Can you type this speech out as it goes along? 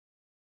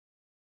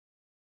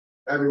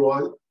Hi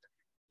everyone,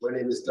 my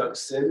name is Doug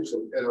Sims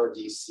from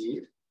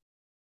NRDC,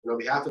 and on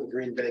behalf of the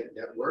Green Bank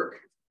Network,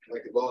 I'd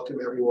like to welcome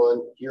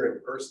everyone here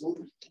in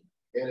person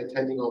and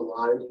attending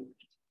online to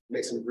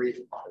make some brief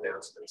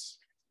announcements.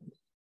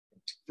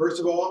 First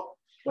of all,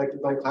 I'd like to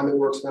thank Climate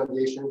Works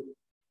Foundation for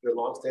their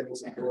longstanding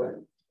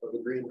support of the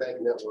Green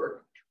Bank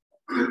Network,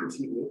 and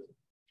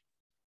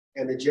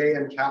the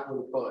JM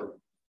Kaplan Fund for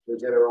their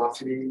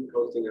generosity in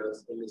hosting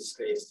us in this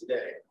space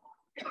today.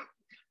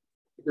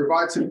 To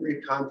provide some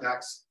brief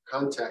context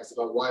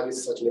about why this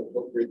is such an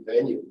appropriate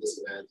venue for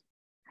this event,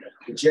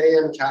 the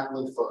JM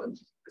Kaplan Fund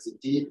has a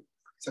deep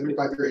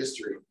 75-year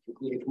history,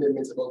 including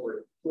commitments of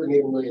over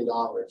 $280 million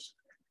to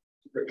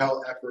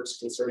propel efforts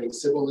concerning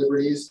civil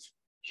liberties,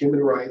 human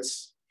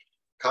rights,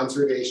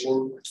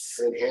 conservation,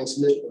 and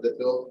enhancement of the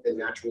built and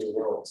natural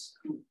worlds.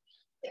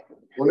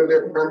 One of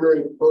their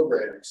primary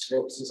programs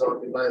focuses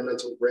on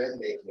environmental grant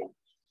making,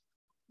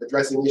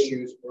 addressing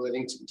issues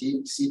relating to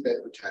deep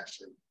seabed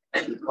protection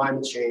and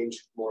climate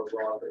change more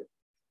broadly.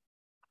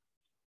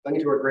 Thank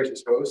you to our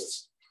gracious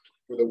hosts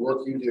for the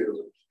work you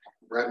do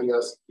for having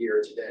us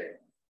here today.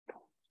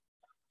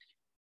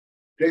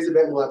 Today's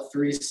event will have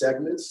 3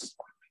 segments: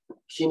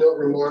 keynote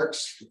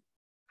remarks,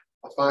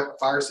 a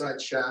fireside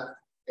chat,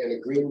 and a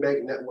Green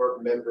Bank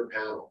Network member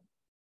panel.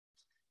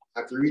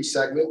 After each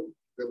segment,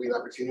 there will be an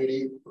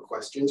opportunity for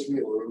questions from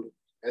the room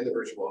and the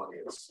virtual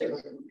audience. In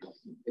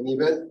the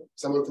event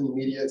someone from the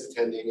media is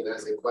attending and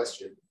has a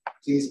question,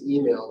 please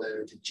email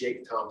them to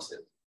Jake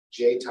Thompson,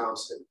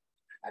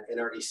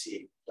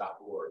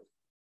 jthompson@nrdc.org.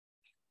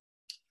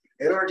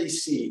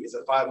 NRDC is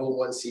a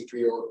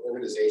 501c3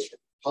 organization,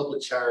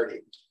 public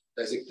charity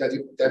that's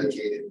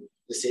dedicated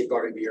to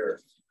safeguarding the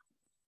earth.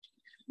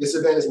 This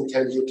event is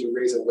intended to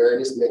raise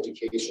awareness and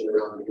education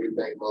around the Green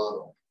Bank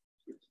model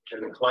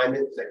and the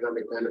climate and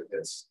economic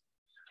benefits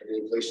of the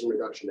Inflation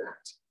Reduction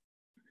Act.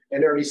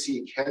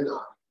 NRDC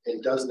cannot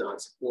and does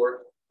not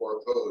support or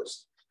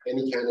oppose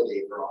any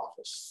candidate for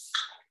office.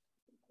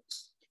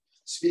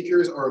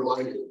 Speakers are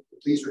reminded to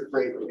please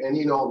refrain from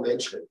any and all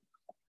mention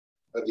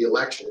of the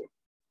election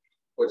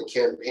or the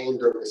campaign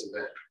during this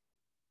event.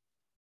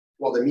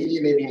 While the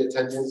media may be in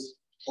attendance,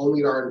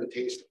 only at our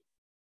invitation.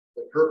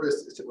 The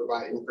purpose is to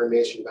provide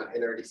information about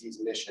NRDC's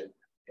mission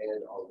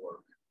and our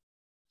work.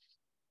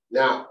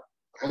 Now,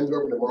 I'll hand it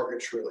over to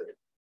Margret Trilli.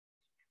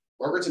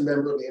 Margaret's a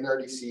member of the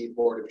NRDC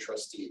Board of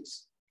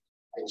Trustees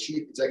and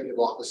Chief Executive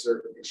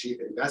Officer and Chief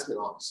Investment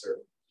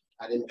Officer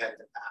at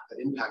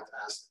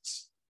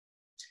ImpactAssets,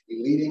 a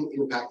leading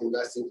impact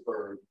investing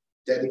firm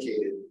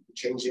dedicated to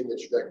changing the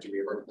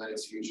trajectory of our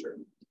planet's future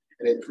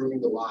and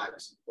improving the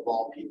lives of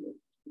all people.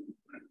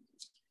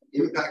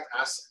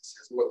 ImpactAssets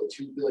has more than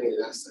 $2 billion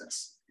in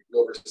assets and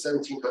over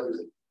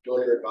 1,700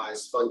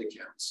 donor-advised fund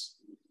accounts,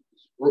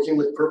 working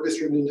with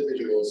purpose-driven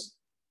individuals,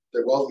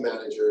 their wealth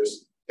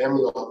managers,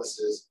 family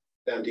offices,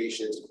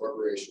 foundations, and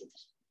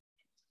corporations.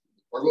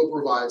 Margret will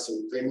provide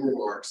some framing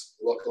remarks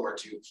and welcome our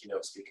 2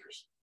 keynote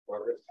speakers.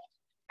 Margret.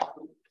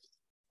 Good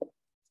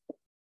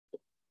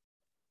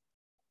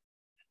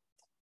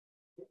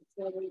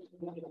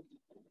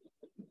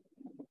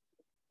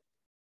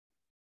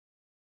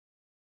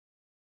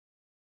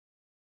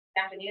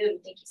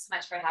afternoon. Thank you so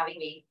much for having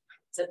me.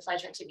 It's a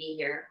pleasure to be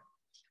here.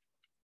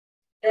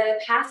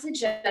 The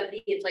passage of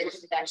the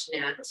Inflation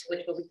Reduction Act,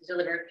 which will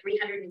deliver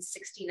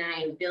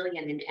 $369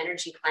 billion in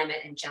energy,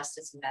 climate, and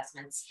justice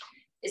investments,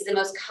 is the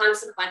most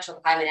consequential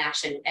climate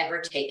action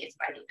ever taken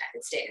by the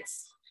United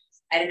States.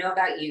 I don't know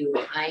about you,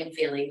 I am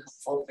feeling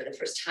hopeful for the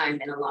first time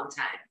in a long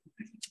time.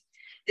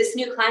 This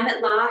new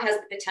climate law has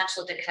the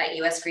potential to cut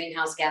US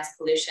greenhouse gas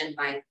pollution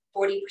by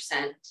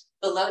 40%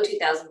 below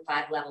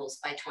 2005 levels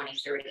by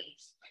 2030.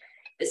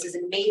 This is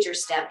a major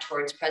step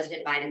towards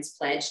President Biden's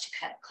pledge to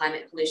cut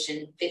climate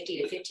pollution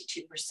 50 to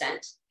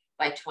 52%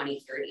 by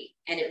 2030,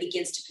 and it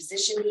begins to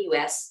position the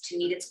US to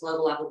meet its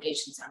global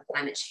obligations on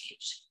climate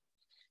change.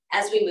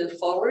 As we move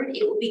forward,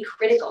 it will be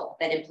critical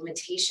that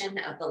implementation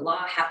of the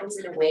law happens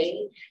in a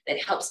way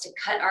that helps to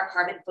cut our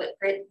carbon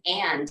footprint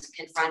and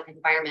confront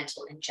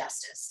environmental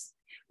injustice.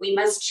 We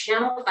must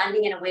channel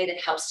funding in a way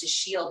that helps to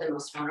shield the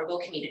most vulnerable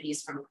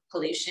communities from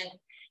pollution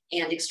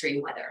and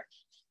extreme weather.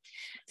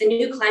 The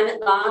new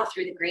climate law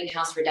through the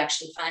Greenhouse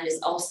Reduction Fund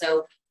is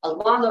also a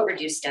long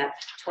overdue step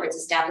towards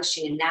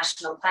establishing a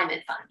national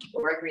climate fund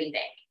or a green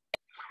bank.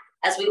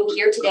 As we will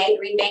hear today,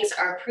 green banks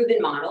are a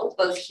proven model,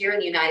 both here in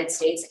the United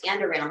States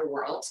and around the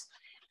world,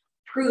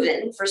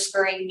 proven for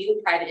spurring new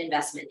private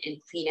investment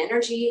in clean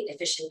energy,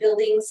 efficient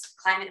buildings,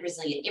 climate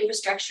resilient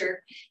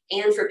infrastructure,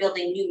 and for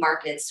building new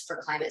markets for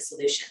climate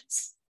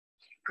solutions.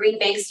 Green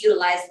banks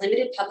utilize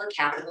limited public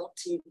capital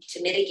to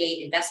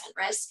mitigate investment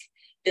risk,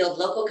 build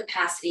local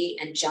capacity,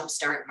 and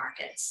jumpstart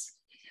markets.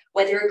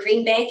 Whether a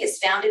green bank is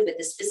founded with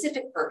the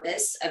specific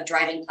purpose of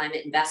driving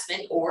climate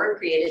investment or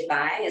created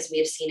by, as we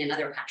have seen in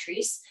other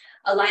countries,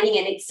 aligning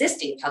an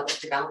existing public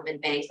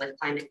development bank with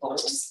climate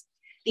goals,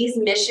 these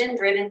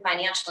mission-driven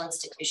financial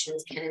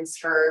institutions can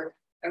inspire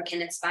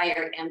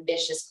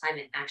ambitious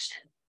climate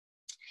action.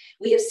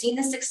 We have seen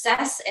the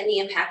success and the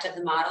impact of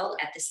the model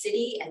at the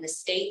city and the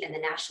state and the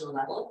national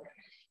level.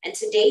 And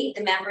to date,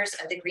 the members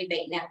of the Green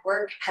Bank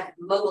Network have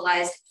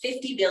mobilized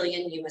 $50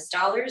 billion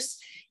US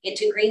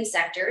into green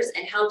sectors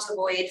and helped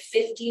avoid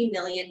 50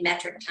 million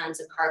metric tons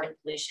of carbon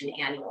pollution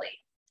annually.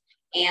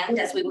 And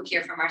as we will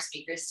hear from our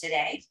speakers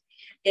today,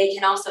 they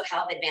can also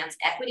help advance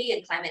equity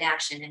and climate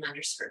action in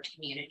underserved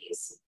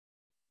communities.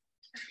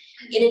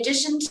 In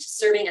addition to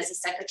serving as a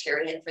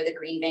secretariat for the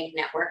Green Bank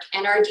Network,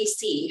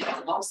 NRDC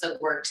has also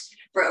worked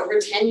for over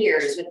 10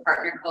 years with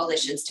partner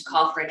coalitions to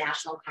call for a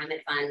national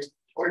climate fund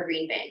or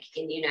Green Bank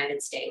in the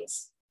United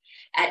States.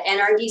 At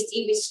NRDC,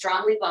 we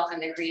strongly welcome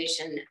the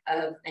creation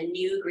of a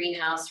new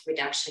greenhouse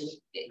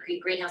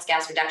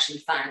gas reduction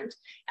fund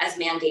as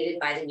mandated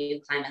by the new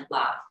climate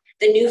law.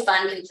 The new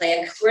fund can play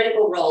a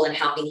critical role in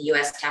helping the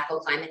US tackle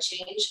climate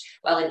change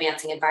while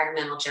advancing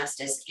environmental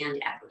justice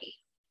and equity.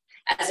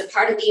 As a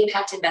part of the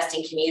impact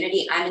investing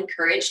community, I'm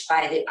encouraged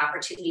by the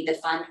opportunity the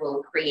fund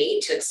will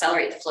create to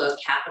accelerate the flow of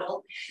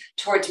capital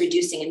towards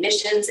reducing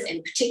emissions,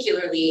 and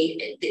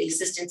particularly the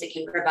assistance it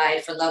can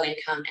provide for low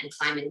income and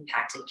climate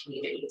impacted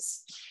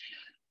communities.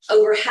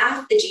 Over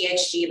half the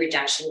GHG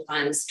reduction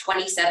funds,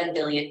 27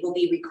 billion, will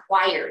be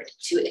required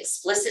to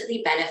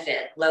explicitly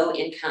benefit low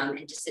income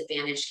and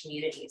disadvantaged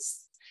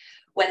communities,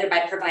 whether by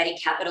providing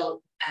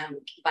capital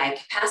by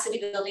capacity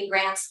building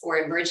grants or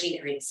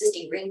emerging or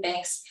existing green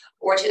banks,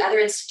 or to other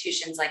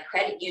institutions like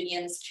credit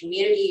unions,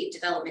 community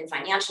development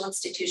financial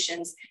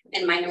institutions,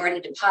 and minority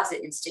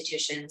deposit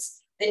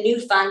institutions. The new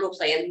fund will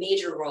play a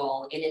major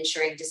role in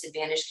ensuring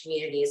disadvantaged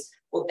communities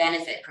will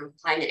benefit from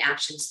climate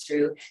actions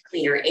through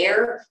cleaner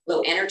air,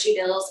 low energy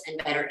bills,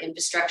 and better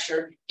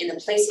infrastructure in the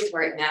places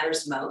where it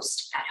matters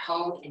most, at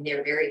home in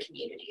their very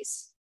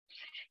communities.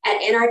 At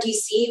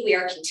NRDC, we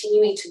are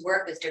continuing to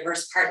work with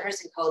diverse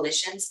partners and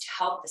coalitions to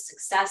help the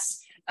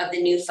success of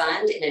the new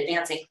fund in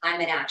advancing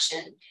climate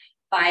action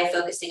by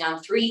focusing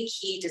on 3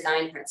 key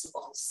design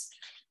principles: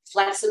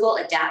 flexible,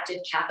 adaptive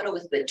capital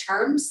with good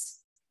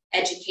terms,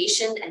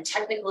 education and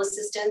technical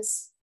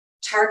assistance,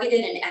 targeted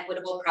and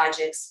equitable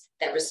projects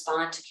that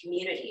respond to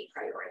community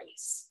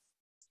priorities.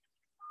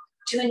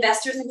 To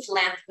investors and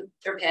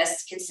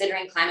philanthropists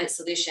considering climate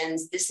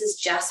solutions, this is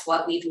just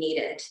what we've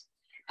needed.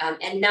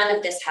 And none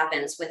of this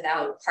happens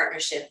without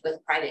partnership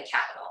with private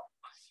capital.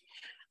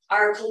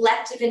 Our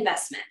collective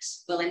investment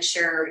will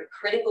ensure the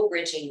critical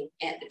bridging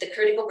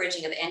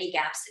of any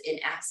gaps in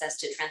access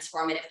to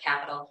transformative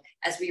capital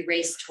as we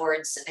race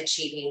towards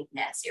achieving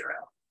net zero.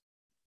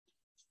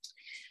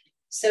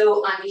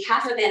 So on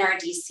behalf of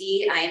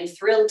NRDC, I am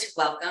thrilled to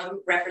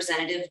welcome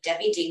Representative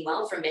Debbie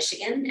Dingell from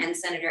Michigan and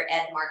Senator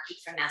Ed Markey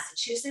from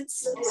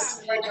Massachusetts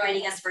for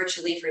joining us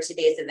virtually for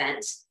today's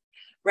event.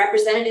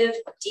 Representative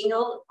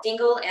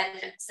Dingell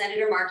and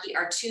Senator Markey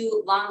are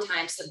 2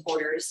 longtime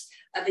supporters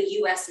of a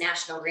US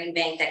national green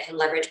bank that can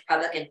leverage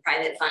public and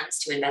private funds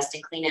to invest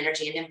in clean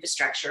energy and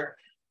infrastructure.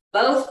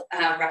 Both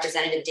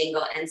Representative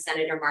Dingell and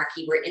Senator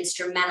Markey were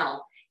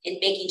instrumental in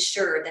making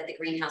sure that the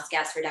Greenhouse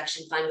Gas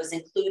Reduction Fund was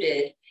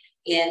included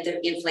in the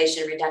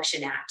Inflation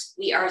Reduction Act.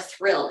 We are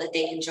thrilled that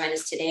they can join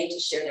us today to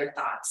share their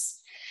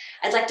thoughts.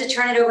 I'd like to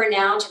turn it over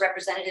now to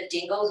Representative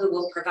Dingell, who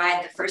will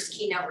provide the first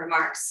keynote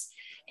remarks.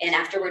 And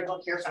afterward,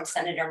 we'll hear from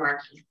Senator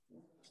Markey.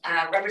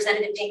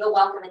 Representative Dingell,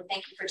 welcome and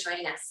thank you for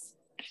joining us.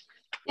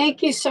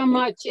 Thank you so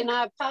much. And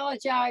I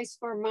apologize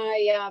for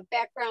my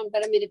background,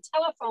 but I'm in a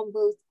telephone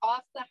booth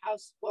off the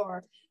House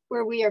floor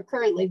where we are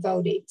currently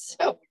voting.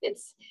 So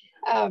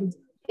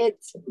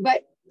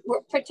but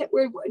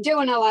we're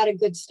doing a lot of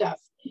good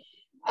stuff.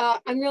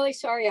 I'm really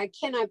sorry I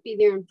cannot be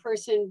there in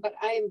person, but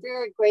I am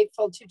very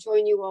grateful to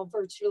join you all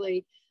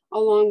virtually,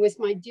 along with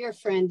my dear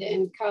friend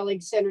and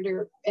colleague,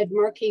 Senator Ed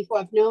Markey, who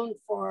I've known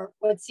for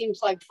what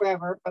seems like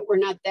forever, but we're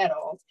not that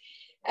old,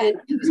 and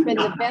who's been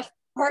the best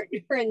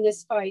partner in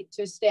this fight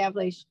to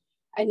establish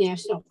a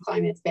national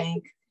climate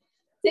bank.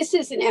 This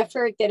is an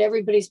effort that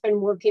everybody's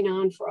been working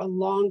on for a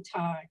long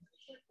time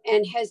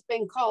and has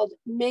been called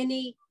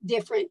many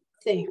different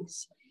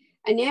things.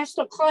 A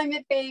national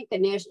climate bank, a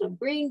national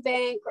green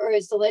bank, or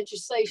as the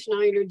legislation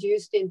I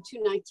introduced in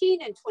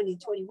 2019 and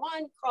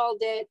 2021 called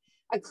it,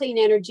 a clean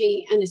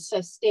energy and a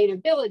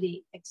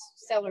sustainability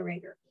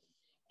accelerator.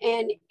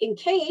 And in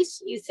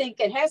case you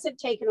think it hasn't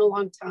taken a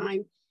long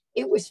time,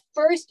 it was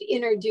first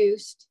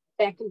introduced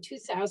back in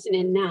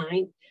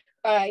 2009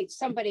 by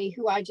somebody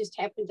who I just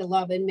happen to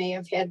love and may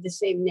have had the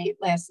same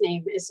last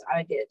name as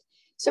I did.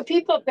 So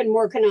people have been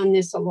working on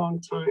this a long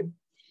time.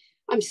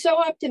 I'm so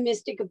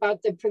optimistic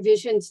about the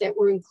provisions that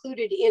were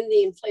included in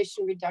the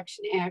Inflation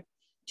Reduction Act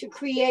to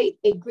create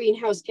a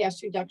greenhouse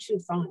gas reduction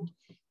fund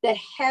that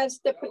has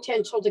the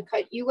potential to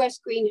cut US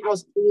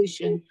greenhouse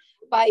pollution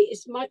by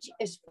as much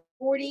as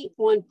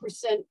 41%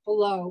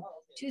 below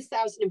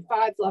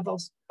 2005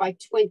 levels by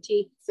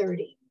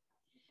 2030.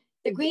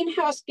 The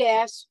Greenhouse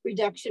Gas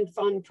Reduction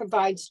Fund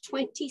provides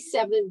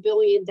 $27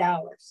 billion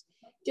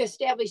to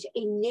establish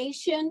a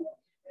national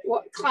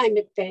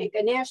climate bank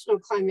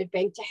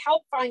to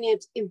help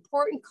finance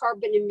important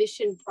carbon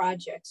emission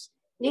projects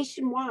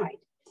nationwide.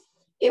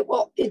 It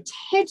will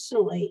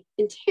intentionally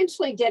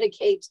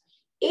dedicate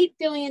 $8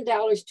 billion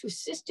to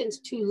assistance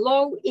to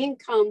low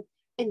income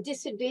and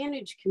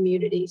disadvantaged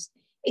communities,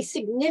 a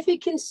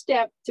significant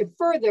step to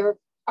further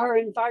our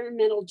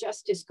environmental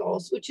justice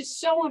goals, which is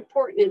so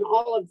important in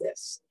all of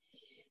this.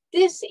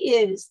 This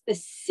is the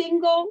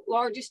single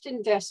largest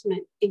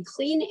investment in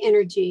clean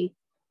energy,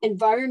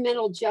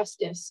 environmental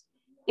justice,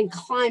 and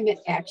climate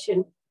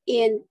action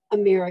in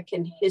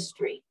American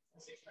history.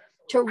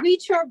 To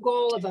reach our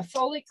goal of a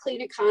fully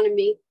clean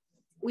economy,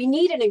 we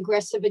need an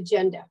aggressive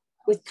agenda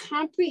with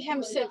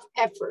comprehensive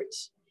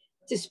efforts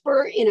to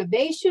spur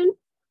innovation.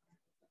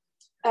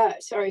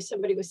 Sorry,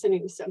 somebody was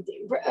sending me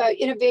something.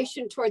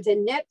 Innovation towards a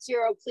net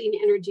zero clean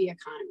energy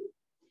economy.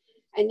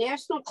 A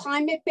national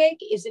climate bank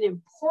is an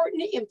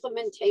important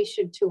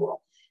implementation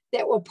tool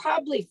that will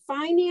probably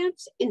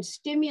finance and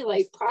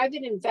stimulate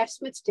private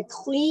investments to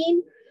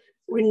clean,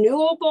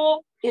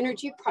 renewable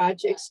energy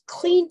projects,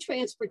 clean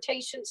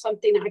transportation,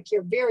 something I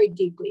care very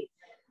deeply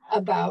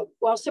about,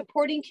 while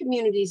supporting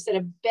communities that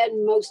have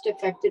been most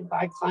affected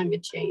by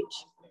climate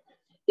change.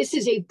 This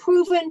is a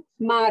proven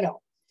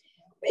model.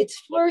 It's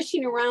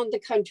flourishing around the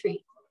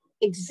country.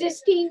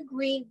 Existing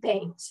green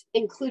banks,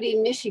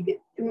 including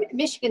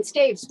Michigan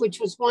State's, which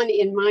was one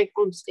in my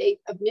home state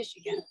of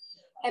Michigan,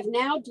 have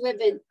now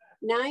driven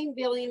 $9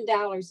 billion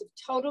of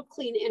total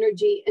clean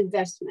energy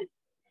investment.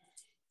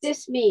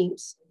 This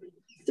means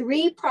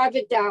 3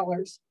 private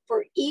dollars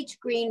for each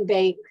green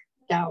bank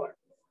dollar.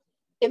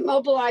 It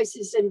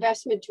mobilizes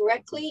investment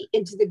directly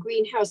into the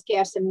greenhouse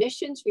gas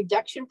emissions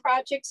reduction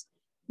projects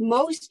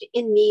most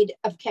in need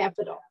of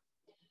capital.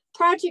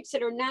 Projects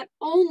that are not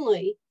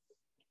only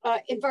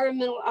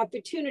environmental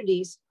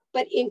opportunities,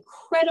 but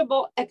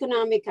incredible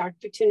economic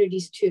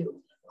opportunities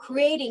too,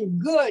 creating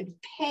good,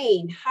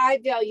 paying,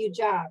 high-value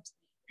jobs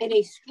and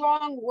a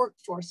strong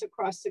workforce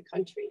across the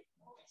country.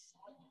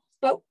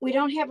 But we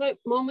don't have a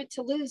moment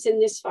to lose in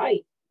this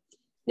fight.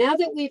 Now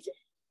that we've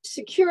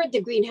secured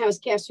the Greenhouse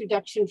Gas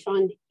Reduction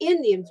Fund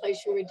in the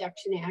Inflation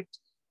Reduction Act,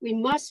 we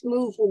must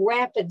move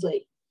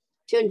rapidly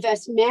to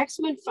invest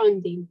maximum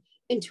funding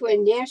into a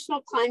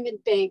national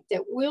climate bank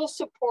that will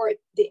support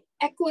the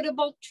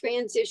equitable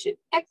transition,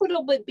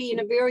 equitable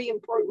being a very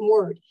important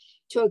word,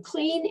 to a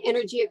clean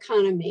energy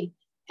economy,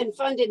 and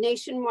fund a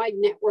nationwide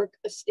network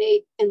of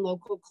state and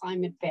local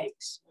climate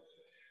banks.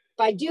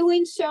 By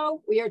doing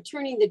so, we are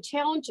turning the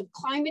challenge of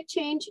climate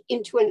change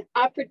into an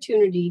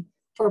opportunity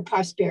for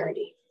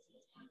prosperity.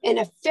 An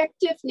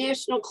effective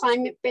national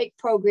climate bank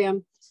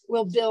program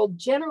will build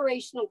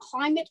generational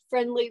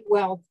climate-friendly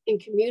wealth in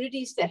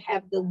communities that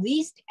have the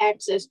least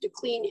access to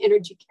clean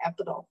energy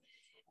capital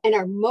and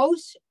are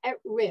most at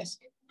risk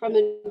from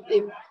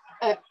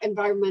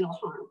environmental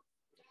harm.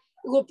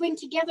 It will bring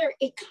together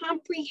a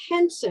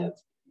comprehensive,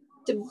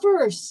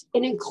 diverse,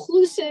 and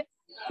inclusive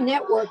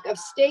network of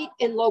state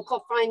and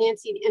local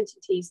financing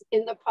entities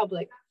in the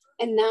public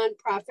and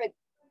nonprofit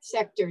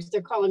sectors.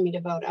 They're calling me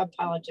to vote, I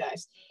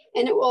apologize.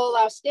 And it will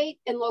allow state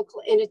and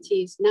local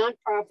entities,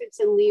 nonprofits,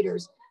 and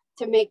leaders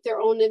to make their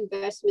own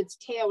investments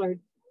tailored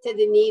to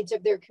the needs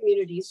of their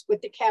communities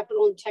with the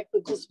capital and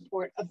technical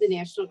support of the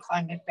National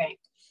Climate Bank.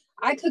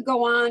 I could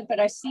go on, but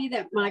I see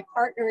that my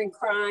partner in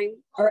crime,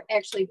 or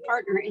actually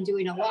partner in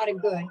doing a lot of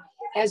good,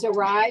 has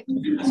arrived.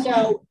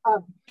 So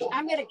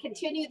I'm going to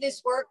continue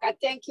this work. I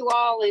thank you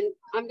all, and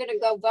I'm going to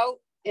go vote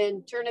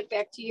and turn it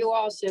back to you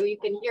all so you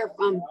can hear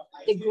from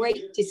the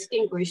great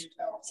distinguished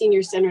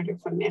senior senator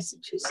from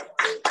Massachusetts.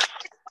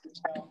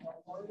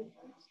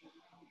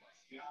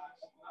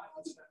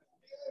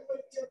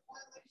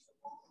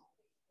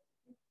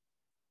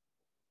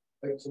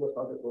 Thanks so much,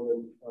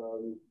 Congresswoman. I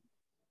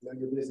know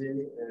you're busy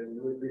and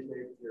really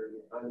appreciate your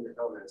time and your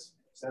comments.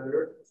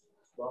 Senator,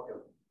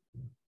 welcome.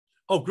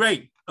 Oh,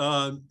 great.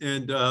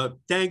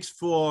 Thanks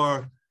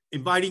for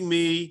inviting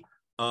me.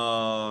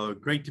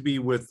 Great to be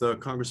with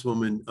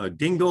Congresswoman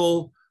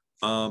Dingell.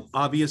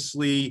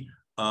 Obviously,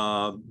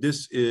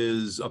 this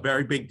is a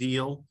very big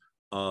deal.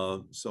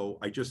 So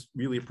I just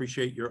really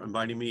appreciate your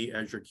inviting me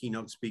as your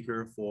keynote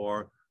speaker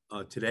for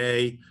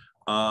today.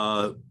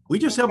 We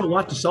just have a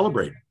lot to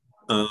celebrate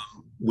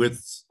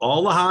with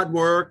all the hard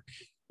work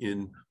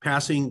in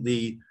passing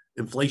the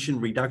Inflation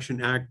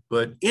Reduction Act,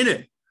 but in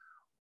it,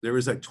 there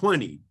is a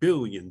 $20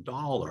 billion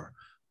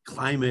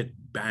climate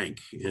bank,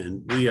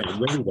 and we are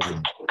ready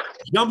to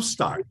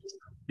jumpstart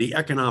the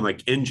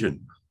economic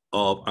engine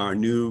of our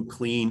new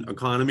clean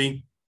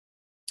economy.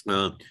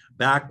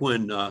 Back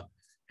when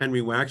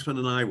Henry Waxman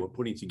and I were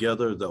putting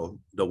together the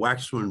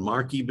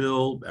Waxman-Markey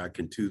bill back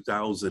in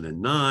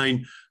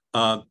 2009,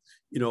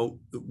 you know,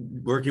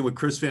 working with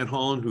Chris Van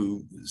Hollen,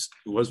 who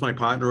was my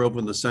partner over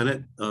in the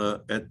Senate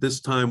at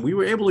this time, we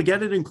were able to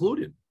get it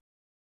included.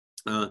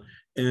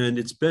 And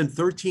it's been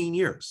 13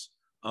 years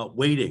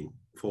waiting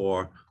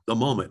for the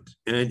moment,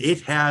 and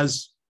it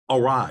has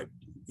arrived.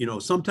 You know,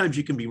 sometimes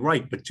you can be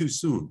right, but too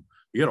soon.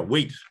 You got to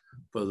wait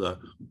for the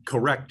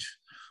correct,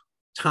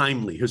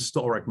 timely,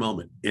 historic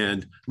moment.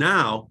 And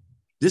now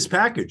this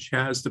package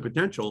has the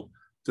potential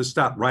to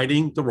stop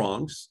righting the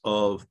wrongs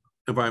of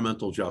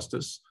environmental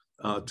justice,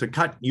 to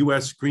cut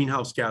US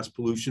greenhouse gas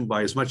pollution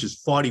by as much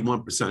as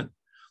 41%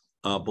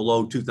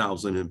 below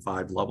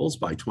 2005 levels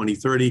by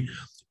 2030.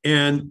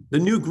 And the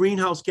new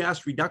Greenhouse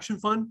Gas Reduction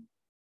Fund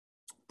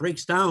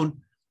breaks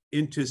down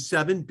into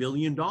 $7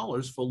 billion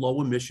for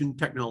low emission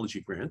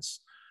technology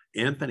grants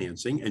and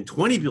financing, and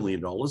 $20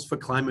 billion for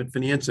climate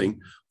financing,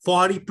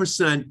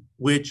 40%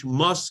 which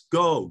must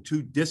go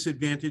to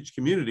disadvantaged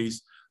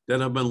communities that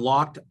have been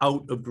locked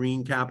out of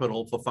green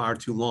capital for far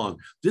too long.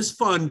 This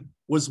fund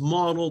was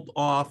modeled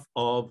off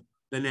of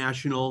the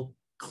National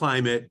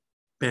Climate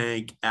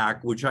Bank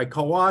Act, which I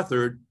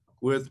co-authored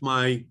with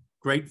my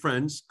great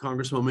friends,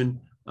 Congresswoman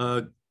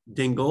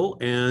Dingell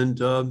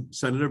and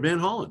Senator Van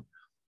Hollen.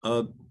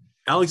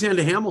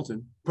 Alexander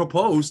Hamilton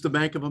proposed the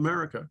Bank of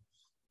America,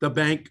 the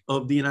Bank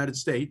of the United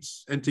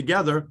States, and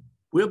together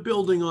we're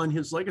building on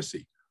his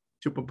legacy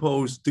to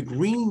propose the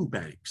green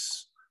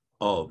banks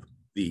of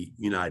the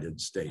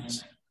United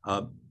States,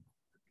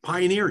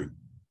 pioneering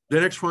the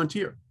next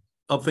frontier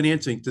of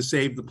financing to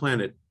save the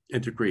planet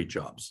and to create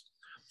jobs.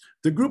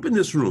 The group in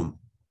this room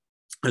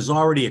has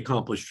already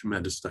accomplished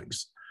tremendous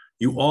things.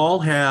 You all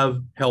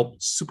have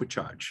helped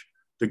supercharge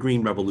the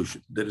green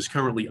revolution that is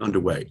currently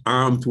underway,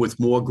 armed with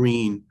more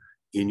green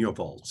in your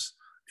vaults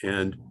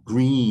and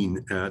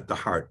green at the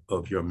heart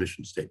of your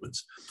mission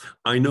statements.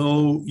 I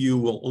know you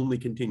will only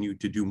continue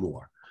to do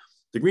more.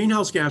 The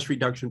Greenhouse Gas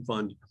Reduction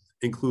Fund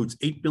includes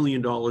 $8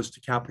 billion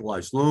to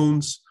capitalize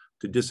loans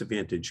to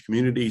disadvantaged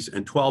communities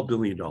and $12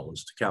 billion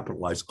to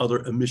capitalize other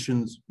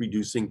emissions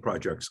reducing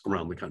projects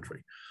around the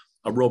country.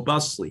 A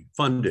robustly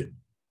funded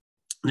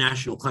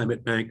National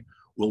Climate Bank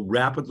will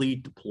rapidly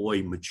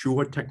deploy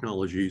mature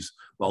technologies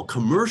while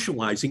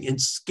commercializing and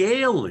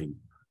scaling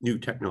new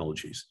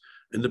technologies.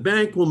 And the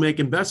bank will make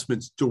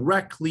investments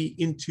directly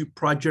into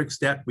projects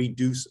that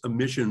reduce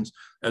emissions,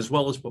 as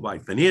well as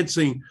provide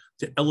financing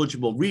to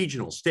eligible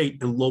regional,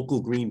 state, and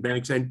local green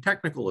banks and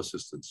technical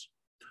assistance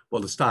for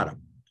the startup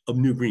of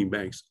new green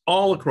banks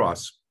all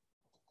across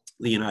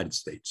the United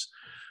States.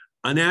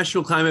 A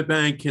national climate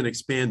bank can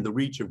expand the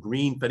reach of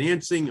green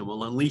financing and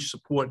will unleash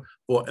support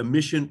for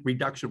emission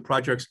reduction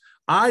projects,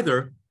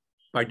 either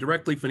by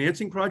directly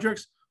financing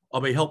projects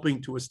or by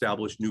helping to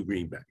establish new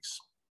green banks.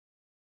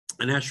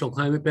 A national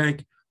climate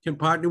bank can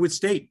partner with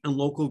state and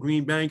local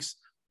green banks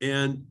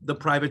and the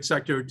private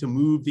sector to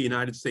move the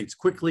United States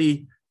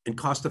quickly and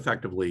cost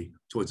effectively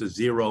towards a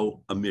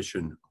zero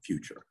emission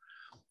future.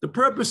 The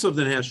purpose of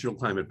the National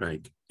Climate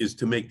Bank is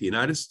to make the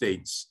United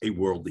States a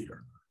world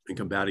leader in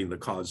combating the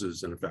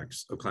causes and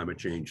effects of climate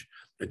change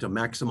and to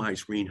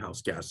maximize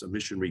greenhouse gas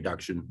emission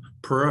reduction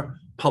per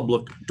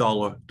public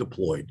dollar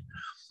deployed.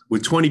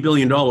 With $20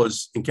 billion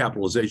in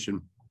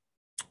capitalization,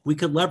 we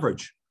could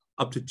leverage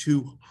up to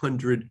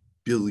 $200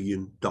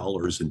 billion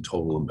in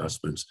total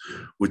investments.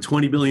 With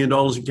 $20 billion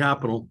in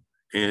capital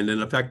and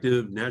an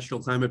effective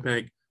National Climate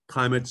Bank,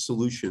 climate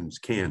solutions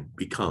can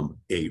become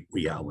a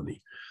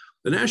reality.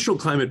 The National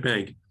Climate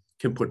Bank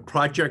can put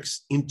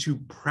projects into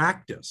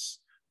practice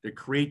that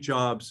create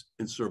jobs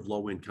and serve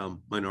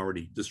low-income,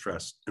 minority,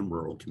 distressed, and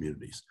rural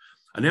communities.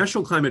 A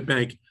National Climate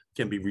Bank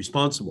can be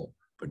responsible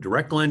for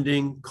direct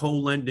lending,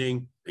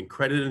 co-lending, and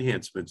credit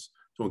enhancements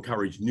to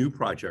encourage new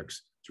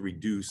projects to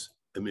reduce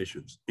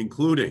emissions,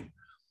 including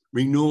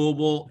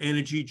renewable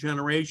energy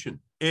generation,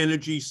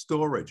 energy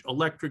storage,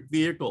 electric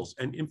vehicles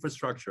and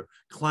infrastructure,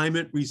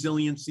 climate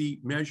resiliency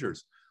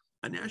measures.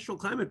 A National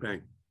Climate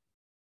Bank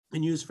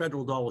can use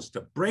federal dollars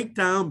to break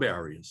down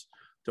barriers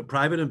to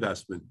private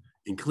investment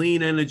in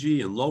clean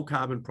energy and low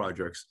carbon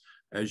projects.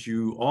 As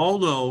you all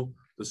know,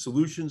 the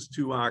solutions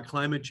to our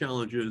climate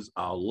challenges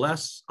are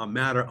less a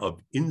matter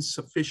of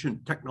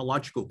insufficient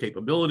technological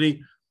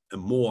capability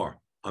and more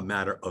a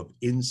matter of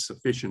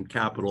insufficient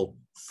capital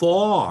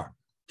for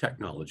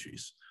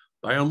technologies.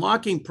 By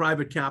unlocking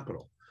private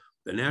capital,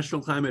 the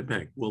National Climate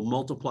Bank will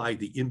multiply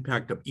the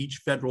impact of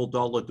each federal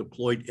dollar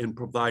deployed and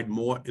provide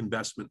more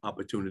investment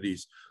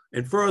opportunities.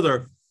 And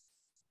further,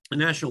 the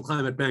National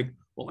Climate Bank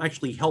will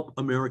actually help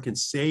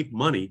Americans save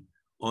money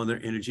on their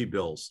energy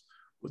bills.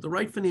 With the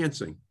right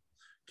financing,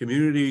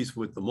 communities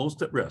with the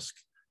most at risk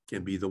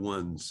can be the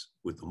ones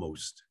with the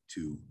most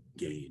to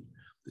gain.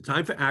 The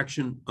time for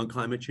action on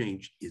climate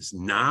change is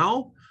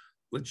now.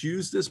 Let's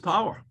use this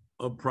power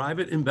of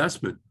private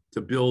investment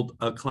to build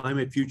a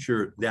climate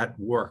future that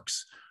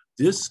works.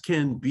 This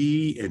can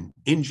be an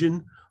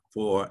engine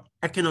for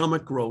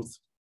economic growth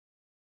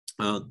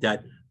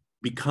that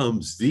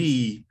becomes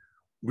the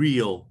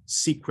real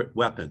secret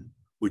weapon,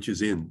 which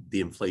is in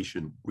the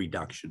Inflation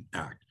Reduction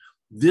Act.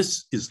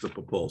 This is the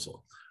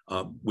proposal,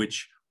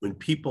 which when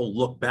people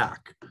look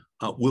back,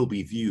 will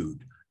be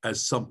viewed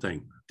as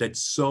something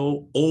that's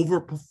so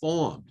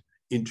overperformed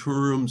in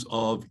terms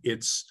of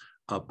its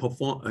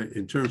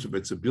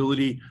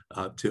ability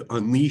to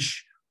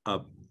unleash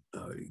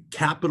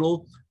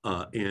capital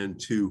and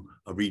to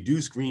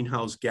reduce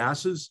greenhouse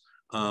gases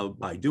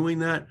by doing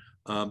that,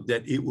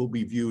 that it will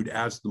be viewed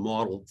as the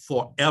model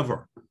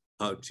forever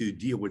to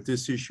deal with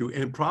this issue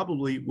and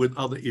probably with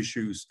other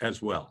issues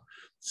as well.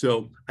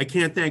 So I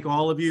can't thank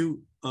all of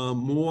you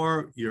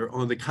more. You're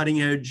on the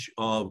cutting edge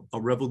of a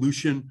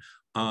revolution,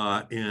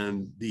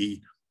 and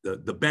the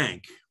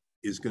bank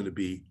is going to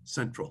be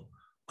central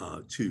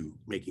to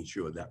making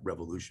sure that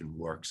revolution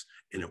works,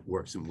 and it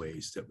works in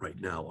ways that right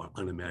now are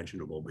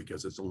unimaginable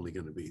because it's only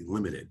going to be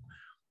limited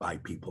by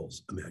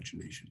people's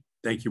imagination.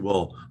 Thank you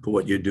all for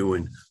what you're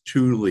doing.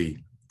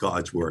 Truly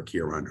God's work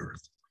here on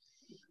earth.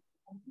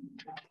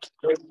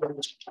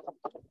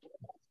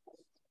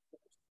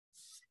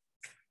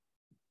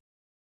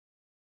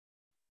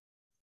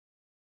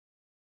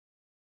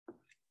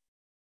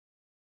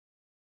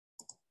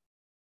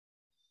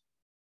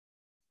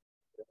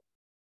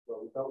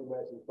 Well, we thought we might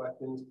have some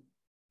questions,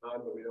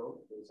 but we don't,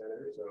 for the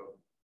senator. So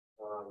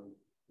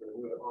we're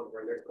going to move on to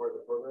our next part of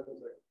the program.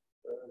 Is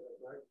that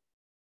right?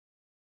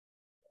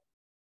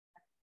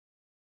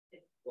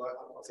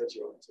 Well, I'll set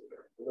you up to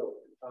there.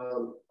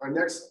 No. Our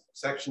next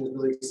section is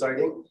really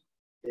exciting.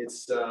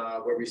 It's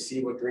where we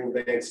see what green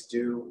banks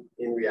do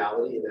in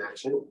reality, in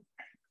action.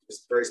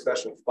 It's a very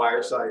special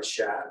fireside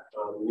chat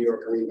on the New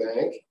York Green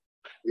Bank.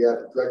 We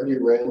have Gregory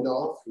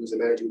Randolph, who's the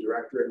managing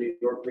director at New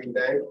York Green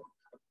Bank,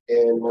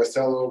 and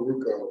Marcelo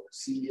Rucco,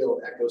 CEO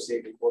of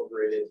EcoSafe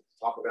Incorporated, to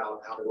talk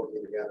about how they're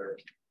working together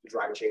to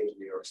drive change in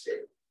New York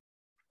State.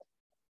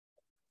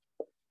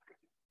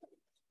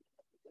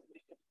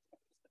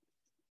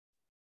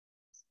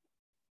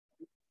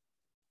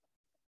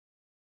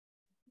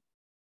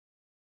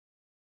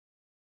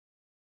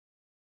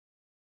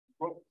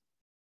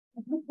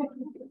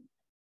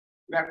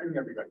 Good afternoon,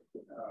 everybody.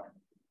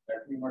 Good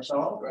afternoon,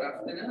 Marcelo. Good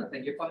afternoon.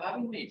 Thank you for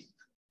having me.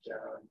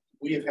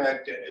 We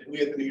at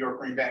the New York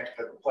Green Bank have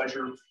had the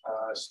pleasure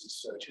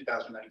since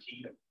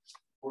 2019 of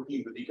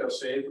working with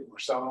EcoSafe with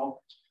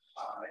Marcelo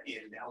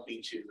in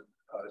helping to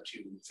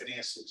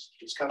finance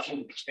his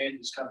company, expand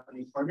his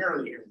company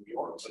primarily here in New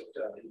York,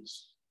 but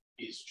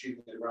he's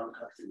achieving it around the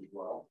country as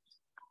well.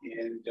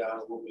 And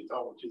what we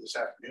thought we'd do this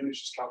afternoon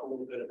is just talk a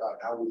little bit about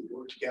how we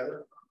work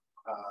together,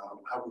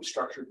 how we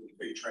structured the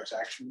big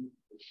transaction,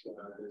 which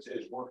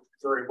has worked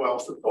very well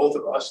for both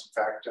of us.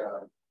 In fact,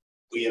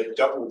 we have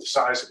doubled the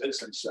size of it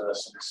since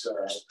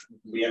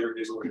we entered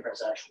into a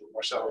transaction with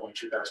Marcelo in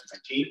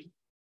 2019.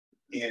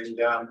 And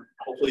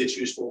hopefully it's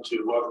useful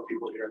to other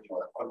people here in the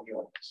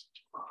audience.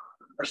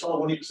 Marcelo,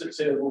 why don't you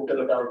say a little bit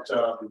about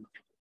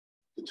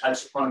the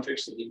types of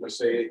projects that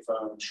EcoSafe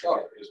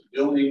is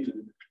building,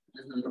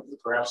 and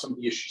perhaps some of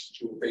the issues that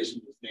you were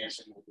facing with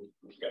financing with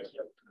you guys.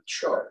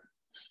 Sure.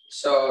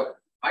 So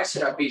I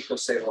set up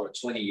EcoSafe over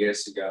 20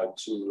 years ago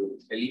to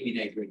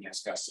eliminate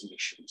greenhouse gas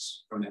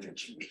emissions from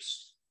energy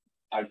use.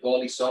 Our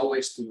goal is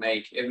always to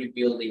make every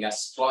building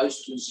as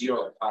close to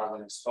zero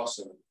carbon as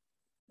possible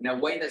in a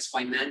way that's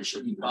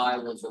financially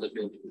viable for the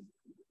building.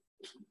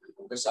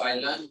 Because I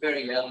learned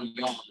very early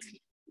on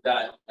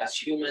that as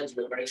humans,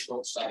 we're very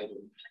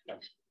short-sighted,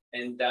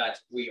 and that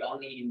we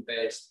only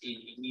invest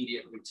in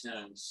immediate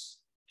returns.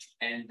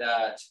 And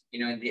that,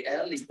 in the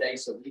early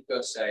days of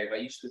EcoSafe, I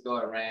used to go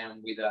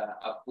around with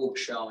a book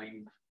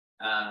showing,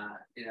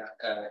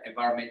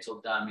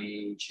 environmental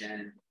damage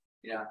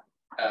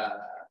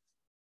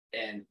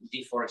and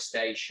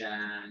deforestation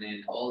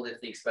and all the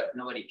things, but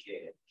nobody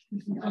cared.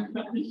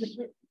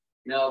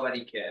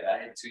 Nobody cared. I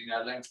had to,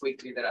 learn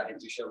quickly that I had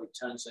to show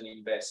returns on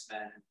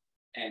investment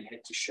and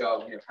had to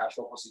show, cash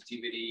flow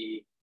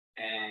positivity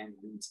and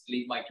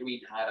leave my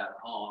green hat at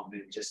home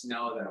and just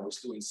know that I was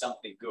doing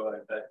something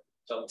good, but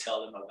don't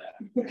tell them about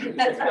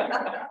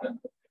that.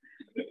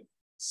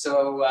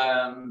 So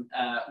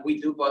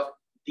we do both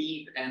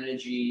deep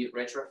energy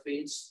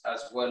retrofits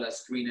as well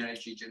as green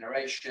energy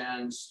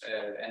generations,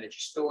 energy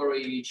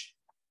storage,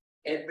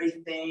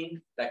 everything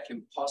that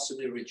can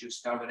possibly reduce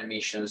carbon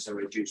emissions and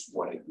reduce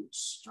water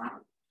use.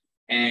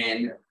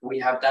 And we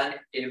have done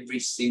every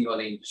single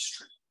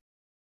industry.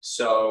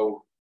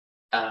 So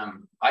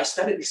I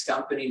started this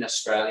company in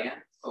Australia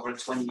over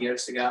 20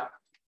 years ago.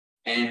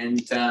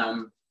 And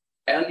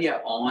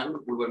earlier on,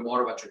 we were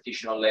more of a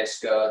traditional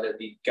LESCO that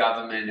did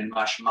government and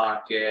mass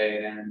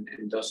market and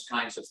those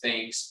kinds of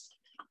things.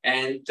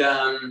 And,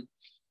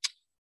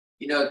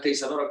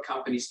 there's a lot of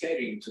companies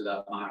catering to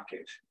that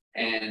market.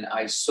 And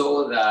I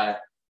saw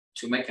that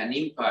to make an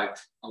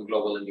impact on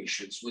global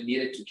emissions, we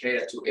needed to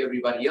cater to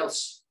everybody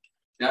else,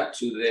 not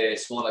to the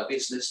smaller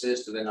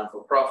businesses, to the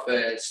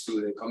non-for-profits, to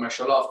the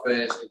commercial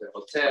office, to the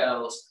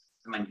hotels,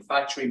 the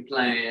manufacturing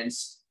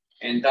plants,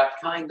 and that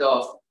kind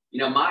of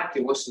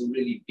market wasn't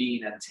really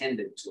being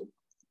attended to.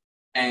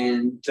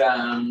 And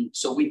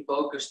so we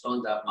focused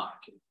on that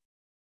market.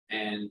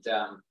 And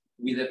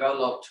we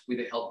developed, with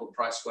the help of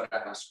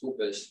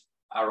PricewaterhouseCoopers,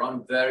 our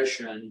own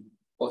version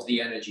of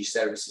the Energy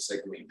Services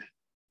Agreement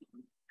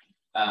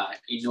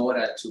in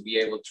order to be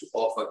able to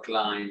offer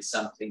clients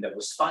something that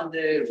was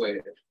funded,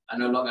 where I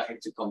no longer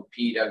had to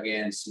compete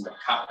against the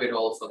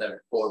capital for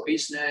their core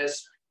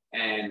business,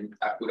 and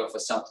I could offer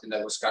something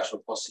that was cash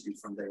flow positive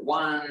from day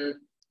one.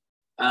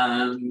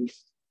 And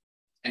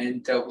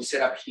we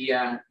set up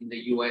here in the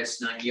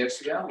US 9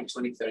 years ago, in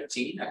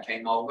 2013. I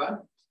came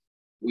over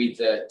with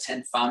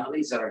 10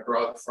 families that I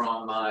brought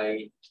from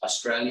my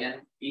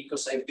Australian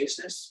EcoSafe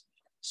business.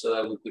 so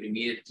that we could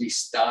immediately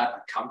start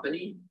a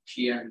company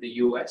here in the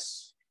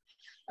US.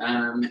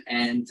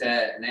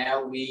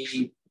 Now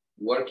we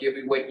work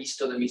everywhere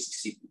east of the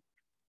Mississippi.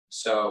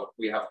 So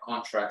we have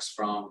contracts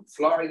from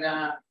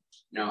Florida,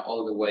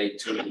 all the way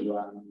to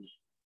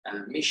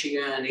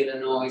Michigan,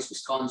 Illinois,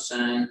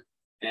 Wisconsin,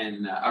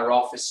 and our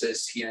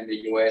offices here in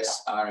the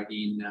US are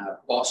in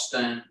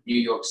Boston, New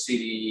York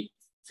City.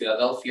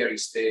 Philadelphia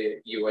is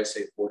the US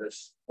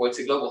headquarters. Well, it's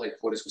a global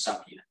headquarters because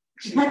I'm here.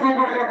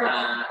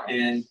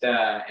 And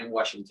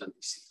Washington,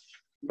 DC.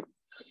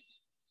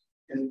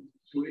 And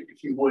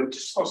if you would,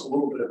 just tell us a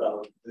little bit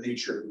about the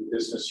nature of the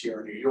business here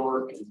in New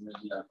York, and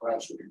then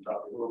perhaps we can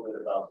talk a little bit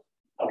about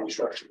how we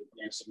structured the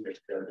financing that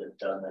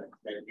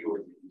you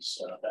were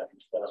used back in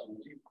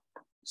 2019.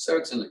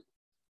 Certainly.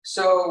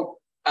 So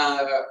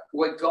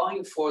we're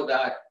going for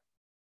that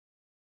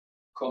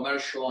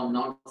commercial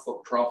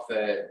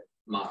non-for-profit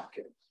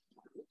market.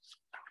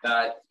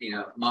 That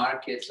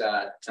market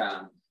that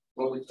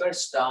when we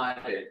first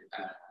started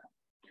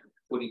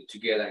putting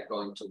together,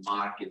 going to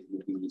market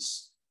with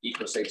these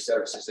eco-safe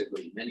services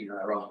agreement,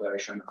 our own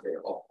version of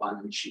the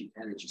off-balance sheet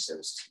energy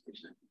services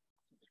agreement.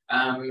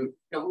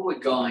 We were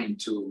going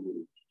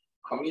to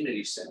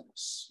community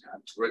centers,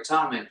 to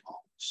retirement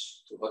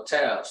homes, to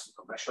hotels, to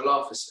commercial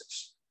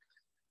offices.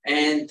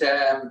 And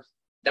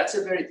that's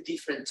a very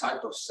different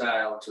type of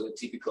style to the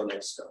typical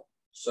Exco.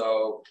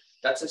 So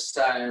that's a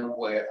style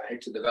where I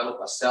had to develop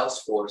a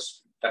sales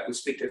force that could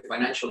speak the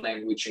financial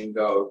language and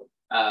go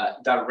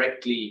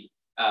directly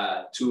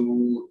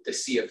to the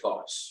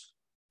CFOs,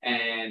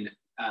 and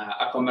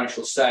a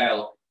commercial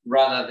sale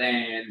rather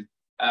than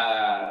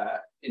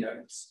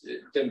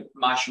the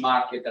mass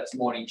market that's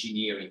more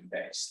engineering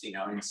based,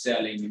 and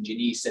selling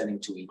engineers selling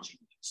to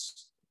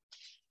engineers.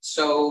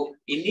 So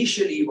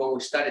initially, when we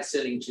started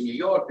selling to New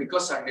York,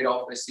 because our head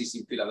office is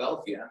in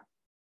Philadelphia,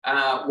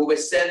 we were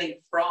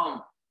selling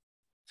from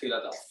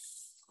Philadelphia.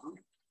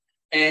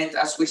 And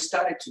as we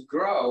started to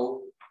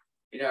grow,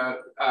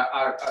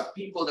 our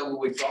people that we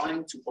were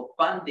going to for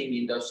funding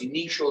in those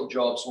initial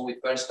jobs when we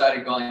first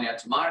started going out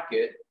to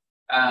market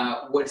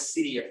were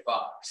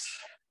CDFIs.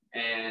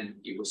 And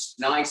it was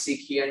NYSE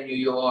here in New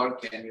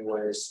York, and it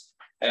was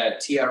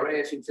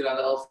TRF in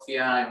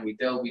Philadelphia, and we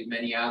dealt with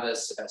many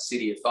others,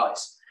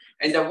 CDFIs.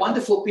 And they're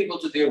wonderful people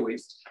to deal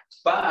with,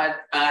 but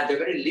they're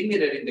very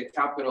limited in the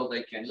capital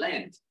they can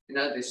lend.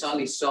 There's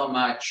only so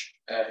much,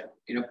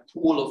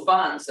 pool of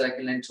funds that I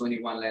can lend to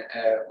any one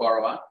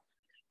borrower.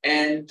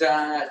 And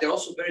they're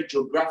also very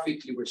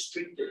geographically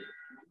restricted.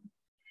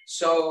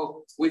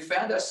 So we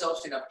found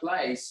ourselves in a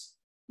place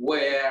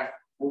where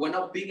we were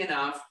not big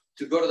enough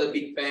to go to the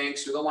big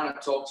banks. We don't want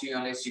to talk to you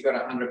unless you got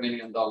a $100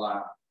 million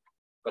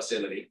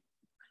facility.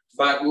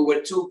 But we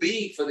were too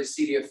big for the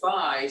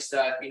CDFIs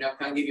that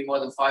can give you more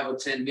than 5 or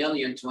 10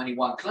 million to any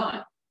one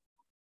client.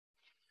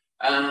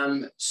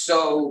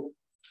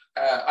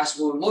 As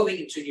we were moving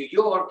into New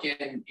York,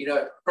 and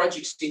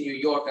projects in New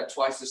York are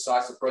twice the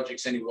size of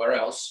projects anywhere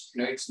else.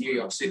 It's New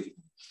York City.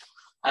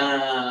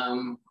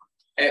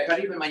 But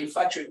even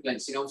manufacturing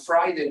plants. On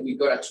Friday we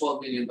got a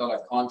 $12 million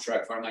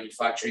contract for a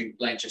manufacturing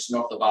plant just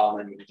north of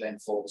Allen in Glen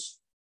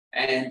Falls,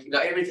 and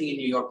everything in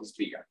New York is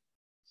bigger.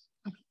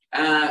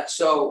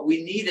 So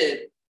we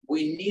needed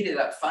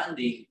that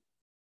funding,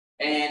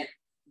 and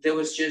there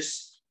was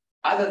just,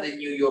 other than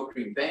New York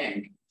Green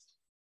Bank,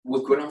 we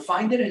couldn't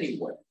find it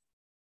anywhere.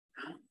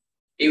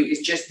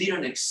 It just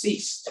didn't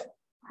exist.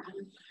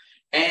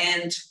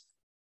 And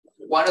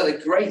one of the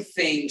great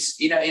things,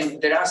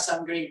 and there are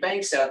some green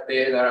banks out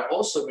there that are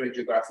also very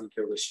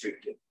geographically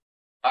restricted.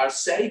 Our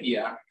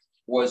savior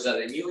was that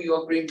the New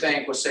York Green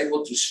Bank was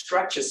able to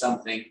structure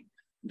something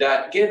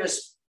that gave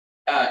us,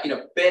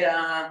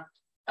 better,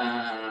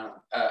 a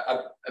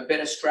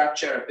better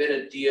structure, a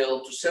better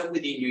deal to sell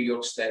within New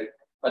York State,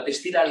 but they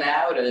still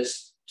allowed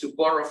us to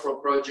borrow for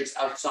projects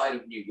outside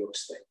of New York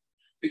State.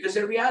 Because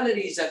the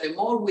reality is that the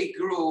more we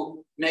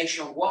grew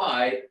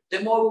nationwide,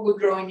 the more we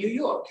would grow in New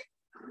York.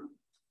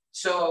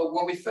 So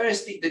when we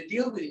first did the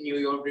deal with the New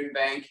York Green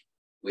Bank,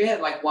 we had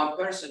like one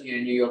person here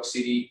in New York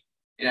City.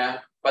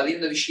 By the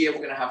end of this year, we're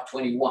going to have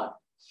 21.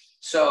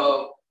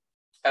 So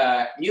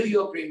New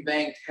York Green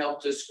Bank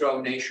helped us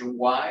grow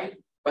nationwide,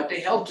 but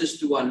they helped us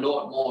do a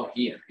lot more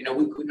here.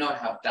 We could not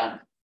have done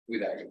it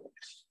without you.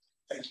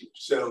 Thank you.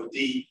 So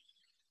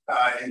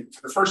and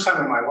for the first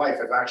time in my life,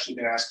 I've actually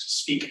been asked to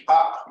speak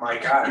up. My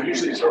God, I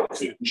usually told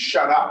to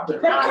shut up.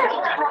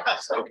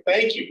 So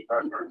thank you.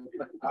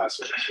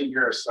 So you can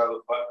hear us,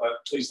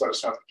 but please let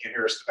us know if you can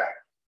hear us in the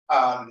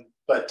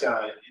back.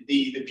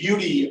 The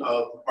beauty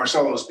of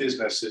Marcelo's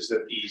business is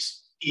that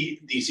these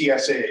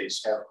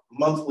ESAs have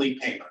monthly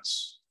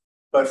payments,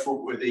 but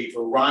with a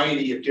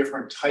variety of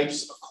different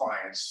types of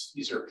clients.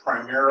 These are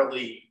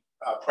primarily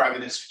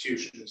private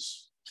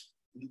institutions.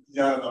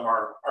 None of them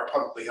are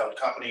publicly held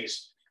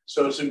companies.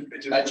 So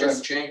that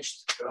just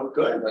changed. Oh,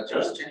 good. That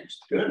just changed.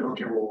 Good.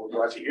 Okay, well, we're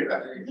glad to hear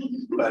that.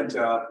 But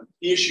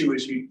the issue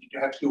is you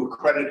have to do a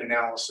credit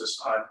analysis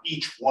on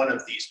each one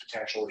of these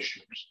potential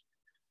issuers.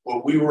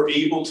 What we were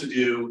able to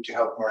do to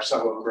help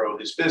Marcelo grow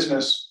his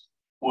business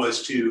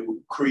was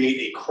to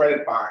create a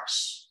credit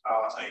box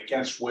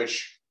against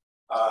which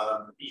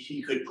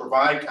he could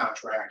provide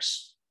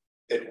contracts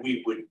that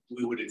we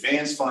would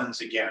advance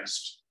funds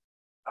against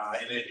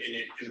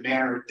in a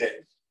manner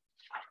that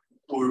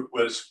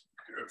was,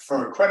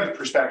 from a credit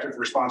perspective,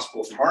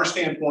 responsible from our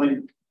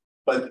standpoint,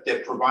 but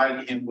that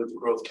provided him with the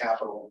growth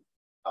capital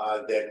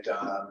that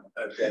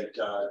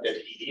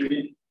he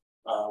needed.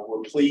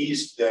 We're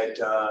pleased that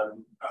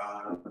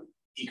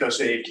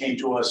EcoSave came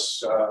to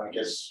us, I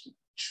guess,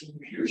 2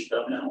 years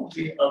ago now.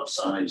 We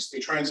upsized the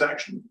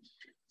transaction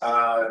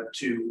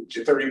to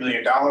 $30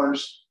 million.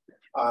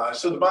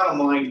 So the bottom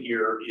line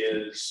here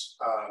is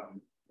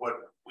what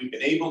we've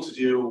been able to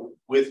do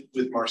with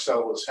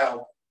Marcelo's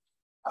help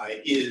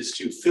is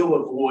to fill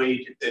a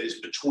void that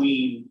is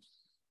between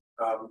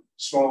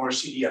smaller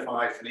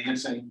CDFI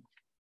financing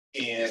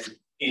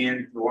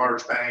and the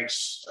large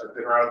banks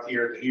that are out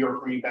here. The New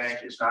York Green Bank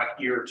is not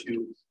here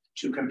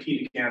to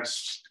compete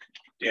against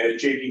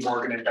JP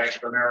Morgan and Bank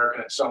of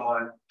America and so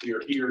on. We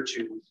are here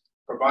to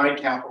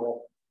provide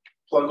capital,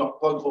 plug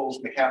holes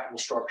in the capital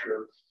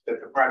structure that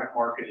the private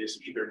market is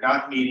either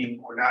not meeting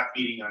or not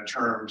meeting on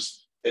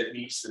terms that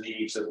meets the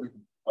needs of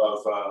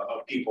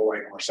people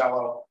like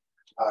Marcelo.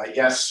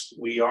 Yes,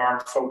 we are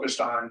focused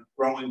on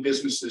growing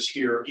businesses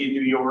here in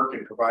New York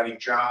and providing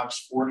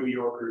jobs for New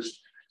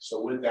Yorkers.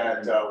 So with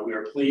that, we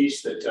are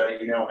pleased that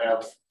you now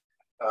have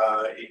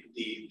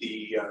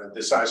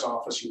the size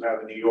office you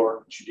have in New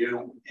York, which you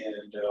do,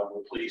 and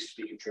we're pleased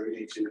to be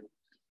contributing to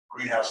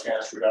greenhouse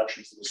gas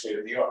reductions in the state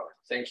of New York.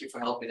 Thank you for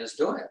helping us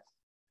do it.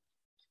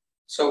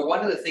 So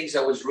one of the things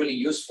that was really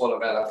useful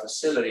about our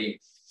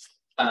facility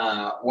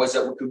was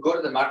that we could go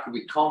to the market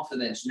with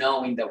confidence,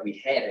 knowing that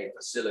we had a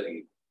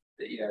facility.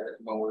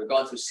 When we were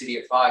going through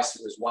CDFIs,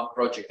 it was one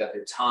project at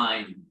a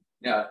time.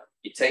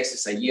 It takes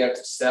us a year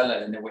to sell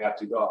it, and then we have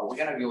to go, are we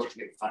going to be able to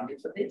get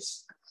funded for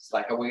this? It's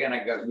like, are we going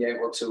to be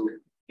able to,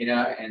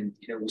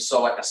 we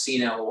saw a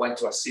casino, we went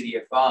to a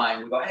CDFI,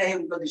 and we go, hey,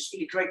 we've got this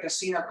really great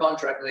casino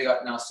contract. And they go,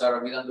 no,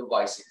 sorry, we don't do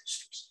vice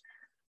industries.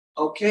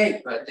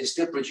 Okay, but they're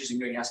still producing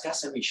greenhouse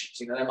gas emissions.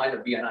 That might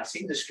not be a nice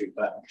industry,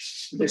 but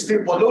they're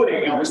still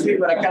polluting, and we're still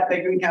going to cut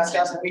the greenhouse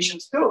gas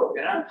emissions too,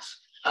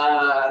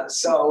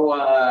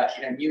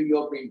 New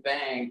York Green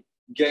Bank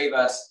gave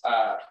us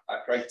a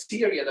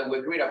criteria that we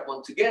agreed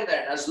upon together.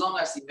 And as long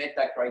as it met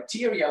that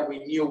criteria, we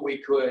knew we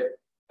could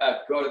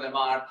go to the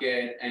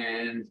market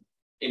and,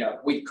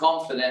 with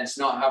confidence,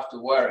 not have to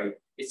worry.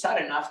 It's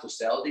hard enough to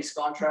sell these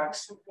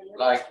contracts.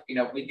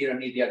 We didn't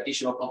need the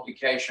additional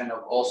complication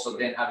of also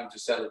then having to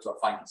sell it to a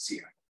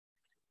financier.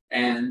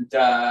 And,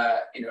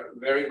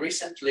 very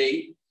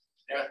recently,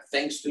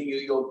 thanks to New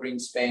York Green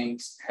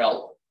Bank's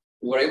help,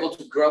 we were able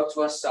to grow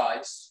to a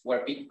size where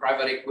a big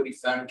private equity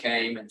firm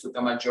came and took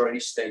a majority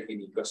stake in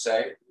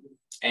EcoSave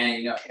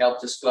and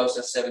helped us close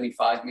a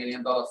 $75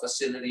 million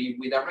facility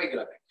with our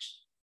regular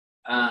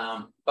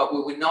banks. But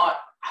we would not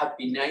have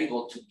been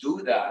able to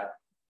do that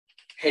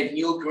had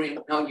New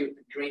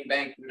Green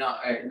Bank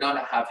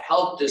not have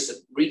helped us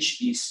reach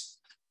this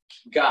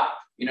gap,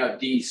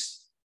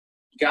 this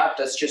gap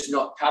that's just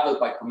not covered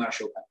by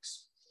commercial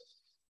banks.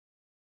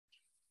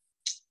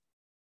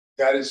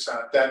 That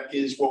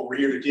is what we're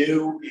here to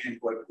do, and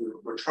what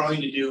we're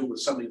trying to do with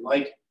somebody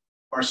like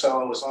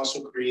Marcelo is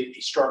also create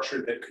a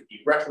structure that could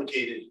be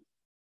replicated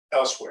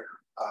elsewhere.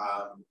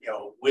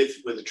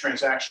 With a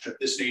transaction of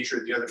this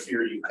nature, the other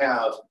fear you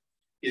have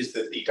is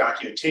that the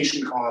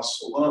documentation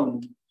costs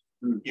alone,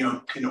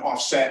 can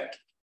offset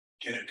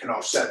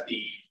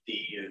the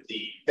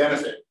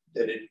benefit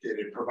that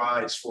it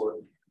provides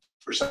for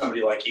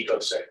somebody like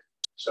EcoSave.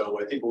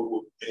 So I think what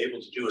we'll be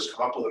able to do is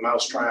come up with a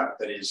mousetrap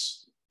that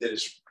is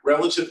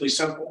relatively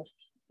simple.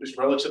 It's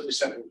relatively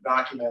simple to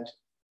document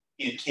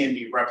and can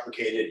be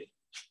replicated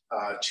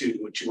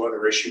to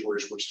other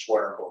issuers, which is what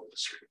our goal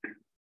is.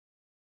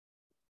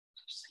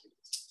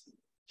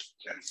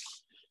 Okay.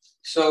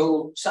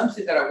 So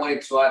something that I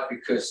wanted to add,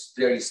 because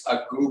there is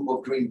a group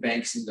of green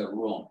banks in the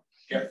room,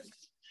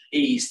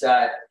 is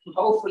that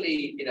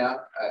hopefully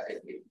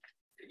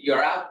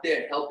you're out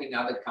there helping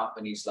other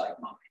companies like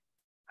mine,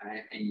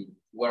 right? And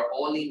we're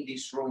all in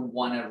this room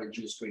want to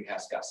reduce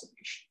greenhouse gas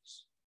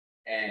emissions.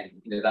 And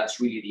that's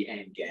really the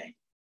end game.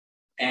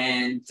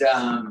 And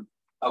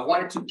I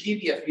wanted to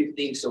give you a few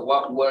things of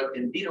what worked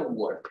and didn't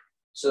work,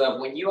 so that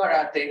when you are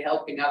out there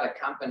helping other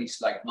companies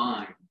like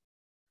mine,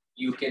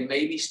 you can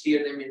maybe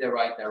steer them in the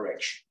right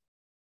direction.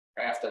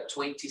 After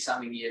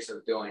 20-something years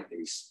of doing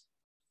this,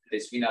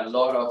 there's been a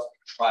lot of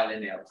trial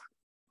and error.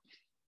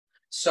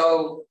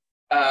 So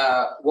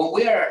when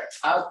we are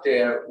out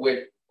there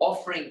with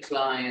offering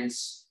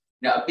clients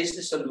a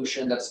business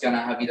solution that's going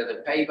to have either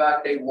the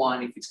payback they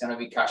want, if it's going to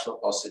be cash flow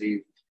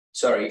positive,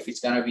 if it's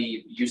going to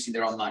be using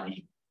their own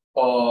money,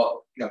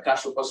 or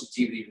cash flow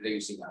positivity if they're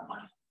using their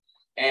money.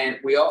 And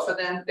we offer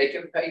them, they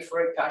can pay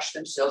for it cash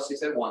themselves if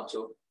they want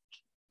to.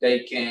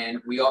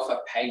 We offer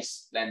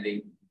PACE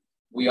lending.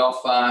 We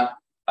offer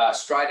a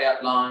straight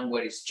out line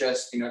where it's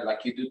just,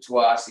 like you do to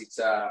us, it's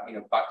a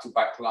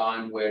back-to-back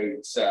line where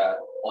it's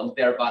on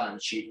their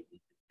balance sheet.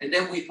 And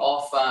then we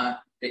offer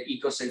the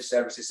EcoSafe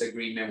Services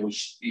Agreement,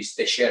 which is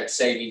the shared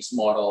savings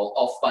model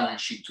off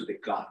balance sheet to the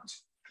client.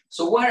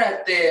 So we're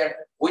out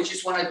there, we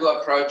just want to do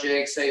a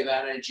project, save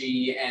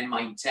energy, and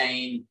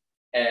maintain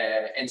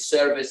and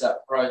service a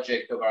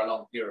project over a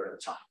long period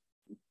of time.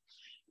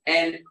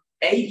 And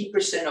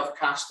 80% of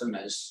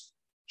customers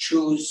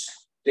choose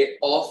the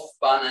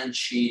off-balance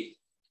sheet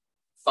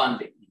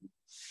funding.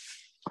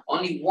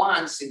 Only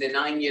once in the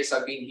 9 years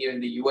I've been here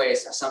in the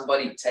US has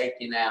somebody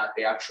taken out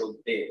the actual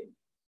debt,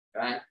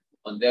 right,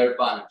 on their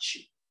balance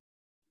sheet.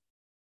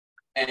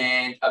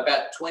 And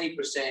about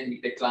 20%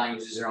 of the client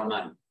uses their own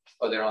money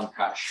or their own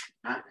cash.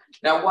 Right?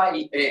 Now,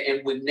 why?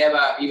 And we've never,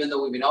 even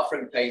though we've been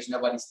offering PACE,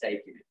 nobody's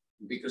taken it.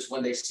 Because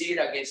when they see it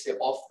against the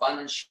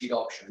off-balance sheet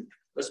option,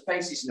 because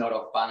PACE is not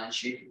off-balance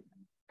sheet,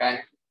 okay?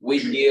 We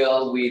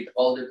deal with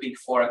all the big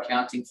four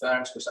accounting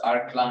firms because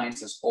our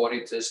clients as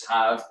auditors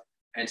have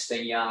Ernst &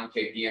 Young,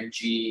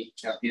 KPMG,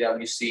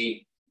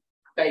 PwC.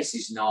 PACE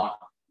is not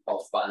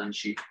off-balance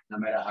sheet, no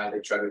matter how they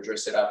try to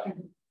dress it up.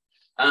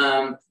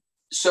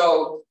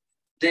 So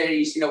there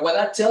is, what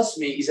that tells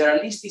me is that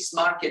at least this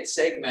market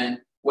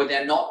segment, where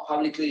they're not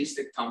publicly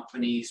listed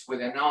companies, where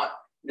they're not,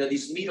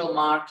 this middle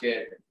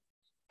market,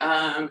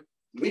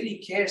 really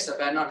cares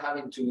about not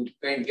having to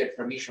go and get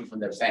permission from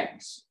their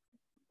banks.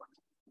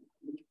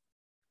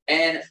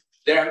 And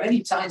there are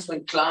many times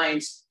when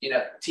clients,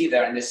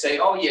 tether and they say,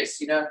 oh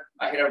yes,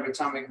 I had a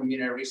retirement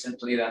community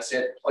recently that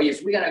said, oh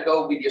yes, we're gonna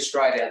go with the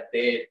Australia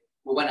debt.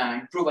 We wanna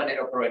improve our net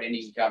operating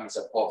income. It's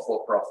a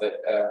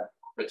for-profit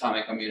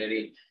retirement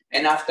community.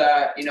 And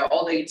after,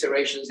 all the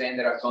iterations, they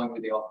ended up going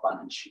with the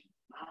off-balance sheet.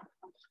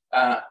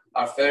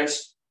 Our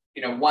first,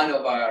 one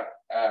of our,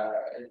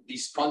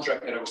 this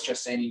contract that I was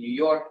just saying in New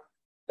York,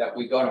 that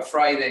we got on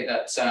Friday,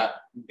 that's a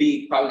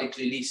big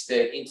publicly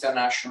listed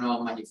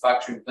international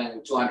manufacturing plant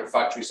with 200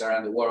 factories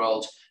around the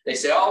world. They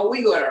say, oh,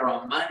 we got our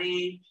own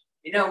money.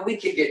 We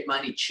can get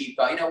money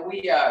cheaper.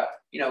 We are,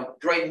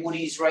 great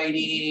Moody's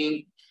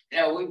rating.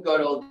 We've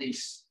got all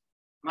this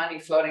money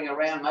floating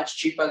around much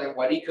cheaper than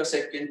what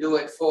EcoSafe can do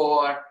it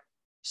for.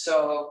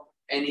 So,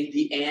 and in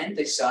the end,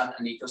 they signed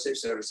an EcoSafe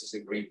Services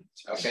Agreement.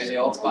 Okay, they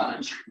all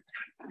balance.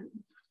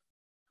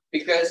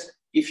 Because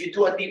if you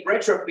do a deep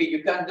retrofit,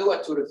 you can't do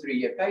a 2 to 3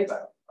 year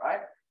payback,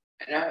 right?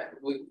 And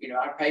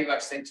our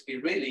paybacks tend to be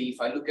really,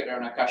 if I look at it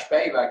on a cash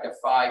payback, of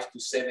 5 to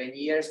 7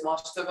 years,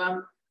 most of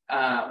them.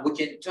 We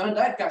can turn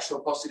that cash flow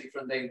positive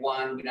from day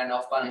one with an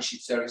off-balance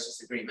sheet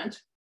services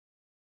agreement.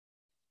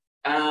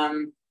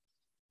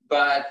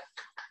 But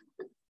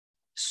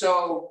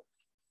so,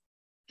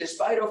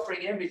 despite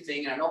offering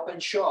everything in an open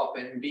shop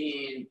and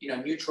being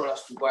neutral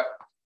as to what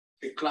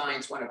the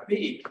clients want to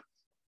pick,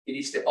 it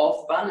is the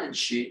off-balance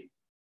sheet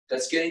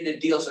that's getting the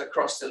deals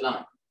across the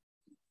line.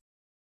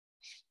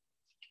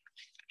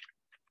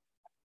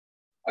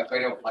 I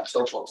got off my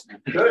soapbox now.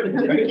 Good,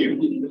 thank you.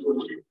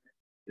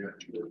 Yeah,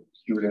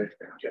 Q&A.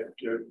 Yeah,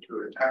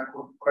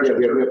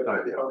 we have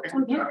time. Yeah.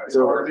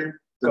 Okay.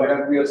 So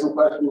we have some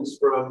questions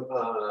from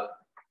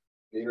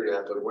the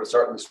internet, but we'll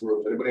start in this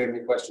room. Anybody have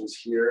any questions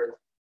here?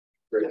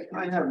 Great.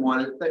 I have one.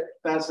 It's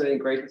fascinating,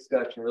 great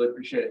discussion. Really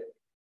appreciate it.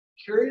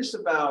 Curious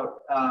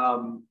about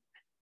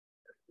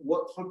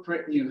what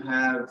footprint you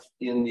have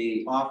in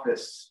the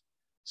office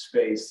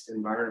space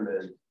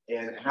environment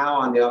and how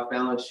on the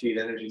off-balance sheet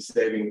energy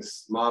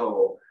savings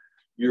model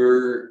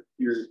you're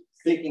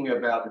thinking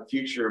about the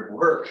future of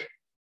work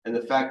and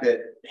the fact that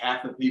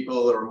half the people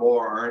or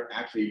more aren't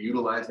actually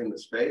utilizing the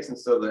space. And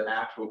so the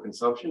actual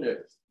consumption, if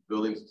the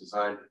building's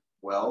designed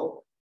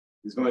well,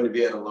 is going to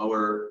be at a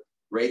lower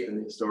rate than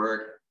the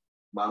historic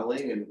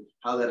modeling, and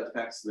how that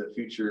affects the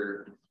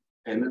future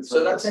payments.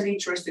 So that's an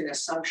interesting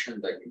assumption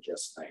that you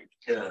just made.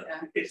 Yeah.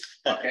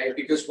 Okay,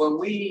 because when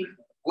we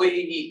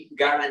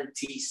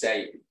guarantee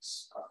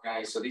savings,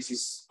 okay, so this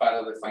is part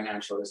of the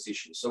financial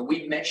decision. So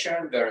we measure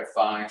and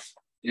verify,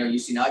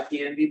 using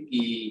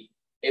IPMVP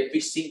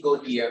every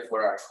single year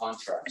for our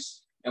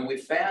contracts. And we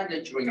found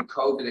that during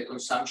COVID, the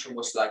consumption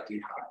was slightly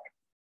higher,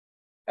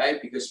 okay,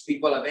 because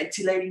people are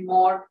ventilating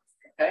more.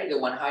 Okay, they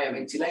want higher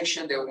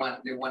ventilation, they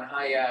want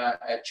higher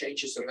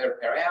changes of air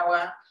per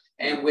hour,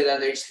 and whether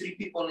there's 3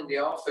 people in the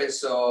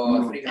office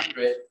or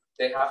 300,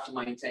 they have to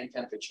maintain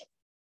temperature.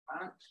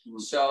 Right?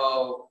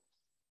 So,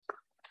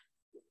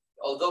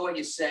 although what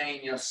you're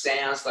saying,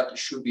 sounds like it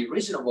should be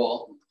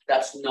reasonable,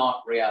 that's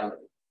not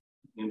reality.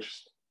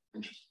 Interesting.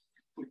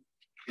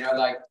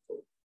 Like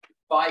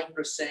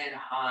 5%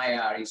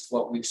 higher is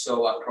what we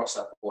saw across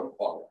our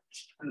portfolio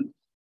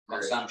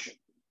consumption.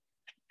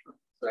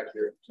 Back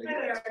here.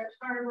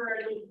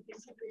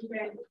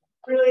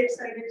 Really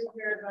excited to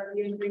hear about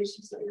the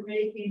innovations that you're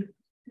making.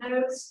 And I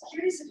was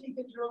curious if you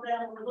could drill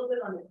down a little bit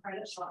on the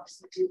credit shocks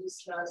that you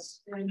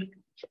discussed. And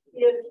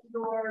if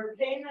your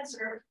payments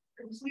are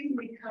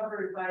completely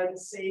covered by the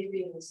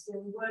savings,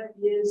 then what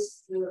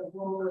is the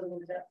role of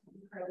the depth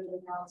of credit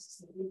analysis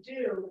that you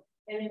do?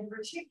 And in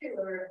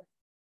particular,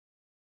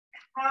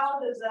 how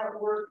does that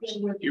work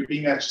in with You're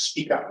being asked to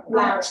speak up.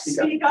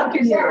 Speak up. We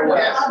can hear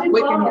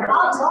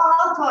I'll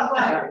talk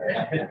about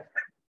it.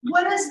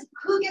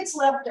 Who gets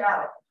left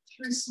out?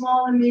 through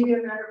small and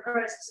medium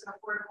enterprises and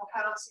affordable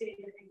housing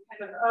and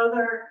kind of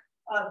other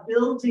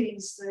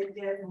buildings that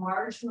get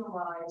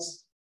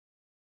marginalized.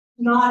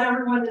 Not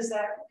everyone is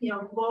that,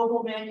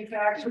 global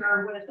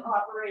manufacturer with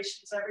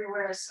operations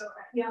everywhere. So,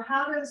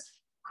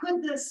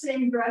 could the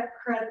same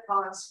credit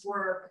bonds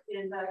work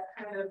in that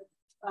kind of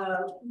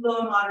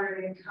low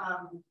moderate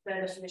income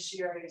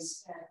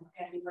beneficiaries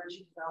and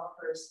emerging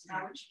developers?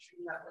 How would you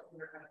treat that with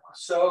your credit bonds?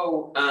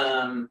 So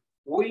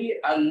we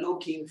are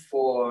looking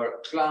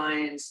for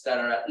clients that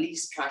are at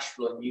least cash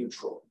flow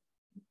neutral,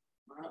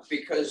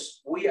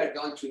 because we are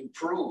going to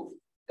improve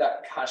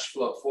that cash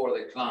flow for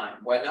the client.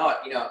 Why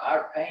not?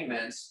 Our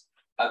payments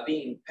are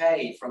being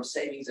paid from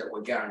savings that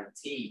were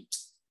guaranteed.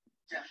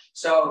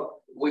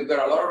 So we've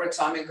got a lot of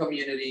retirement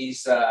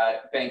communities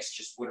that banks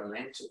just wouldn't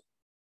lend to.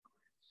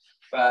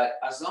 But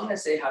as long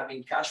as they have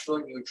been cash flow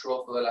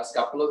neutral for the last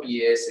couple of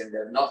years and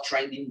they're not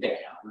trending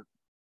down,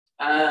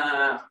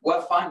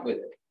 we're fine with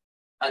it.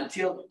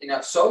 Until,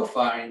 so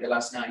far in the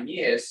last 9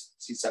 years,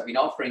 since I've been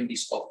offering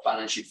this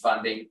off-balance sheet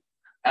funding,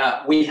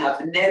 we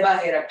have never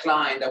had a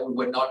client that we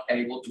were not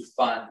able to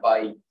fund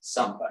by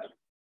somebody.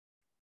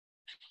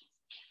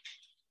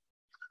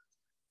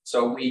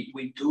 So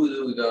we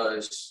do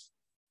those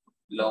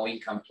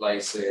low-income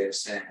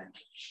places and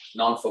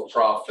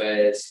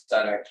non-for-profits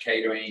that are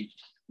catering.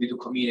 We do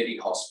community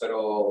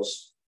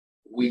hospitals.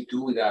 We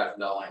do that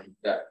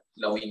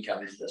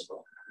low-income as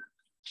well.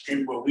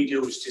 And what we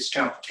do is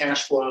discount the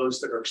cash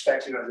flows that are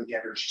expected under the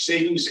energy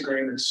savings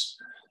agreements,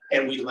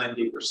 and we lend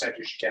a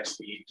percentage against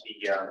the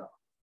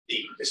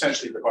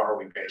essentially the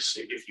borrowing base,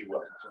 if you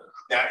will.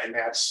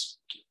 That's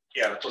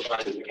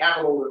providing the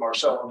capital that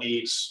Marcelo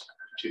needs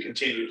to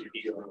continue to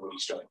be doing what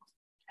he's doing.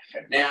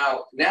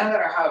 Now that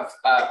I have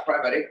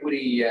private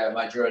equity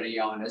majority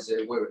owners,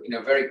 we're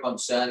very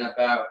concerned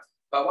about.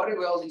 But what if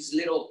all these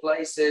little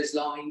places,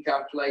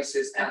 low-income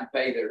places, can't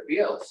pay their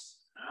bills?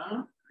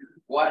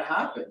 What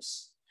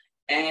happens?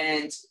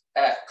 And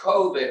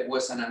COVID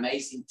was an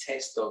amazing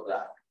test of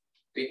that,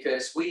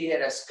 because we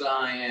had as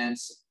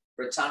clients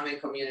retirement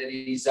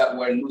communities that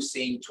were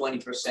losing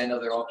 20%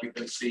 of their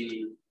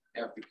occupancy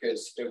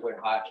because they were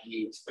hard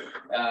hit.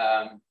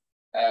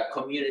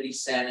 Community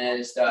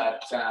centers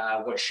that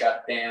were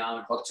shut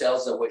down,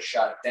 hotels that were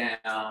shut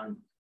down,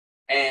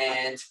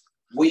 and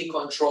we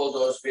control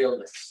those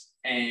buildings.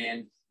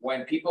 And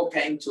when people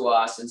came to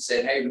us and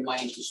said, hey, we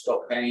might need to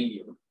stop paying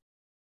you,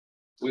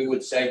 we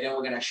would say, then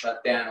we're going to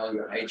shut down all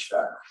your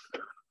HVAC.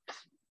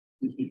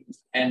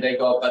 And they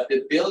go, but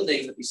the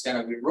building is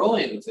going to be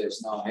ruined if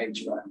there's no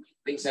HVAC.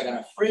 Things are going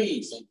to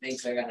freeze and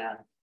things are going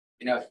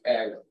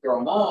to,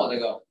 grow more. They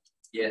go,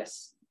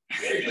 yes.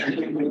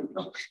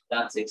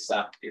 That's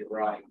exactly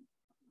right.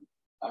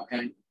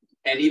 Okay.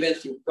 And even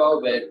through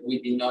COVID, we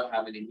did not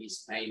have any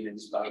missed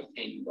payments by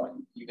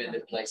anybody, even the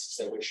places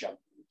that were shut.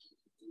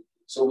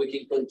 So we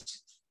can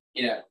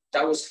continue,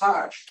 that was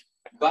harsh,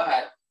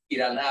 but it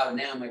allowed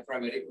now my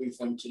private equity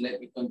fund to let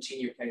me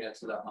continue paying that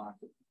to the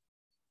market.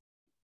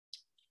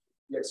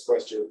 Next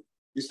question.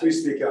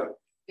 Please speak up.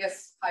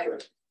 Yes, hi.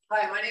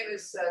 Hi, my name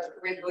is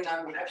Corinne Boone.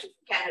 I'm actually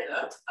from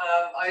Canada.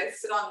 I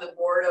sit on the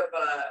board of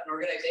an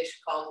organization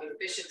called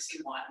Efficiency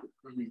One,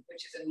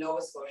 which is in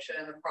Nova Scotia,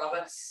 and the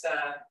province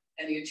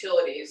and the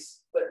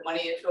utilities put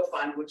money into a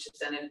fund, which is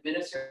then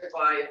administered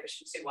by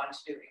Efficiency One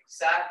to do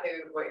exactly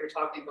what you're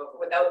talking about, but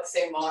without the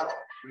same model.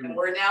 And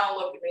we now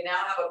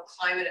have a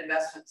climate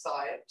investment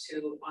side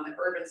on the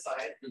urban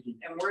side,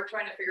 and we're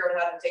trying to figure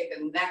out how to take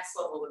the next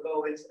level to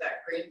go into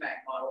that green bank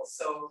model.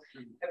 So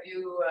have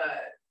you,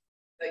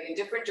 like in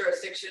different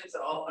jurisdictions,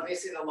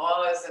 obviously the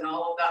laws and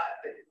all of that,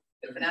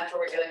 the financial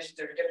regulations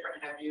are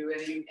different. Have you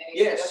any?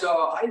 Yeah,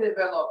 so I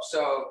developed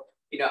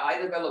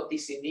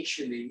this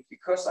initially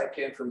because I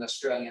came from the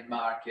Australian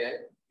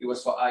market. It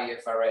was for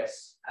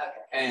IFRS.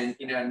 Okay. And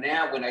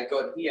now when I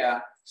got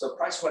here, so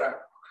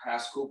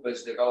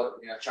PricewaterhouseCoopers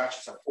developed,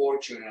 charges a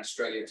fortune in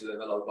Australia to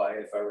develop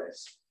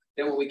IFRS.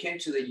 Then when we came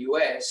to the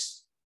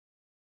US,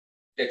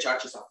 they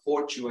charged us a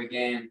fortune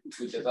again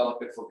to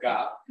develop it for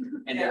GAAP,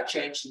 and they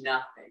changed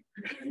nothing.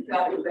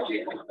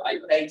 I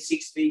paid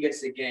 6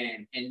 figures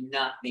again, and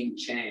nothing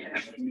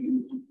changed.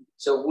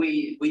 So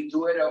we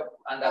do it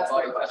under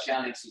IFRS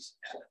challenges.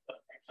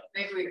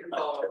 Maybe we can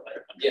follow up.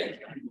 Yeah.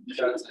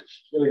 I'm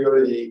going to go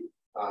to the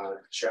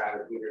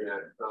chat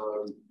internet.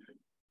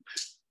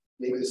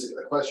 Maybe this is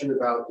a question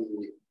about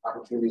the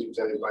opportunities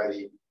presented by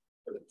the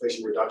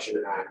Inflation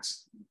Reduction Act.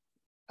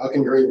 How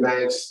can green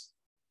banks,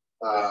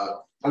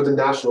 how the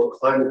National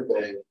Climate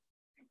Bank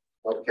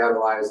help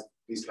catalyze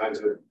these kinds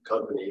of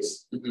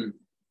companies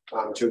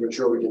to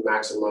ensure we can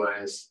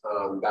maximize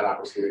that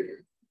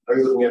opportunity? Are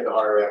you looking at the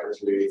ROI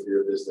opportunity for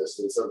your business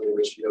and something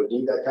which you don't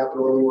need that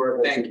capital anymore?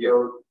 Thank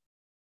you.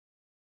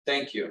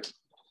 Thank you.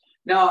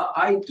 No,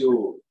 I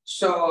do.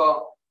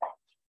 So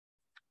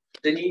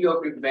the New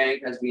York Green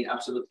Bank has been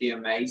absolutely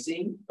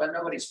amazing, but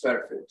nobody's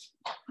perfect.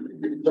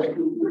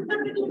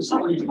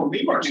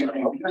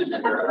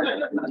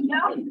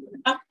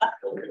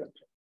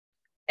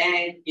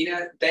 And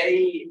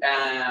they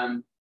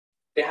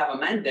have a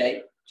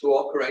mandate to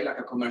operate like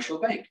a commercial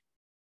bank.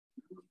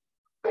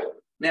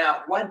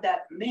 Now, what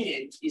that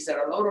meant is that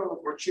a lot of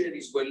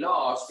opportunities were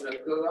lost.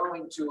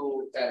 Going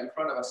to in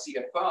front of a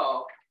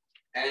CFO,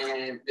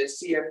 and the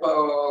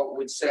CFO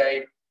would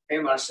say, "Hey,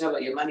 Marcelo,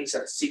 your money's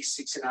at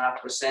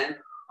 6.5%.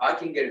 I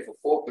can get it for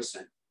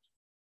 4%."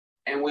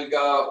 And we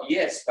go,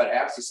 "Yes, but I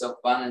have this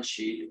off-balance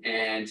sheet,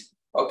 and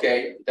okay,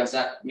 does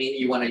that mean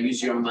you want to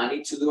use your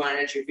money to do an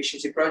energy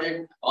efficiency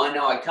project?" "Oh,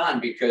 no, I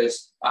can't,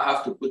 because I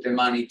have to put the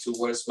money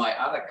towards my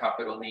other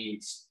capital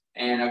needs.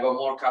 And I got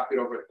more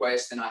capital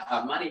requests than I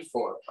have money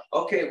for."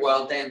 "Okay,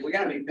 well, then we're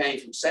going to be paying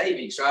from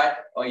savings, right?"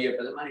 "Oh, yeah,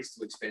 but the money's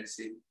too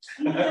expensive."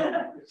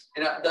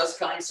 Those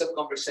kinds of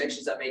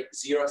conversations that make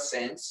zero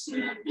sense.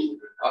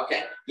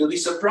 Okay, you'll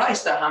be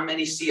surprised at how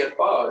many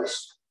CFOs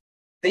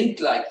think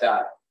like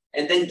that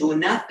and then do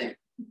nothing.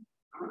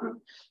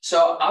 So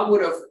I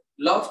would have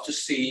loved to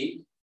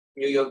see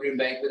New York Green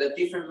Bank with a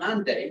different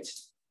mandate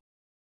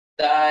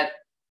that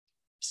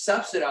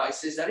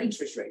subsidizes that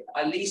interest rate,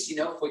 at least,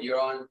 for your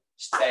own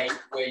state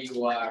where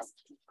you are,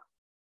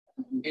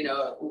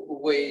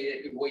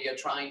 where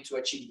you're trying to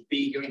achieve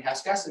big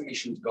greenhouse gas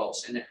emissions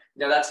goals. And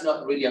that's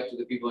not really up to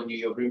the people in New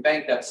York Green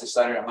Bank. That's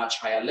decided at a much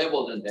higher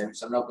level than them.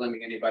 So I'm not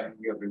blaming anybody in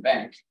New York Green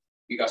Bank.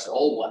 You guys are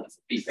all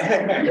wonderful people.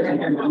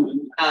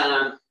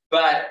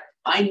 But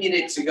I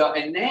needed to go,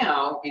 and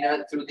now,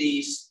 through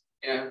these,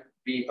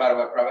 being part of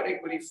a private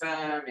equity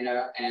firm,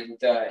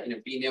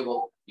 and being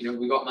able,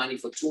 we got money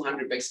for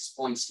 200 basis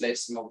points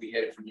less than what we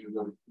had from New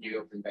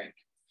York Green Bank.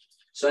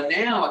 So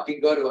now I can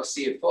go to a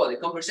CFO. The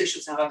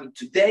conversations I'm having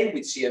today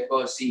with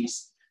CFOs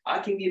is, I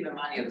can give them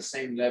money at the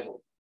same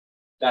level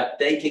that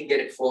they can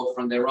get it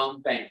from their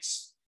own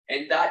banks.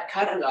 And that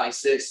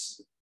catalyzes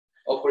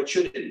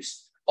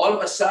opportunities. All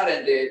of a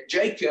sudden, the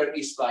J-curve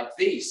is like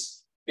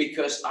this,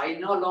 because I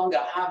no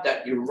longer have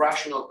that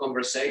irrational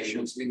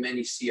conversations with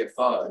many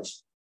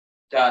CFOs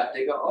that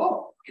they go,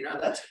 "Oh,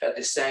 that's about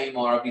the same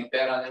or a bit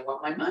better than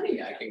what my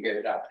money I can get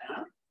it at."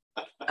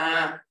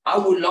 I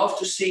would love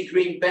to see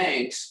green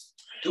banks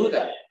do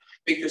that,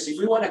 because if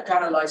we want to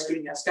catalyze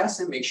greenhouse gas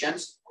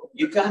emissions,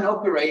 you can't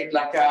operate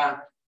like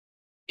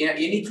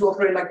you need to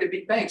operate like the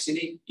big banks.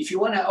 If you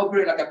want to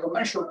operate like a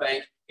commercial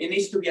bank, it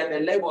needs to be at the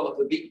level of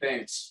the big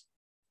banks.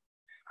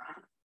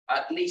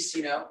 At least,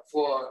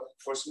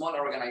 for smaller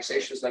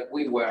organizations like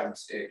we were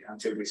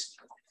until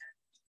recently.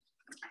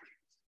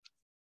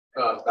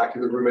 Back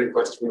in the room, any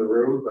questions from the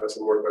room? I have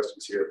some more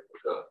questions here.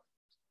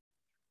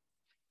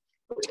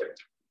 Okay.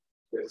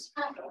 Yes.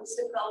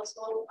 Mr. Fellows,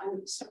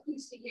 I'm so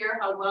pleased to hear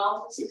how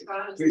well this is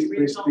going.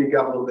 Please speak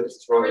up a little bit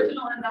stronger.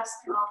 Original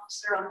investment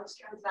officer on this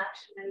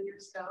transaction many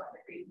years ago at the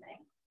Green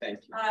Bank. Thank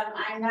you.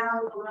 I'm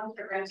now the Lone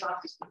Program's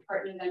Office of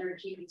Department of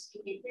Energy and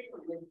speaking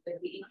frequently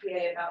with the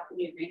EPA about the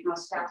new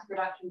greenhouse gas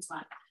production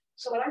fund.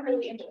 So what I'm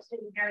really interested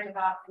in hearing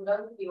about from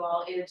both of you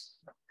all is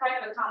kind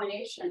of a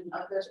combination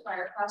of those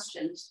prior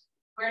questions.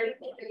 Where do you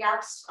think the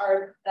gaps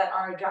are that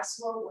are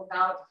addressable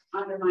without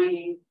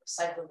undermining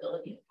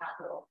recyclability of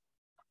capital?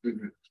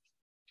 Mm-hmm.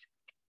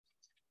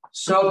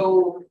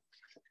 So,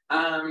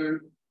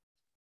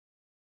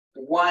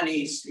 one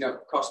is,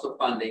 cost of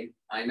funding.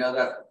 I know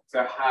that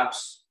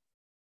perhaps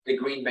the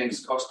Green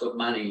Bank's cost of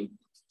money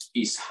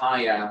is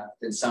higher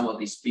than some of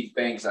these big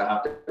banks that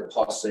have the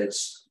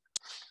deposits,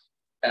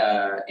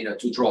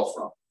 to draw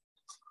from.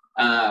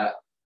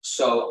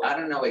 So I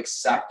don't know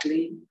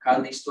exactly how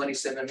these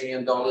 $27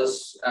 million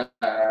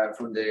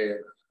from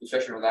the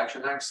Inflation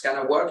Reduction Act is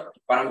going to work,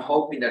 but I'm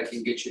hoping that it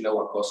can get you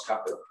lower cost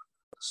capital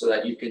so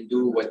that you can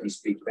do what these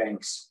big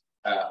banks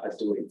are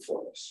doing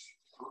for us.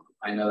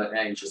 I know that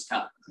now you just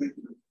can't.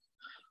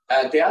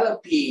 The other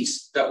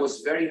piece that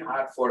was very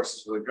hard for us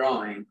as we were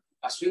growing,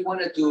 as we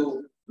want to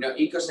do,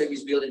 EcoSave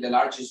is building the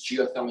largest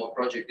geothermal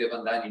project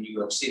ever done in New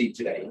York City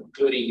today,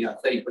 including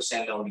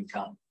 30% low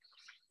income.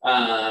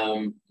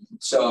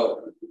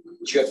 So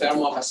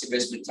geothermal has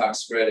investment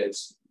tax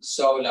credits,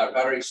 solar,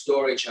 battery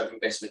storage have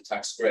investment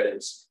tax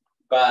credits,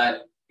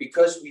 but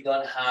because we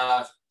don't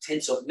have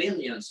tens of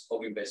millions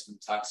of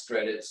investment tax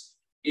credits,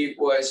 it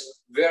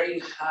was very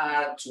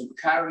hard to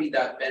carry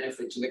that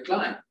benefit to the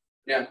client.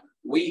 Now,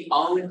 we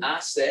own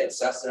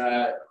assets as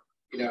a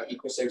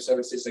EcoSave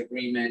services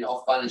agreement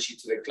off balance sheet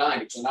to the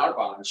client. It's on our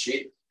balance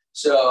sheet.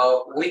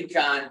 So we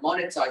can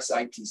monetize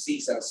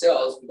ITCs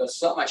ourselves because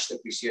so much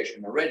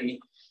depreciation already.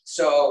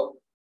 So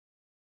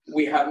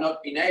we have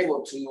not been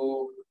able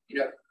to,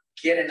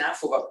 get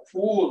enough of a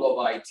pool of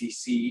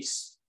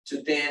ITCs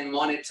to then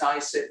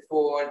monetize it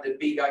for the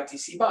big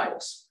ITC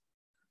buyers.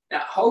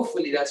 Now,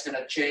 hopefully that's going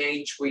to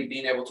change. We've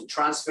been able to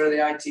transfer the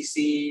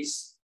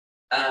ITCs.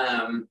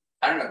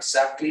 I don't know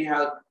exactly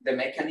how the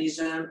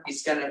mechanism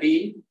is going to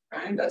be,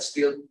 right? That's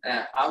still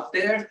out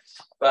there,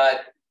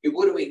 but it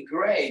would have been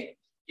great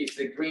if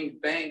the Green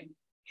Bank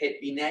had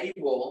been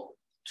able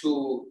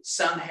to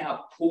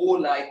somehow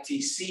pool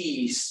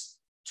ITCs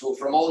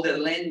from all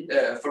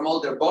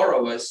their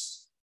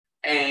borrowers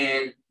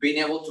and being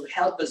able to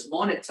help us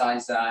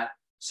monetize that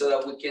so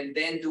that we can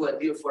then do a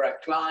deal for a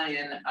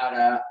client at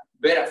a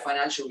better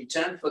financial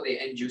return for the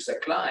end user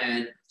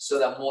client so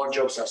that more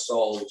jobs are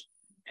sold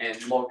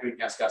and more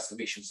greenhouse gas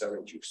emissions are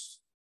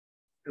reduced.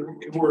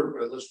 we're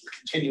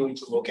continuing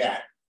to look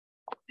at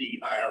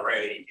the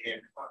IRA,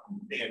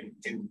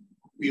 and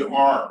we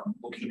are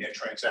looking at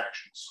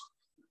transactions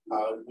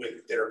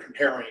that are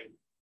comparing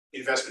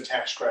investment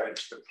tax credit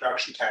to the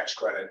production tax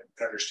credit,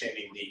 and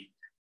understanding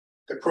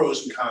the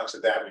pros and cons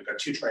of that. We've got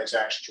 2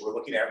 transactions we're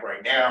looking at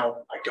right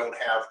now. I don't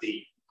have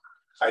the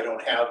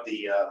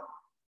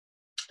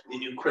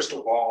new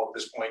crystal ball at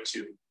this point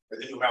or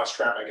the new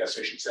mousetrap, I guess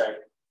I should say,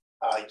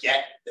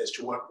 yet as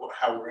to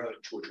how we're going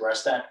to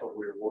address that. But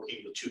we're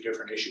working with 2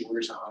 different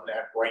issuers on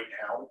that right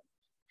now.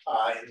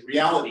 And the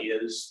reality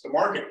is the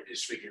market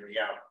is figuring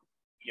out,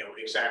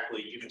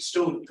 exactly. You can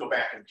still go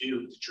back and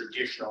do the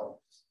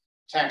traditional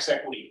tax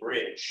equity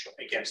bridge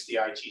against the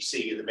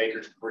ITC and the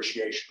maker's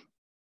depreciation.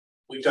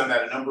 We've done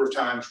that a number of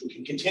times. We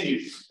can continue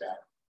to do that.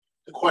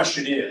 The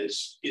question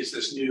is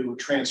this new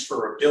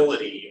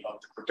transferability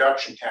of the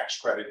production tax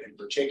credit in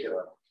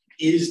particular,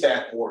 is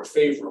that more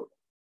favorable?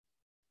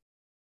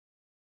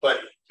 But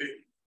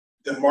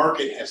the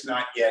market has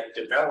not yet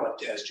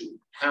developed as to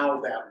how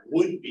that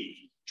would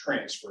be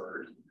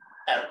transferred,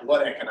 at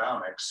what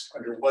economics,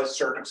 under what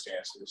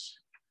circumstances,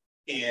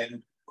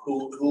 and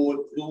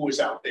who is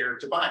out there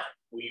to buy it.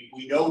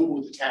 We know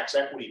who the tax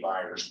equity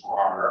buyers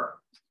are.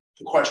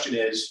 The question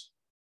is,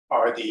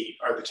 are the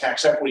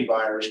tax equity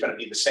buyers going to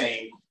be the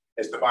same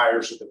as the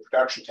buyers of the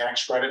production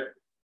tax credit?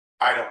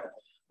 I don't know.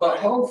 But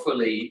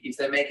hopefully, if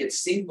they make it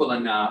simple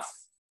enough,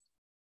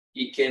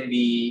 it can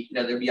be,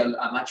 there'll be a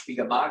much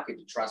bigger market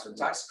to transfer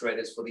tax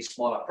credits for these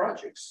smaller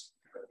projects.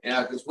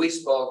 Because we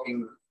spoke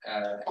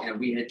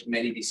we had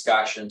many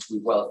discussions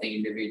with wealthy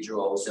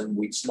individuals and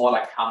with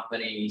smaller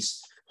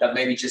companies that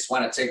maybe just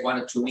want to take 1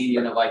 or 2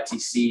 million of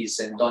ITCs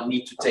and don't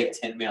need to take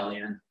 10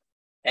 million.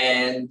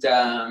 And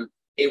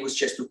it was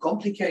just too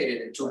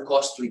complicated and too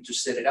costly to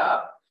set it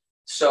up.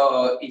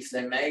 So if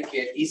they make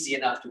it easy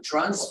enough to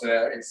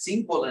transfer and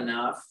simple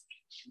enough,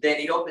 then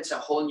it opens a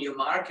whole new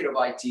market of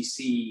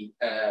ITC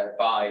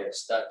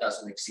buyers that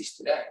doesn't exist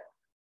today.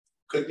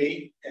 Could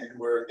be, and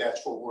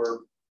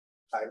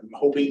I'm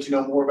hoping to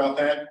know more about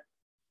that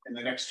in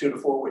the next 2 to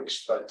 4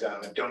 weeks, but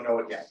don't know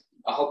it yet.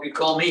 I hope you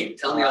call me and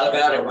tell me all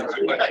about it.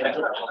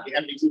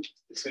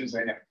 As soon as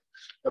I know.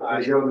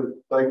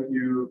 Gentlemen, thank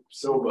you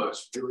so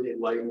much. Really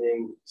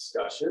enlightening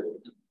discussion.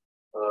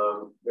 There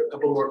are a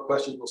couple more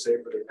questions we'll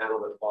save for the panel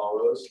that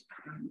follows.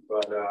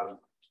 But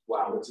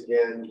wow, once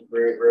again,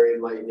 very, very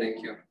enlightening.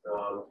 Thank you.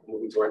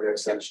 Moving to our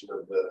next section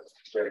of the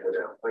agenda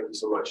now. Thank you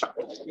so much.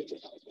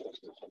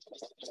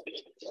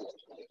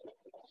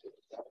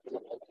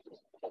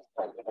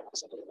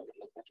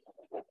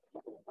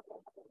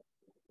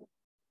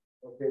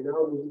 Okay,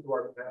 now moving to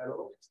our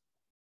panel.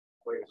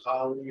 My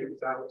colleague,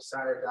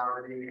 Sarah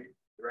Dougherty,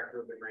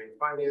 Director of the Grain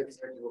Finance,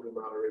 will be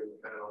moderating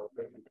the panel.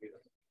 Thank you to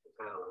the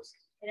panelists.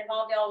 And if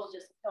all y'all will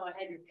just go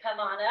ahead and come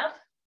on up,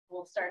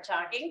 we'll start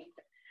talking.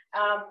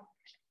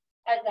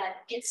 As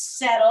that gets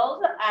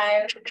settled,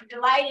 I'm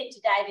delighted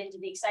to dive into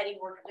the exciting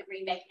work of the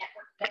Green Bank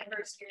Network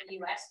members here in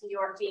the US, New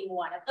York being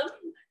one of them,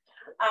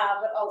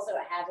 but also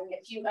having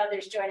a few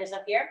others join us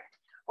up here.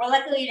 We're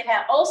lucky to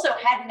have also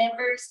had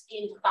members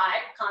in 5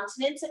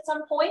 continents at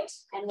some point,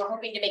 and we're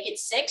hoping to make it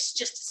 6,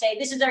 just to say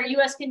this is our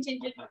US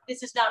contingent,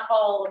 this is not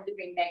all of the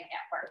Green Bank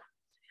Network.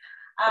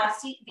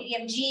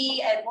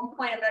 BMG, at one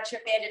point, I'm not sure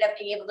if they ended up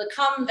being able to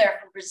come. They're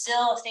from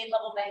Brazil, a state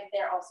level bank.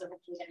 They're also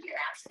hopefully going to be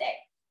around today.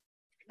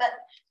 But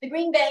the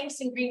green banks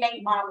and green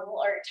bank model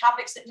are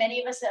topics that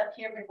many of us up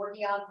here have been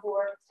working on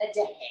for a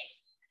decade.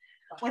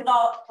 With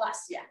all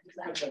plus, yeah,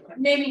 exactly.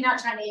 Maybe not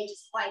trying to age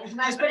us quite as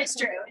much, but it's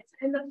true. It's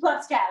in the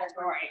plus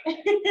category.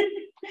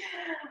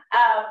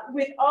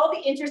 With all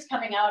the interest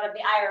coming out of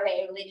the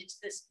IRA related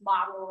to this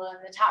model and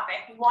the topic,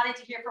 we wanted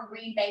to hear from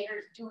green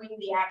bankers doing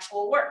the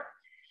actual work,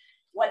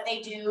 what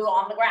they do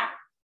on the ground.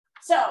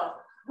 So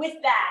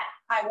with that,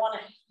 I want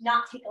to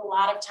not take a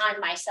lot of time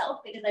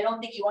myself, because I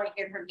don't think you want to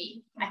hear from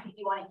me. I think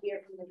you want to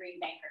hear from the green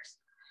bankers.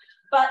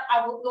 But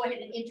I will go ahead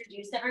and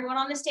introduce everyone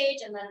on the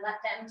stage and then let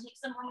them take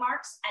some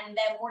remarks. And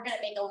then we're going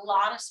to make a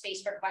lot of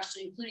space for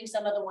questions, including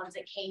some of the ones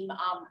that came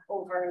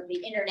over the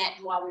internet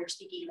while we were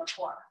speaking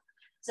before.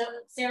 So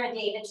Sarah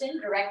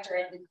Davidson, Director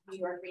at the New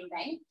York Green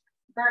Bank.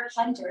 Bert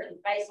Hunter,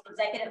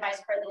 Executive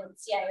Vice President and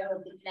CIO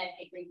of the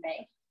Connecticut Green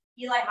Bank.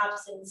 Eli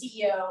Hobson,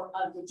 CEO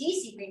of the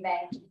DC Green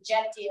Bank.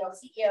 Jeff Dingell,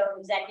 CEO and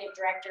Executive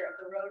Director of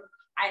the Rhode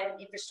Island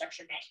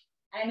Infrastructure Bank.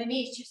 I'm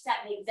amazed you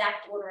sat in the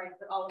exact order and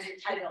put all of your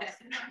titles.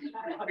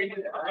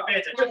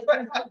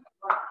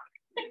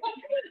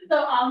 So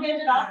I'll hand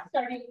it off,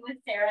 starting with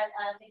Sarah.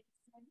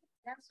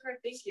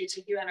 Thank you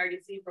to you,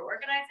 NRDC, for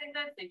organizing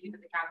this. Thank you to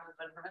the Capital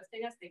Fund for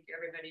hosting us. Thank you,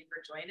 everybody, for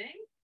joining.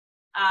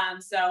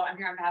 So I'm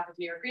here on behalf of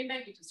New York Green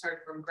Bank. You just heard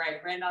from Greg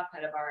Randolph,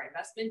 head of our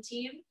investment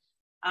team.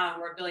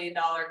 We're a $1 billion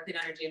clean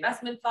energy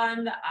investment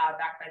fund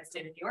backed by the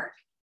state of New York.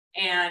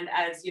 And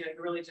as you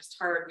really just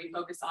heard, we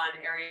focus on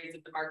areas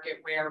of the market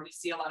where we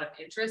see a lot of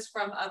interest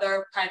from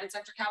other private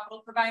sector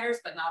capital providers,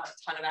 but not a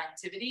ton of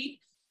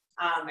activity.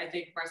 I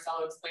think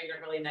Marcelo explained it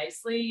really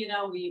nicely.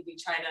 We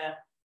try to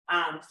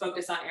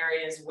focus on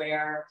areas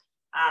where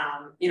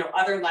You know,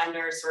 other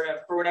lenders sort of,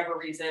 for whatever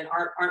reason,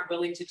 aren't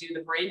willing to do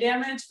the brain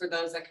damage for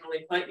those that can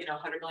only put, you know,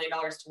 $100 million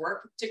to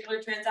work for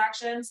particular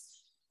transactions.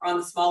 Or on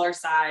the smaller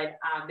side,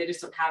 they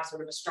just don't have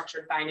sort of a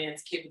structured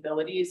finance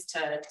capabilities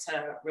to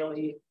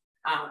really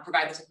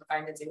provide the type of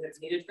financing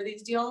that's needed for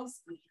these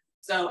deals.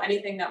 So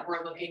anything that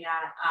we're looking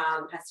at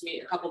has to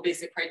meet a couple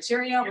basic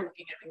criteria. We're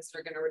looking at things that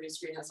are going to reduce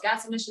greenhouse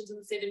gas emissions in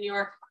the state of New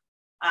York,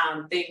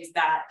 things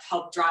that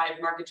help drive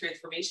market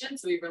transformation.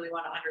 So we really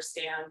want to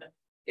understand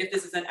if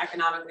this is an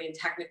economically and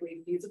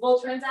technically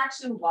feasible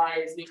transaction, why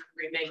is New York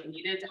Green Bank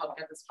needed to help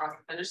get this across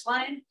the finish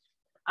line?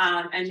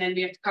 And then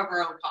we have to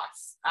cover our own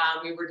costs.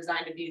 We were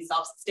designed to be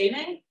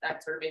self-sustaining.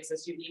 That sort of makes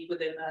us unique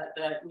within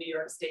the New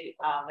York State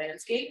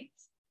landscape.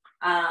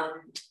 Yeah,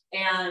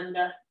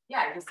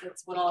 I guess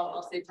that's what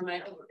I'll say for my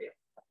overview.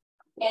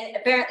 And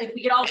apparently, if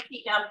we could all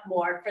speak up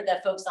more for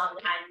the folks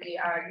online, we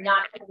are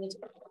not coming to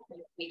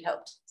we'd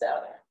hoped.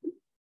 So.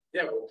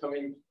 Yeah, well,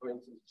 coming from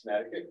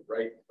Connecticut,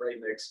 right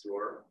next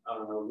door.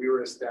 We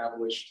were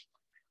established.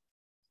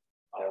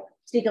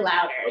 Speak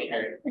louder.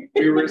 Okay,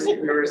 we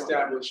were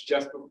established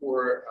just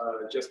before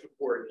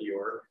New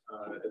York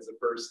as the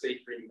first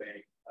state green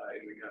bank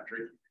in the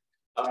country.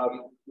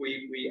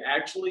 We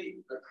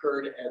actually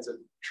occurred as a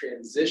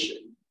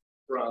transition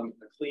from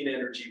a clean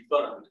energy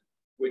fund,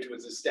 which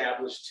was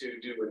established to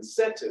do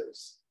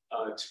incentives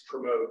to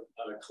promote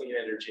clean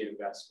energy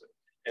investment.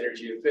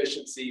 Energy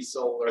efficiency,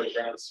 solar,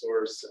 ground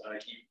source,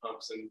 heat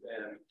pumps, and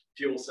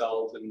fuel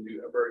cells, and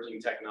new emerging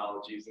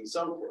technologies, and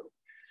so forth.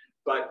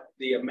 But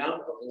the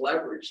amount of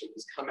leverage that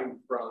was coming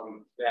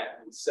from that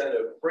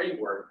incentive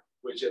framework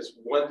was just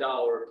 $1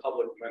 of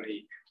public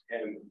money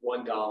and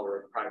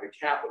 $1 of private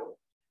capital.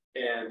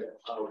 And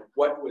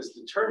what was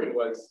determined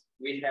was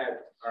we had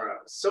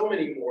so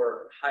many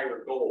more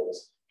higher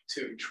goals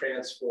to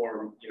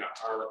transform, you know,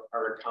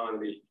 our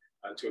economy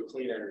to a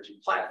clean energy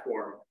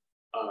platform.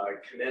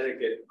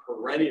 Connecticut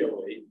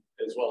perennially,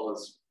 as well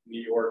as New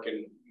York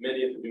and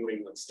many of the New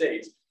England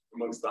states,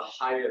 amongst the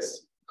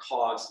highest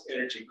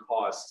energy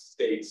cost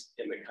states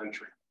in the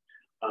country.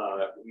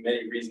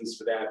 Many reasons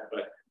for that,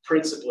 but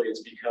principally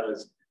it's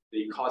because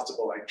the cost of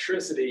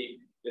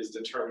electricity is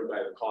determined by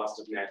the cost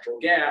of natural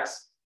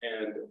gas,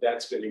 and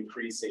that's been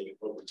increasing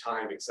over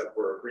time, except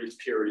for a brief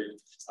period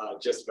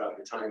just about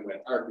the time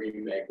when our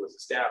green bank was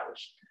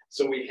established.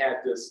 So we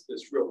had this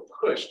real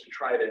push to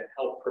try to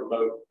help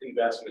promote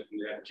investment in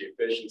energy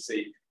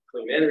efficiency,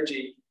 clean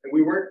energy, and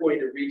we weren't going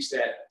to reach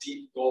that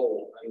deep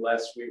goal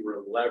unless we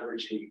were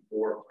leveraging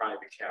more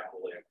private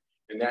capital in.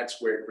 And that's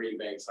where green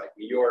banks like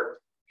New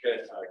York,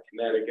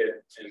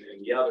 Connecticut,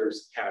 and the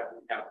others have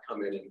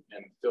come in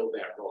and filled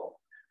that role.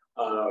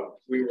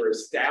 We were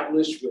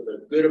established with a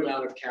good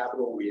amount of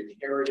capital. We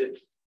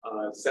inherited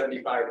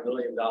 $75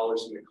 million in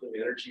the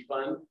Clean Energy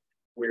Fund.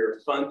 We're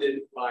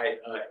funded by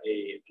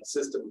a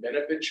system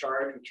benefit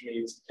charge, which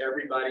means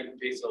everybody who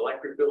pays an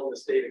electric bill in the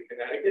state of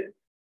Connecticut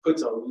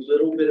puts a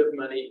little bit of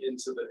money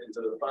into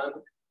the fund.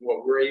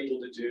 What we're able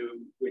to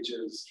do, which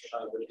is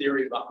the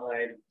theory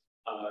behind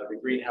the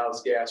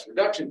Greenhouse Gas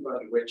Reduction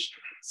Fund, which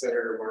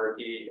Senator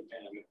Margret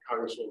and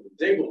Congresswoman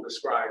Dingell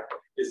described,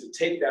 is to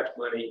take that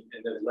money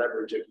and then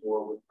leverage it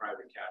more with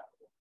private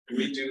capital.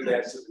 We do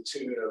that to the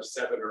tune of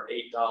 $7 or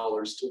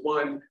 $8 to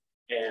 1,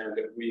 and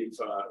we've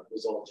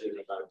resulted in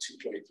about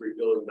 $2.3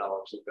 billion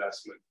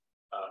investment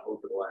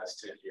over the last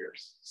 10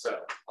 years.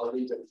 So I'll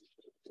leave it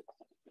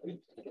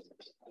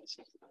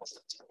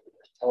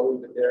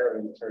there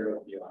and turn it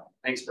over to Eli.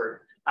 Thanks,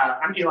 Bert.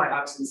 I'm Eli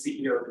Hobson,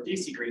 CEO of the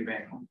DC Green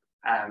Bank.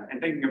 And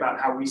thinking about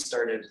how we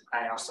started,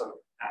 I also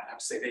have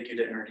to say thank you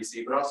to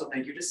NRDC, but also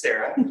thank you to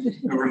Sarah,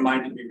 who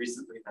reminded me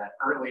recently that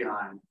early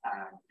on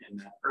in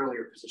the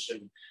earlier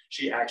position,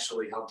 she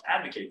actually helped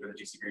advocate for the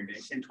DC Green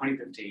Bank in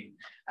 2015.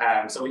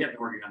 So we have been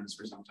working on this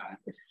for some time.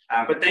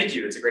 But thank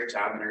you, it's a great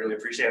job, and I really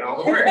appreciate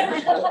all the work.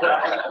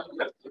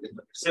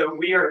 So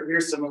we're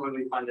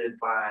similarly funded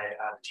by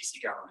the DC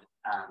government,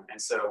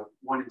 and so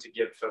wanted to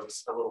give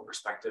folks a little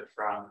perspective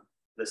from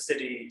the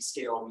city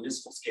scale,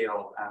 municipal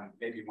scale,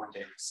 maybe one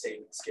day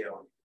state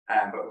scale,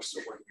 but we're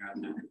still working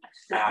on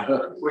that.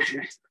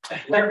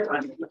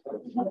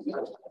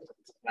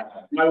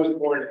 I was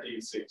born in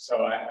DC,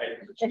 so I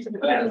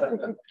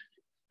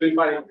been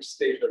fighting for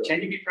statehood.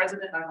 Can you be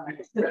president? I'm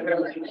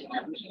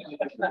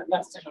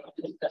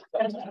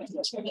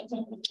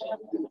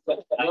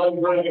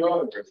running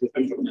on.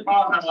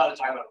 Oh, not a lot of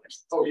time on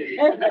this. Oh,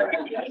 yeah.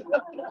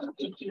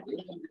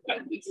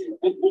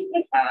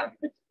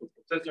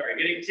 So sorry,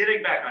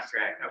 getting back on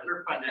track.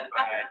 We're funded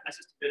by a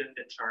system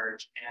benefit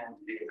charge and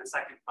a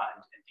second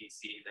fund in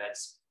DC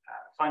that's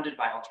funded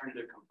by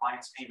alternative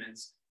compliance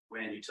payments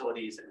when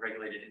utilities and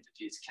regulated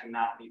entities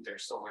cannot meet their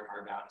solar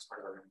carve out as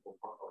part of our renewable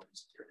portfolio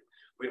security.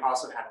 We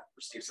also have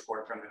received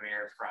support from the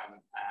mayor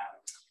from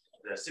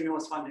the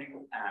stimulus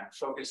funding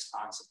focused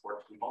on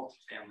support for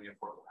multifamily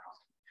affordable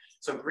housing.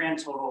 So grand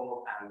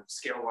total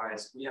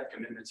scale-wise, we have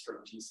commitments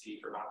from DC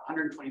for about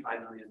 $125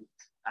 million.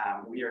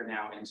 We are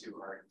now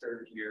into our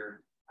third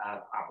year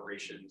of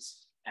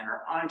operations. and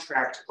are on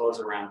track to close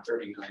around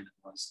 30 million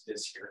loans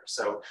this year.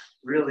 So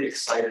really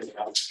excited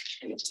about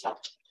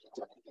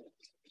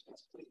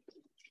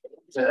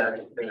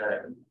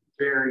the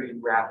very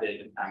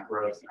rapid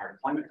growth in our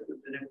deployment that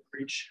we've been able to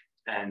reach.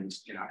 And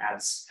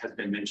as has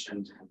been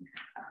mentioned,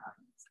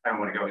 I don't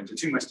want to go into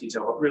too much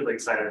detail, but really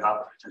excited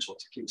about the potential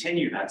to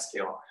continue that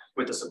scale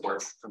with the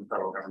support from the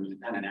federal government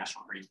and the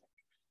National Green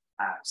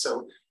Bank.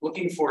 So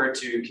looking forward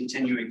to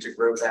continuing to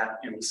grow that,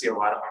 and we see a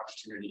lot of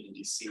opportunity in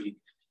DC.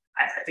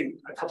 I think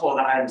a couple of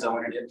the items I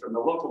want to get from the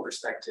local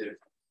perspective,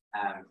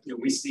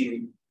 we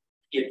see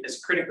it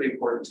as critically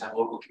important to have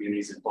local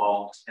communities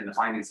involved in the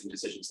financing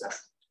decisions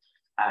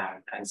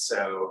there. And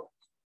so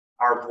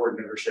our board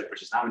membership,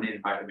 which is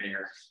nominated by the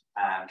mayor,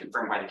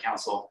 confirmed by the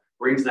council,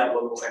 brings that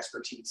local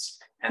expertise.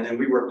 And then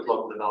we work with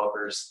local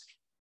developers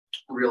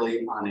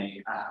really on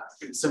a,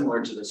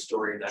 similar to the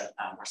story that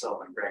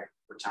Marcel and Greg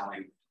were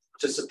telling,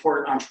 to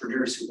support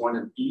entrepreneurs who want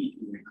to be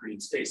in the green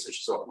space,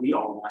 which is what we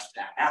all want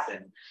to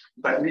happen,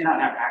 but may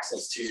not have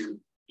access to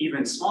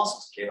even small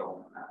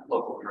scale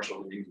local commercial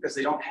lending because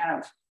they don't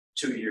have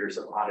 2 years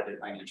of audited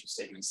financial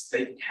statements.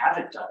 They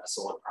haven't done a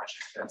solar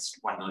project that's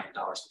 $1 million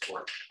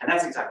before. And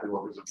that's exactly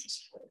what we're looking to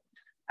support.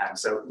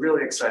 So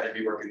really excited to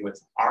be working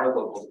with our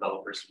local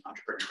developers and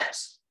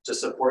entrepreneurs to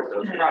support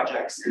those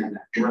projects and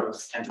that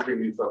growth and to bring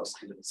new folks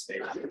into the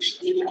space.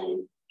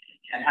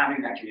 And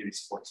having that community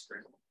support is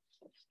critical.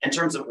 In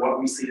terms of what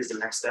we see as the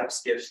next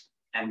steps, if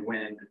and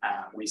when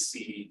we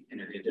see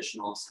the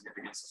additional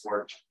significant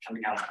support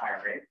coming out of the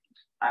IRA,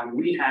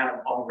 we have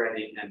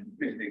already, and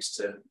many thanks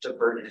to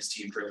Bert and his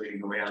team for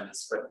leading the way on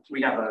this, but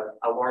we have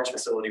a large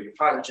facility with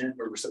hydrogen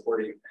where we're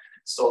supporting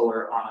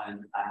solar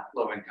on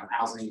low-income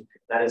housing.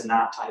 That is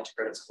not tied to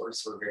credit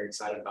scores, so we're very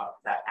excited about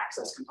that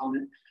access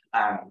component.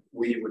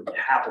 We would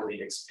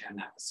happily expand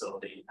that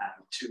facility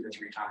 2 to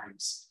 3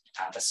 times,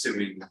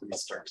 assuming that we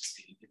start to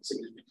see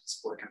significant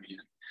support coming in.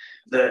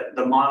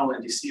 The model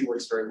in DC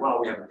works very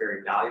well. We have a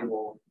very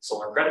valuable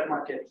solar credit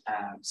market.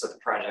 So the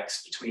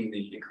projects between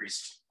the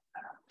increased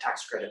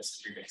tax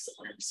credits, rebates that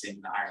we're going to be seeing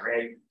in the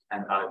IRA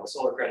and valuable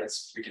solar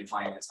credits, we can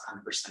finance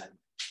 100%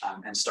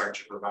 and start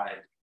to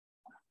provide,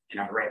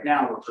 right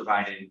now we're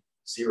providing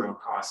zero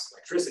cost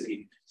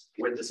electricity.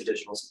 With this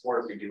additional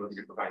support, we'd be looking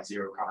to provide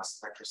zero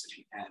cost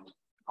electricity and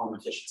home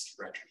efficiency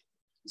retro.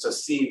 So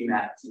seeing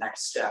that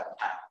next step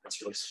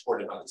that's really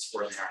supported by the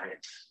support of the IRA,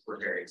 we're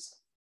very excited.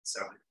 So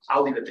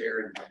I'll leave it there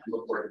and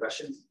look forward to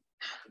questions.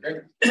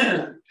 Okay.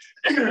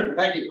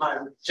 Thank you.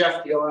 I'm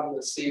Jeff Gill. I'm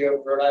the CEO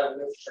of Rhode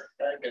Island Infrastructure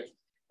Bank. And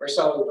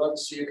Marcel, we'd love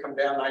to see you come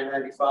down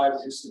I-95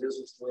 and do some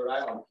business in Rhode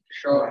Island.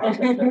 Sure.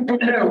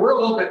 We're a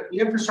little bit, the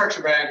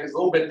infrastructure bank is a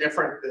little bit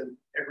different than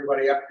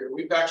everybody up here.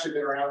 We've actually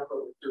been around for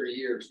over 30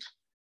 years.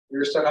 We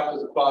were set up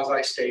as a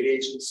quasi-state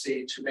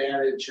agency to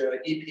manage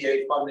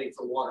EPA funding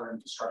for water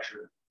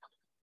infrastructure.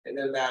 And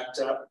then that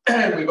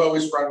we've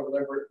always run a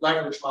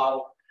leverage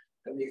model.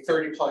 In the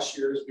 30 plus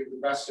years, we've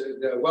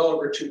invested well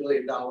over $2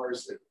 billion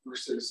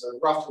versus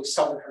roughly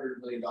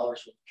 $700 million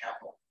worth of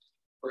capital.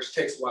 Of course,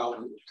 it takes a while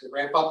to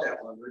ramp up that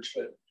leverage,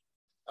 but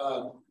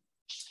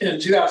in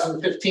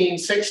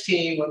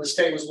 2015-16, when the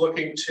state was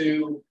looking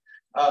to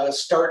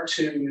start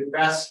to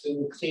invest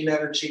in clean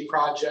energy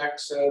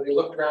projects, they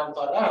looked around and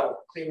thought, oh,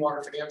 Clean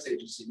Water Finance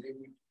Agency, maybe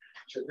we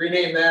should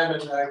rename them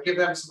and give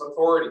them some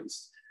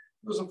authorities.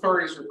 Those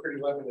authorities were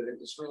pretty limited. It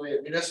was really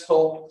a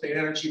municipal clean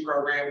energy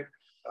program,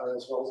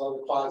 as well as other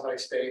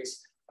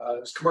quasi-states. It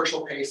was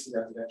commercial pace and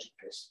residential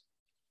pace.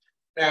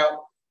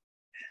 Now,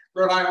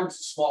 Rhode Island is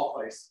a small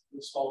place,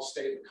 the smallest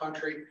state in the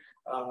country.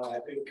 I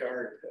think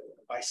are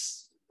by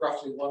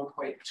roughly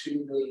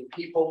 1.2 million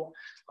people.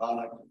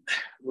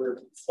 We're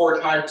 4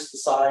 times the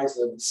size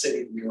of the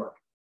city of New York,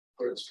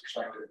 for its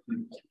perspective.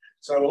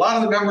 So a lot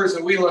of the numbers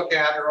that we look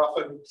at are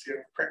often,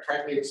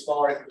 frankly,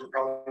 smaller. I think we're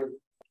probably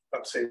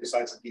about the same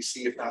size of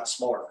DC, if not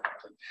smaller.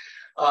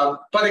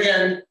 But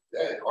again,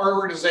 our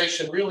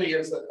organization really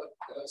is a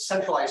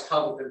centralized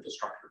hub of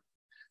infrastructure.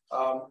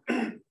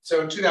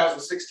 So in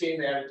 2016,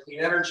 they added clean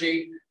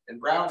energy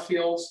and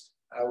brownfields.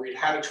 We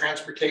had a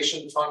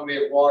transportation fund, we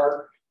had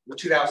water. In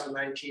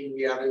 2019,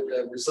 we added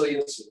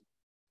resiliency.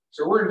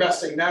 So we're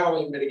investing not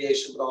only in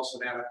mitigation, but also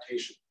in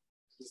adaptation.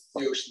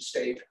 The ocean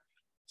state,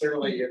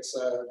 clearly it's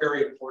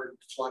very important.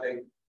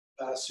 Flooding,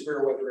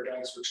 severe weather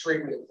events are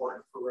extremely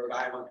important for Rhode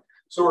Island.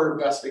 So we're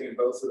investing in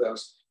both of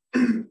those.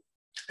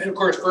 And of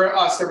course, for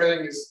us,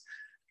 everything is,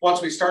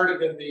 once we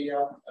started in the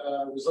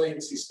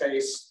resiliency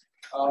space,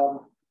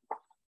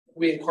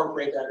 we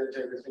incorporate that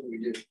into everything we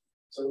do.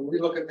 So when we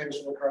look at things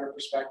from a credit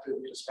perspective,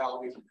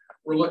 municipalities,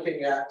 we're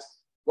looking at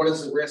what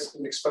is the risk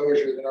and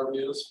exposure that our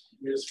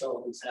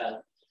municipalities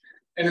have.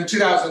 And in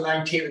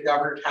 2019, the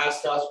governor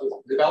tasked us with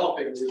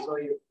developing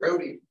resilient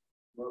roadie,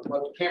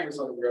 what became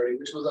resilient roadie,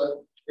 which was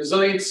a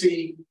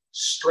resiliency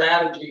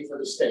strategy for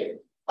the state.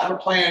 Not a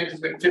plan,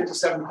 because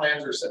 57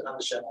 plans are sitting on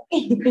the shelf,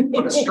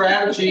 but a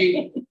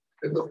strategy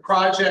with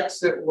projects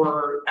that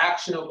were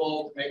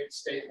actionable to make the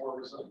state more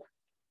resilient.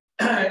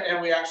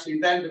 And we actually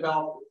then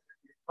developed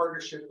a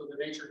partnership with the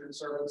Nature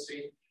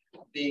Conservancy,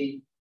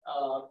 the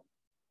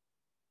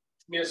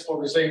municipal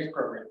resilience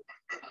program.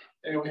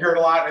 And we heard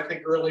a lot, I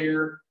think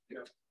earlier,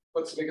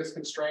 what's the biggest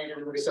constraint?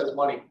 Everybody says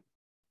money.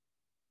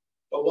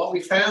 But what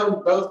we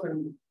found both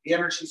in the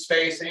energy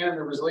space and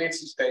the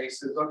resiliency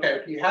space is, okay,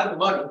 if you had the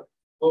money,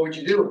 what would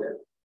you do with it?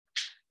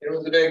 It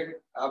was a big,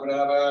 I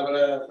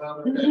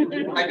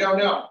don't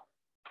know,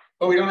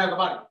 but we don't have the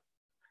money.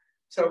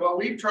 So what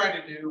we've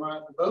tried to do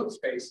in both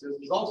spaces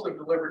is also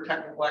deliver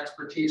technical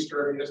expertise to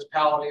our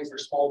municipalities or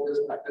small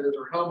businesses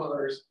or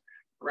homeowners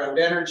around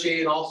energy,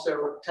 and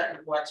also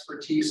technical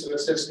expertise and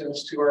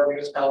assistance to our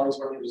municipalities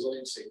around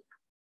resiliency.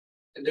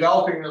 And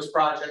developing those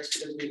projects,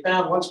 because we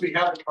found once we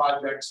have the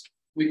projects,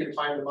 we can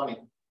find the money.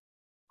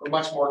 We're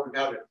much more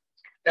competitive.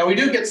 Now we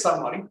do get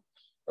some money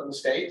from the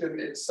state, and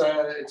it's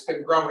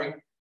been growing,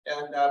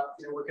 and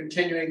we're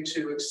continuing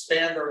to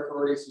expand our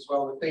authorities as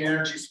well. In the clean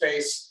energy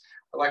space,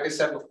 like I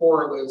said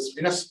before, it was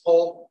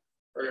municipal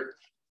or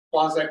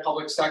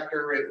quasi-public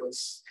sector. It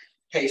was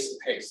pace and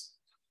pace.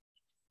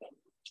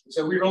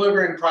 So we're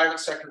delivering private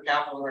sector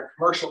capital in a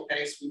commercial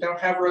pace. We don't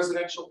have a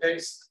residential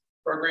pace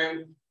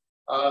program.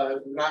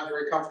 We're not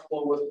very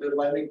comfortable with the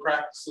lending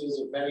practices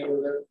of many of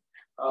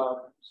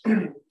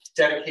the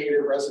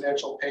dedicated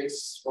residential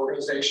pace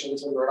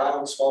organizations in Rhode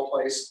Island, small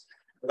place,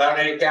 without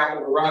any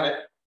capital to run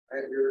it.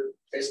 Right? You're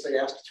basically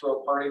asked to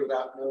throw a party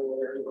without knowing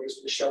whether anybody's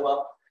going to show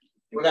up,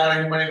 without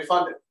any money to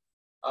fund it.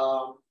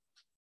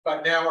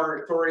 But now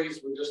our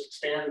authorities were just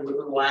expanded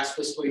within the last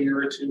fiscal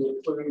year to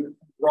include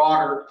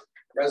broader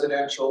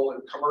residential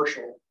and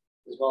commercial,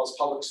 as well as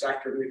public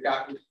sector. We've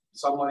gotten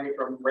some money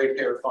from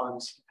ratepayer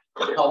funds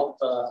to help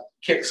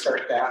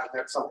kickstart that. And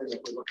that's something that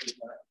we're looking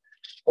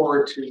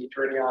forward to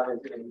turning out in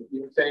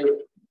say.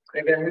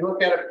 Again, we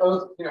look at it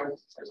both,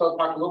 so I'll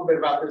talk a little bit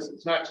about this.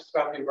 It's not just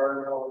about the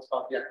environmental, it's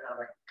about the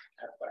economic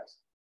aspects.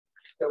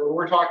 So when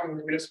we're talking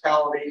to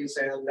municipalities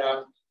and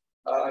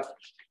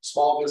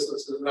small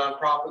businesses and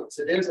nonprofits,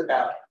 it is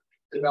about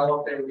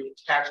developing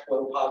cash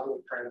flow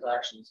positive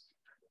transactions.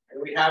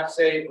 And we have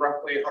saved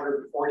roughly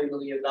 $140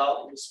 million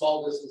in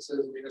small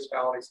businesses and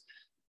municipalities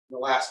in the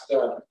last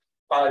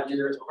 5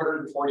 years,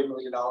 $140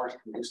 million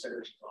in reduced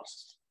energy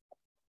costs.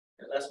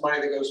 And that's money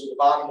that goes to the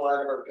bottom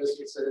line of our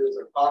businesses,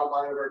 or bottom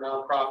line of our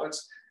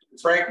nonprofits, and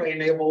frankly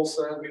enables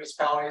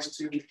municipalities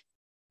to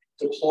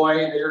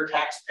deploy their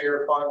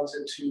taxpayer funds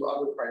into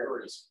other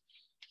priorities.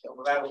 So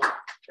with that, we'll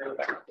turn it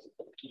back.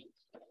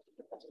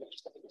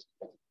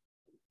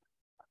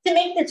 To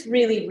make this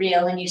really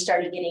real and you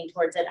started getting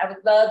towards it, I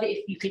would love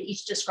if you could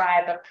each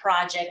describe a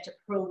project, a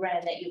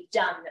program that you've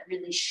done that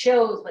really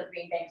shows what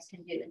green banks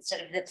can do.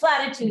 Instead of the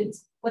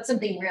platitudes, what's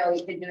something real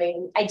you've been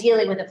doing,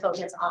 ideally with a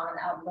focus on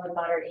low and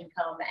moderate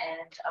income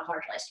and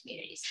marginalized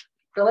communities.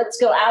 So let's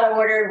go out of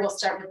order. We'll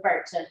start with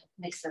Bert to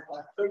mix them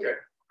up. Okay,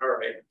 all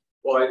right.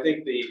 Well, I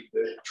think the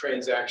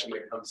transaction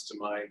that comes to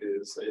mind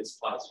is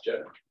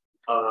PlazaJet.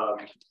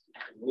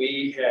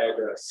 We had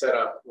set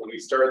up, when we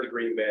started the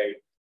Green Bay,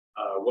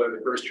 one of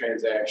the first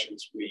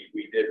transactions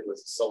we did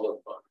was a solar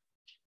fund.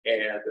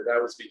 And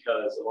that was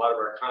because a lot of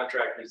our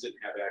contractors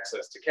didn't have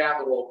access to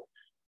capital.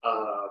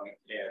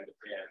 And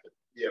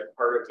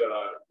part of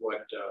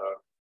what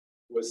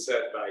was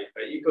said by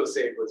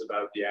EcoSafe was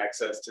about the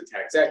access to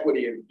tax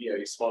equity and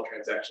small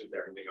transactions and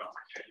everything else.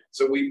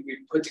 So we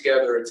put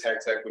together a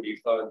tax equity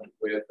fund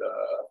with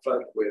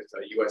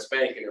US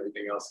Bank and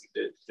everything else,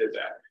 and did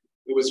that.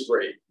 It was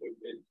great.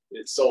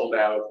 It sold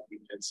out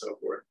and so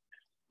forth.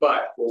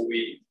 But when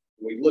we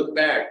look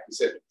back, we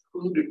said,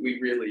 who did we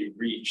really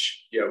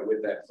reach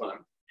with that fund?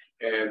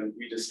 And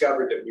we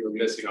discovered that we were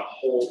missing a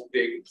whole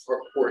big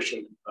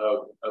portion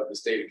of the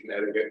state of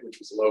Connecticut, which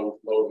was low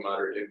to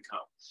moderate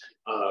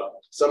income.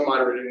 Some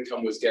moderate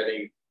income was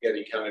getting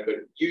counted, but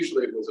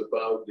usually it was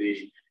above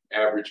the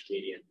average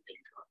median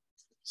income.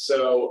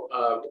 So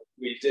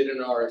we did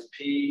an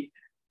RFP.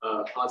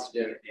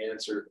 PlazaJet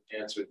answered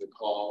the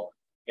call,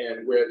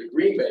 and where the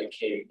Green Bay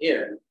came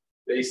in,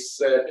 they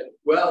said,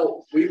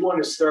 well, we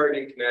want to start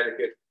in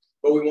Connecticut,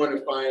 but we want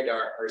to find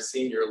our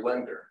senior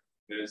lender.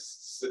 And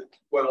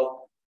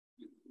well,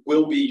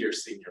 we'll be your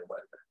senior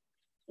lender.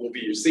 We'll be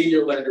your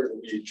senior lender,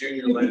 we'll be your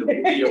junior lender,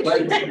 we'll be your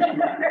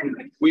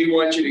lender. We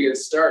want you to get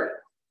started.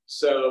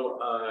 So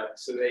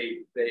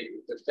the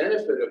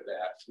benefit of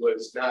that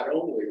was not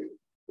only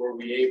were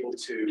we able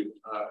to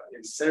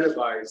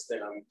incentivize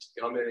them to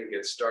come in and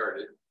get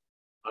started,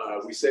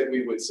 we said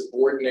we would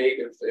subordinate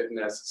if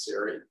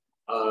necessary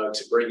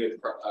to bring in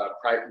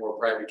more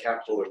private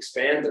capital to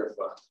expand their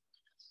fund.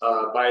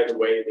 By the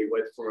way, they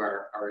went from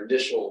our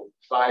initial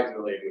 $5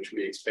 million, which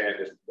we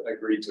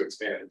agreed to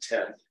expand to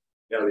 10.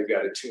 Now they've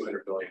got a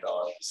 $200 million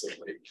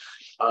facility,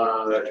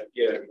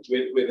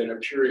 within a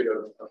period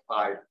of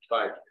five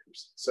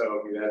years.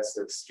 So that's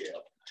the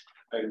scale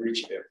and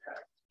reaching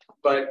impact.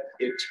 But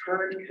it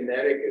turned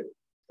Connecticut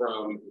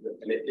from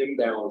an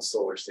imbalanced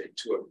solar state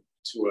to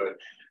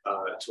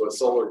a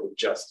solar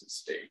justice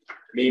state,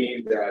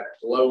 meaning that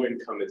low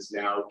income is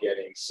now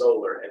getting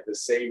solar at the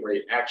same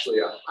rate, actually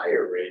a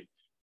higher rate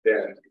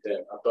than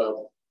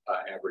above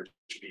average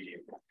median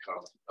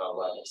income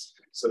levels.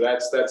 So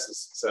that's a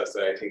success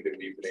that I think that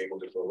we've been able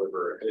to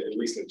deliver, at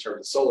least in terms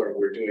of solar.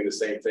 We're doing the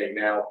same thing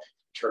now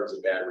in terms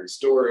of battery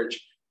storage,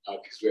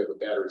 because we have a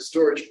battery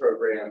storage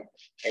program,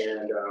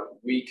 and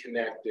we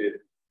connected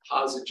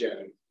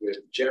Posigen with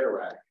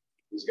Generac,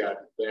 who's got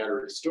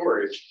battery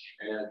storage,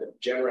 and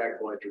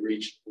Generac wanted to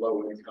reach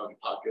low-income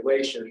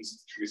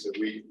populations. We said,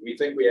 we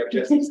think we have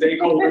just a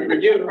stakeholder for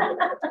you.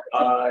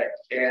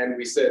 And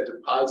we said to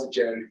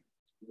Posigen,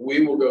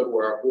 we will go to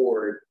our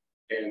board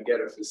and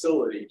get a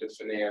facility to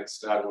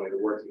finance not only the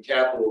working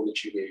capital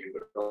that you need,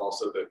 but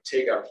also the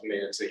takeout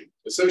financing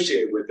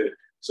associated with it.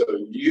 So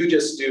you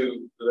just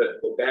do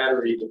the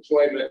battery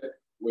deployment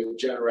with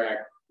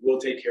Generac. We'll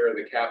take care of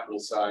the capital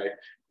side.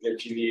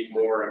 If you need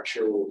more, I'm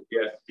sure we'll be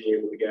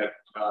able to get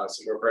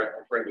some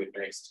more friendly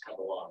banks to come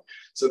along.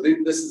 So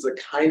this is the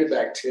kind of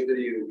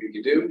activity that we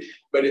could do,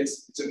 but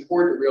it's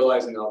important to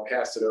realize, and I'll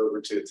pass it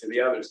over to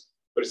the others,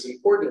 but it's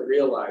important to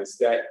realize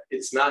that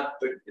it's not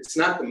the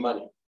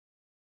money.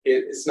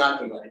 It's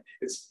not the money.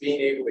 It's being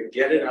able to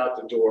get it out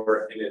the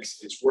door, and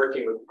it's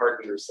working with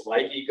partners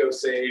like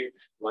EcoSave,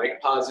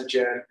 like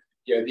Posigen.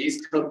 You know,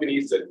 these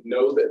companies that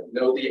know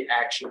the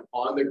action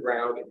on the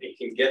ground, and they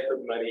can get the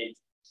money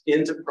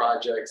into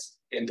projects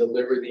and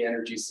deliver the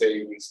energy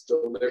savings,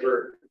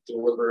 deliver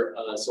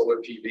solar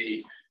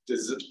PV,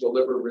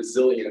 deliver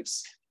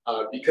resilience,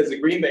 because the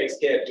green banks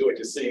can't do it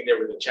just sitting there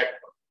with a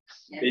checkbook.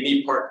 Yeah. They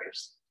need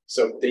partners.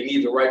 So they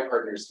need the right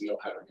partners to know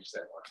how to use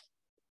that one.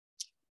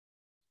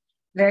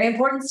 Very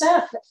important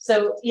stuff.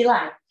 So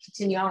Eli,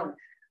 continue on.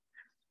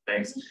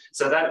 Thanks.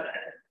 So that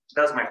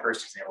was my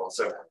first example.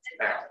 So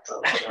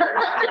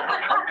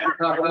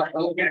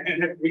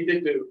we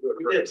did. Yeah.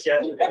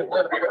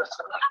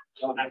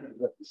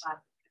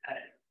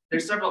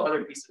 There's several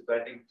other pieces,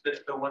 but I think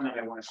the one that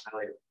I want to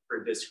highlight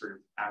for this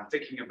group,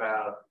 thinking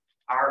about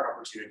our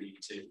opportunity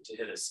to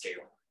hit a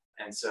scale.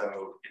 And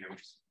so, you know,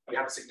 we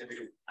have a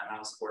significant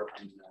amount of support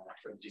from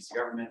the DC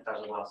government that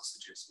allows us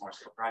to do small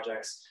scale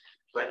projects.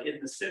 But in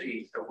the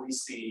city, we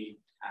see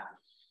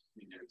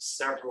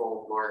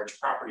several large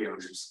property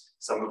owners,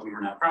 some of whom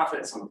are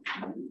nonprofits, some of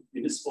whom are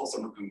municipal,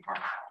 some of whom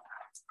are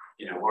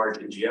large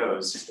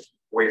NGOs,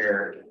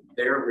 where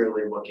they're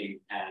really looking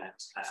at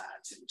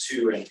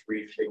 2- and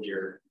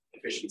 3-figure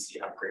efficiency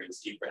upgrades,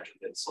 deep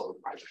retrofit solar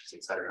projects,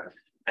 et cetera.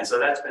 And so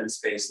that's been a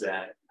space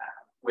that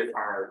with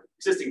our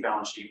existing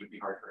balance sheet would be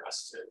hard for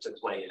us to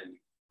play in.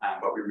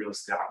 But we really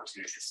see the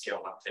opportunity to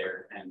scale up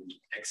there and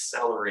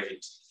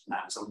accelerate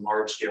some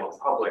large-scale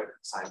public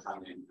side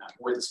funding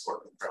with the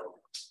support of the federal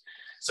government.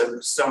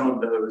 So some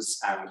of those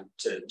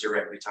to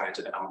directly tie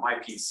to the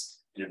LMI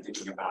piece,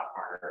 thinking about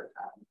our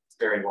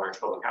very large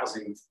public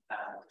housing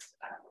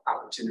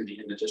opportunity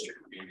in the district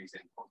would be an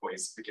example of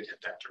ways we could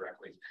hit that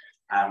directly,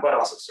 but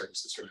also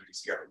services from the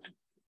DC government.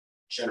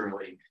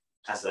 Generally,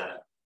 as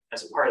a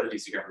part of the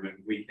DC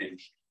government, we think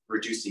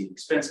reducing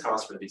expense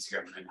costs for the DC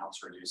government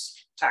helps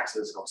reduce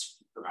taxes, helps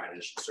provide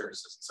additional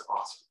services, and so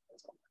on.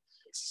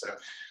 So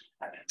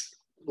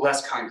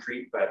less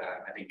concrete, but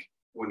I think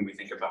when we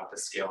think about the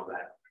scale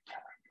that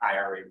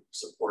IRA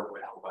support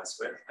would help us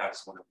with,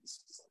 that's one of the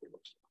things that we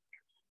look to.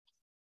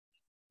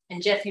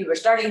 And Jeff, you were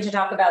starting to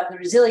talk about the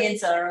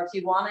resilience. I don't know if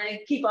you want to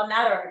keep on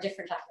that or a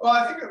different topic. Well,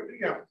 I think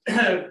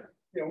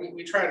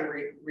we try to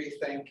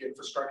rethink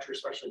infrastructure,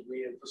 especially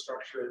green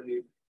infrastructure.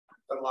 We've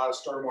done a lot of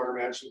stormwater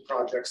management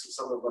projects in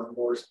some of our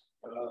more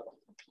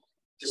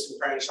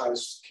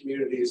disenfranchised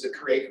communities that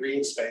create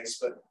green space.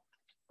 But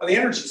on the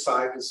energy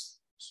side, is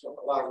a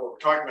lot of what we're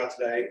talking about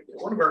today.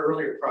 One of our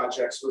earlier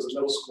projects was a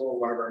middle school in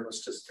one of our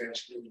most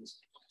disadvantaged communities,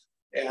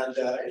 and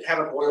it had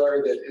a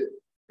boiler that had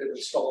been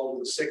installed in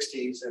the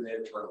 '60s and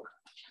it broke.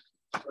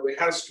 So we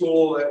had a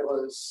school that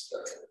was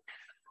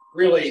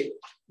really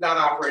not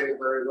operating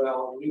very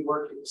well. We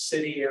worked with the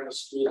city and the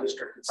school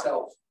district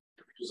itself,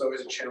 which was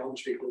always a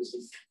challenge because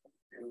if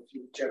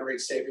you generate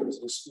savings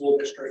in the school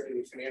district and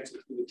you finance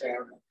it through the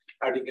town,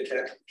 how do you get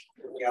that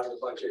out of the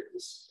budget?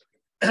 Because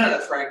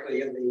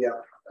frankly, in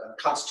the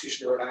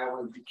Constitution of Rhode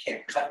Island, you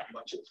can't cut the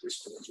budget for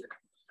school district.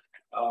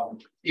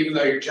 Even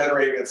though you're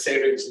generating that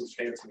savings and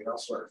financing it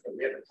elsewhere. But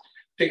we had to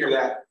figure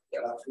that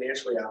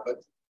financially out.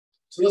 But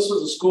so this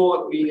was a school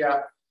that we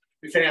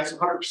financed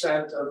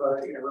 100% of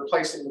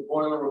replacing the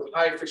boiler with a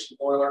high efficient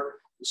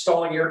boiler,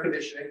 installing air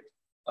conditioning,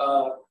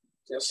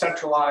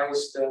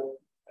 centralized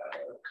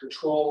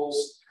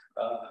controls,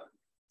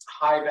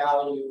 high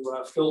value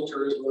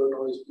filters, low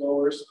noise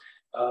blowers,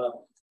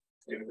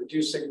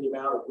 reducing the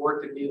amount of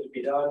work that needed to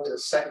be done to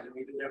set.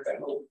 We didn't have that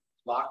little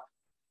lock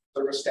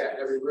thermostat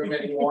in every room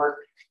anymore.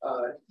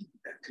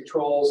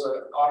 Controls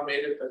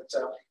automated, but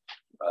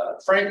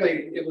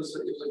frankly, it was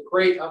a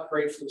great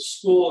upgrade for the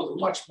school. It was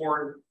a much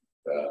more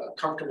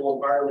comfortable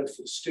environment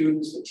for the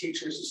students, the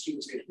teachers. The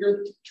students could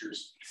hear the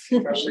teachers,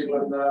 especially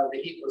when the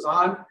heat was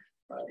on.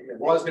 There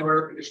was no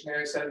air conditioning,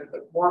 I said,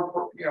 but more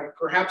important,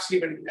 perhaps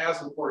even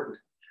as important,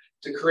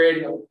 to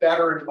creating a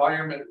better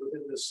environment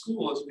within the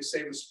school, as we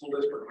save the school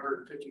district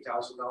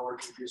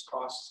 $150,000 reduced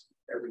costs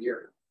every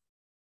year.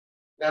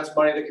 That's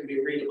money that can be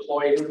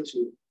redeployed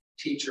into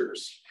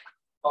teachers,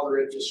 other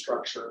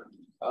infrastructure,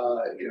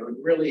 and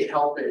really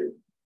helping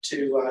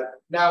to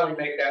now we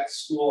make that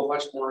school a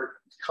much more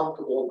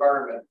comfortable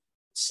environment,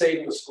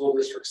 saving the school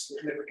district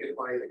significant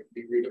money that can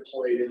be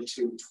redeployed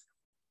into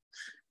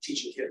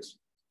teaching kids.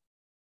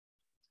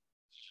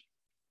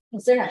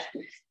 What's that?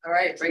 All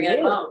right, bring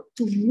it home.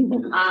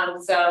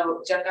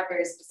 So Jeff got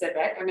very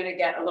specific. I'm going to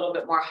get a little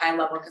bit more high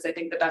level because I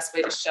think the best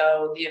way to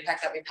show the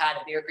impact that we've had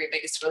in New York Green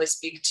Bank is to really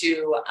speak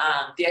to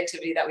the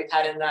activity that we've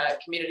had in the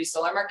community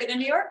solar market in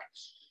New York.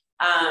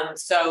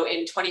 So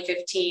in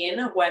 2015,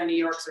 when New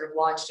York sort of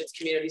launched its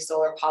community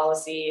solar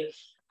policy,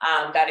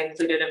 that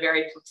included a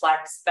very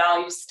complex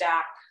value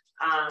stack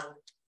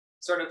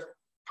sort of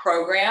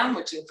program,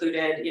 which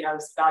included,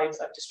 values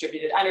of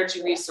distributed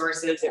energy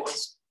resources. It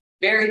was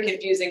very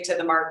confusing to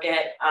the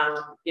market.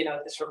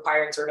 This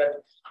required sort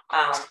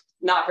of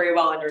not very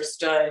well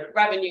understood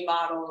revenue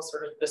models,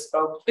 sort of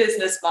bespoke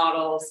business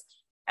models.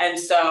 And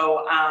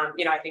so,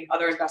 I think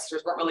other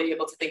investors weren't really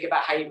able to think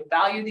about how you would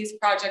value these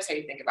projects, how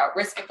you think about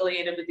risk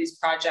affiliated with these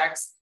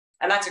projects.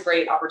 And that's a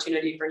great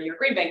opportunity for New York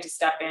Green Bank to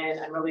step in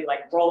and really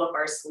roll up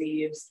our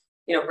sleeves,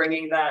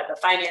 bringing the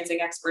financing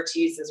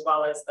expertise as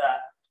well as the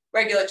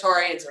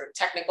regulatory and sort of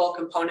technical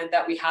component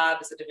that we have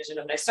as a division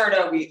of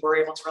NYSERDA. We were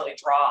able to really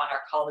draw on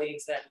our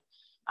colleagues and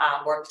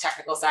work the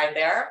technical side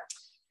there.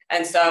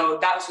 And so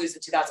that was released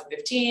in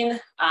 2015.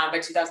 By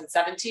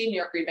 2017, New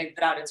York Green Bank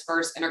put out its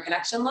first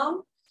interconnection loan,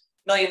 $1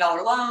 million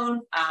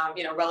loan,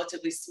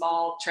 relatively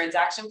small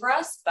transaction for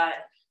us, but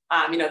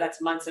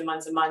that's months and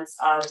months and months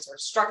of sort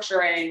of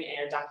structuring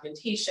and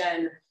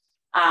documentation.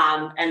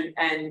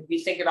 And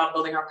we think about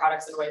building our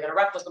products in a way that are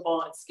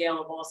replicable and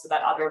scalable so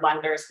that other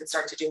lenders can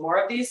start to do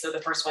more of these. So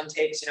the first one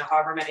takes,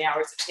 however many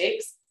hours it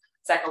takes.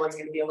 Second one's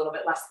going to be a little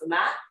bit less than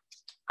that.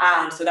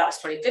 So that was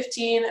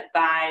 2015.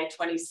 By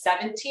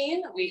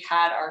 2017, we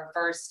had our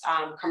first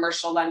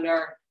commercial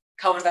lender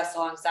co-invest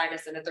alongside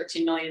us in a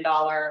 $13 million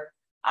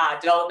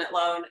development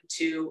loan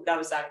that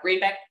was a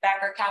Green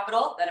Backer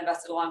Capital that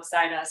invested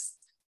alongside us.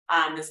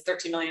 This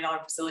 $13 million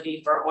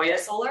facility for Oya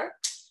Solar.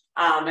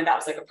 And that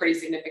was a pretty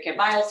significant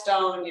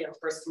milestone,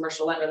 first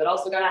commercial lender that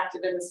also got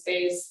active in the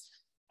space.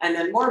 And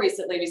then more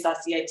recently, we saw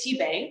CIT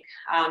Bank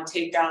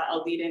take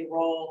a leading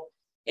role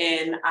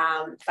in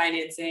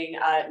financing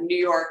a New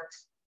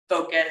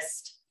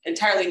York-focused,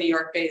 entirely New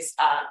York-based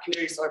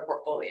community solar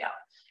portfolio.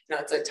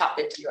 It's a top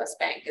 50 US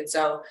bank. And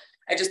so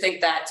I just think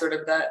that sort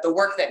of the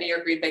work that New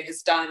York Green Bank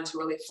has done to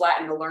really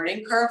flatten the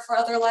learning curve for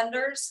other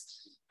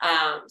lenders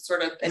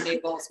sort of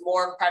enables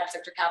more private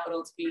sector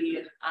capital to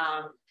be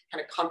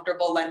kind of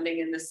comfortable lending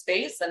in this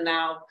space. And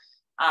now,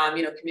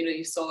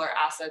 community solar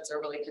assets are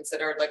really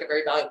considered a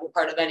very valuable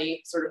part of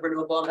any sort of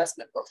renewable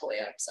investment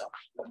portfolio. So,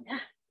 yeah.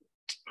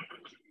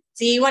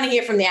 So you want to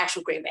hear from the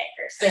actual green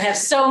bankers. They have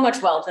so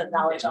much wealth of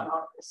knowledge on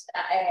all of this.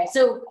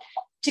 So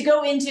to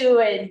go into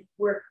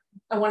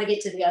I want to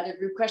get to the other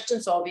group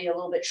questions, so I'll be a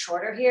little bit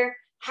shorter here.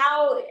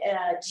 How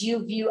do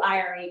you view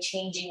IRA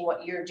changing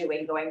what you're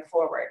doing going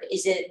forward?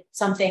 Is it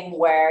something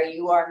where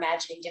you are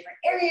imagining different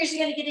areas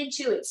you're going to get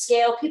into at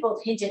scale? People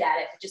have hinted at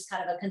it, but just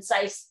kind of a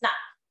concise, not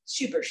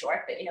super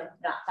short, but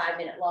not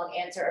 5-minute long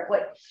answer of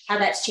how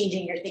that's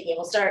changing your thinking.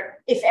 We'll start,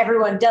 if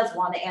everyone does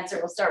want to answer,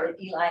 we'll start with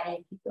Eli and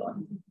keep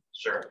going.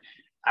 Sure.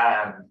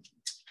 I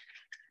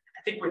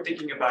think we're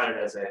thinking about it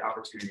as an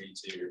opportunity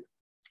to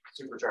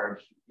supercharge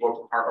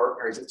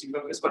our existing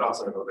focus, but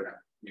also to open up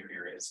new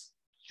areas.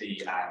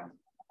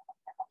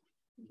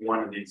 One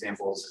of the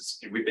examples is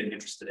we've been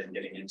interested in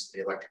getting into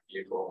the electric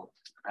vehicle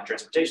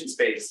transportation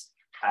space,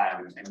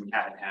 and we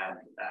haven't had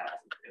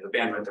the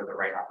bandwidth or the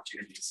right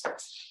opportunities.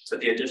 So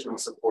the additional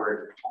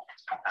support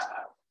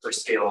for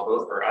scale,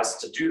 both for us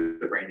to do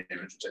the brain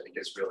damage, which I think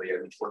is really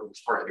an important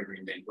part of the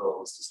Green Bank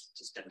goal, is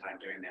to spend time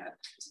doing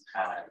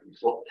that,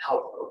 will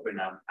help open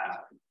up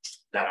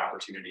that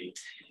opportunity.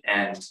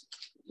 And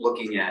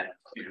looking at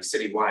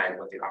citywide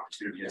what the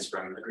opportunity is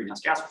from a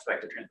greenhouse gas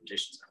perspective,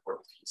 transportation is an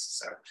important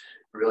piece. So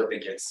I really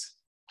think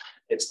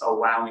it's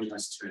allowing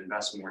us to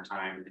invest more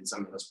time in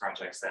some of those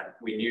projects that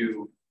we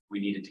knew we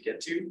needed to get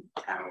to,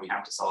 we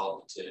have to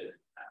solve to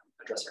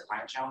address our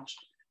climate challenge,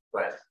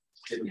 but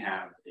didn't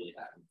have the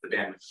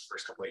bandwidth the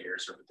first couple of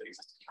years or with the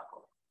existing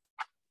capital.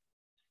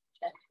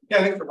 Yeah,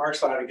 I think from our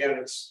side, again,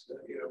 it's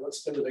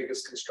what's been the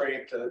biggest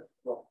constraint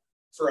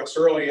for us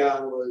early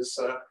on was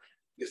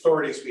the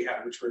authorities we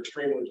had, which were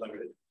extremely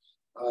limited.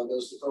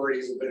 Those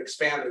authorities have been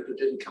expanded, but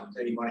didn't come with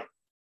any money.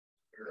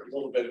 Or a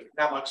little bit,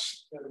 not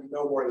much,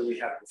 no more than we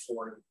had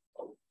before.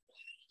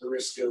 The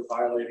risk of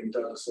violating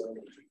those.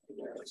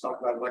 Let's talk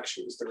about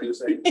elections. There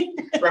is a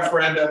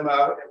referendum,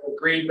 a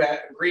green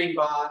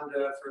bond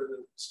for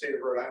the state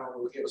of Rhode Island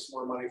will give us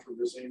more money for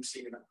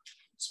resiliency in a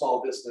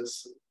small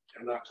business.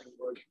 I'm not going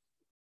to work.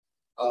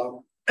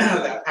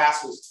 That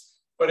passes.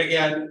 But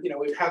again,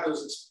 we've had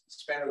those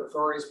expanded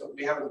authorities, but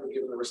we haven't been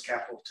given the risk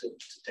capital to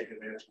take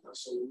advantage of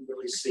those. So we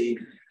really see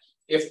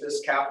if this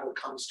capital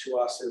comes to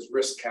us as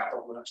risk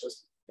capital, not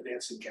just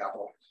financing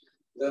capital,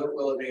 then it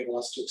will enable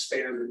us to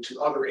expand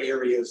into other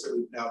areas that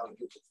we've now been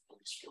given.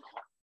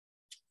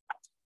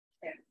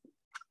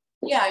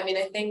 Yeah, I mean,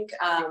 I think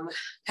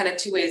kind of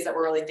two ways that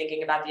we're really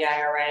thinking about the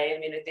IRA. I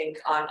mean, I think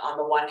on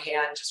the one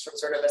hand, just from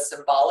sort of a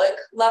symbolic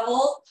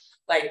level,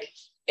 like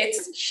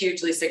it's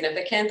hugely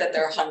significant that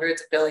there are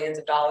hundreds of billions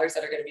of dollars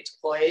that are going to be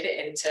deployed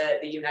into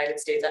the United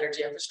States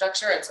energy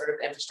infrastructure and sort of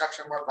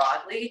infrastructure more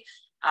broadly.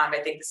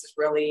 I think this is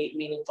really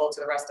meaningful to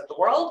the rest of the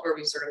world, where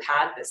we've sort of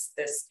had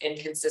this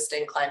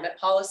inconsistent climate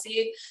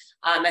policy.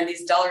 And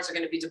these dollars are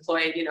going to be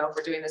deployed, you know, if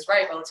we're doing this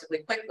right, relatively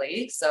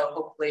quickly. So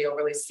hopefully you'll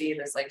really see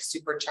this like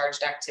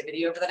supercharged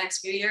activity over the next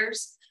few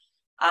years.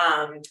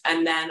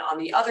 And then on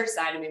the other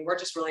side, I mean, we're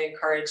just really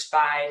encouraged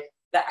by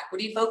the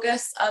equity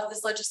focus of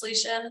this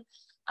legislation.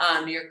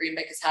 New York Green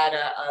Bank has had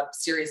a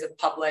series of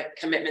public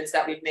commitments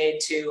that we've made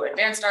to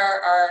advance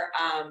our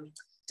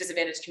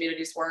disadvantaged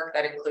communities work.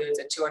 That includes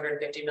a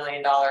 $250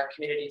 million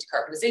community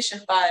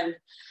decarbonization fund,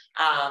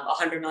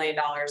 $100 million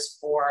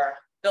for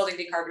building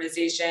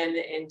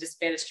decarbonization in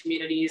disadvantaged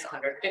communities,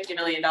 $150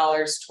 million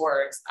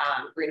towards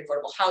green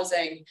affordable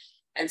housing.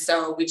 And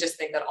so we just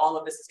think that all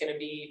of this is going to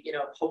be, you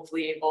know,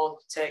 hopefully able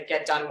to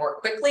get done more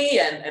quickly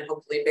and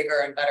hopefully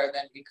bigger and better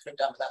than we could have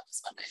done without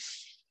this funding.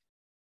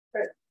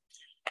 Great.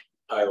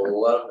 I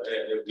love,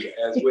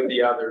 as with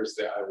the others,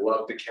 I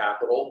love the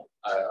capital.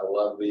 I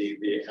love the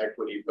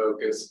equity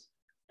focus.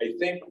 I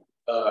think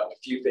a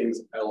few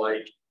things I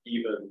like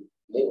even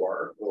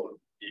more, well,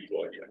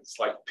 it's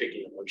like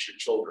picking amongst your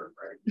children,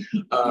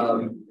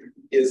 right?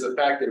 Is the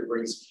fact that it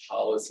brings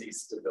policy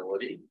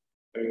stability.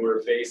 I mean,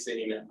 we're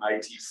facing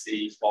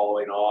ITC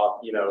falling off,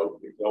 you know,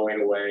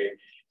 going away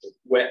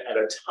at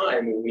a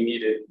time when we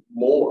needed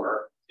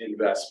more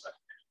investment,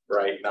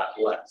 right? Not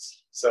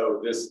less.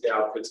 So this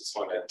now puts us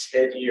on a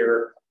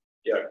 10-year,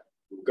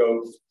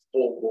 go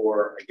full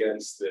bore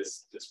against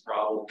this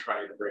problem,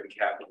 trying to bring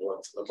capital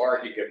into the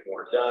market, get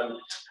more done.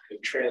 The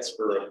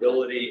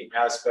transferability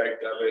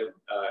aspect of it,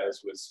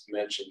 as was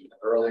mentioned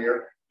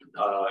earlier,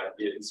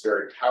 is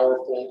very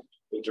powerful.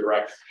 The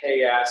direct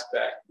pay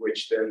aspect,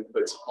 which then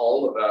puts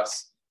all of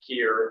us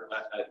here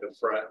at the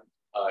front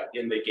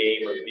in the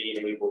game of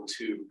being able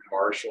to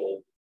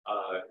marshal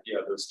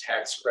those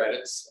tax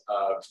credits,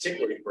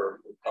 particularly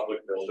for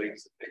public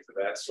buildings and things of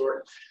that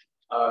sort.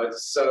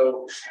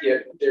 So yeah,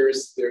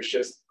 there's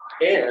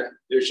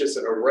just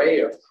an array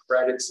of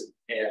credits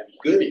and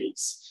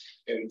goodies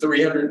and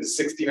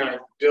 $369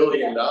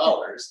 billion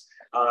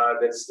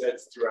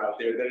that's throughout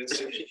there, that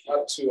it's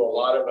up to a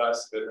lot of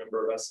us, the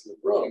number of us in the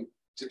room,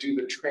 to do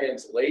the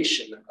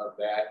translation of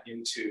that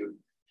into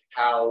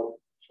how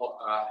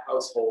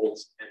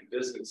households and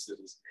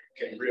businesses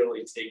can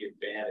really take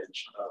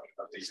advantage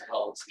of these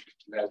policy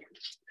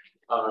measures.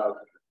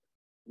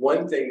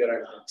 One thing that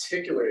I'm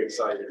particularly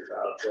excited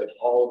about that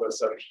all of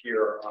us up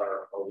here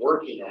are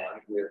working on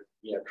with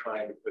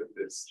trying to put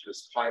this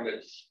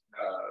climate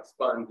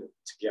fund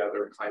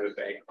together, climate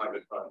bank,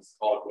 climate funds,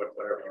 call it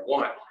whatever you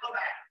want,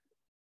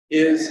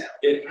 is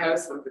it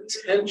has the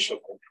potential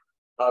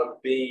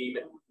of being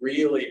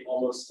really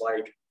almost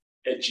like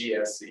a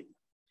GSE,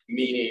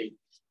 meaning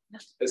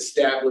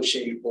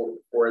establishing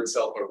for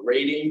itself a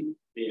rating,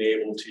 being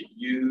able to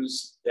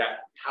use that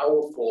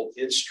powerful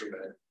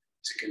instrument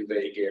to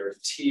convey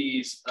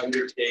guarantees,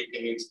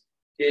 undertakings,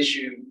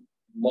 issue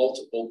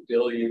multiple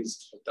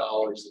billions of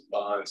dollars of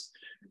bonds,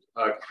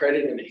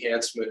 credit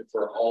enhancement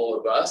for all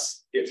of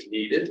us if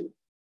needed,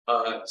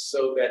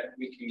 so that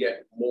we can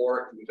get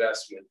more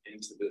investment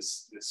into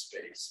this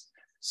space.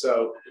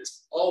 So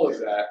it's all of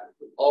that,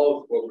 all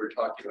of what we're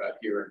talking about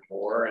here and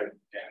more, and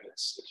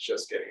it's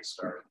just getting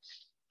started.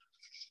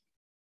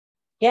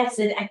 Yes,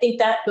 and I think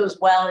that goes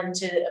well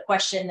into a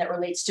question that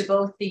relates to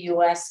both the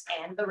US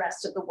and the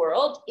rest of the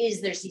world. Is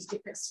there's these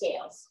different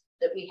scales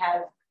that we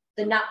have,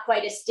 the not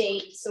quite a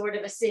state, sort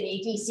of a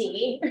city,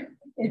 DC,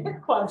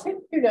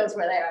 who knows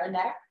where they are in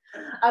there,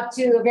 up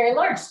to a very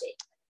large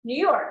state, New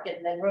York,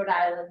 and then Rhode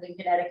Island and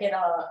Connecticut,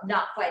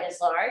 not quite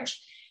as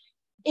large,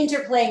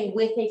 interplaying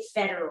with a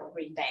federal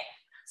green bank.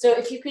 So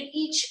if you could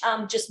each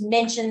just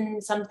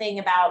mention something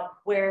about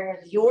where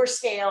your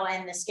scale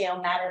and the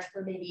scale matters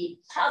for maybe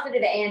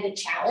positive and a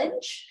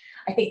challenge.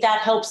 I think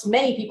that helps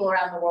many people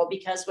around the world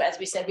because, as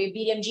we said, we have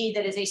BMG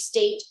that is a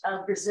state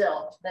of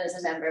Brazil that is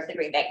a member of the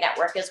Green Bank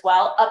Network as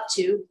well, up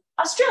to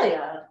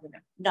Australia,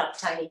 not a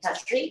tiny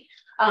country.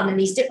 And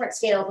these different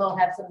scales all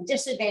have some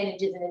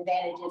disadvantages and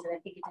advantages. And I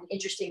think it's an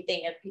interesting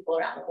thing if people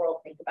around the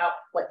world think about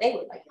what they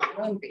would like in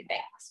their own green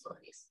bank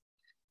possibilities.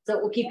 So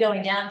we'll keep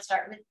going down and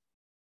start with.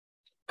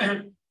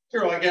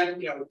 Sure. Well,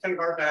 again, kind of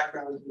our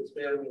background has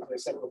been, as I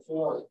said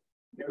before,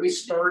 we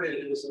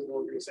started as an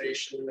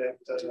organization that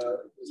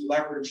was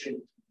leveraging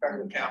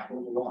federal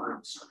capital to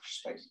launch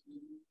space.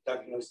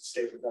 Definitely the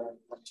state of government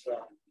as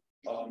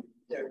well.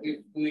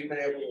 We've been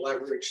able to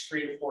leverage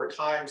 3 to 4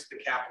 times the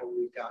capital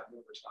we've gotten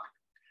over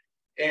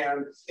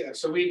time. And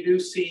so we do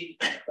see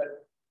that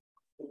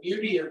the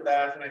beauty of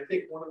that, and I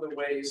think one of the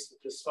ways that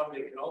this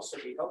funding can also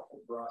be helpful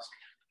for us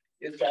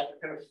is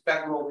that kind of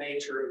federal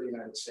nature of the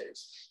United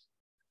States.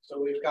 So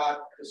we've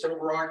got this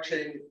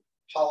overarching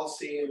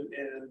policy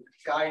and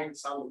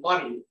guidance on the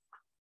money,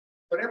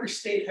 but every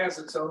state has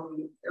its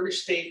own, every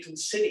state and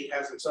city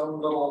has its own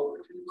little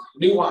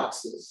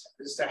nuances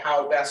as to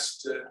how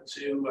best to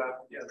you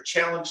know, the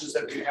challenges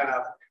that we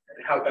have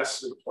and how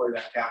best to deploy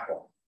that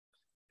capital.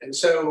 And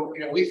so,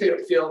 you know, we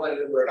feel that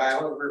in Rhode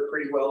Island, we're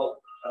pretty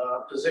well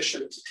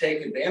positioned to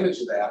take advantage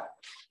of that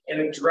and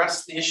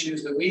address the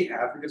issues that we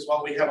have, because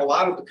while we have a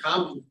lot of the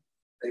common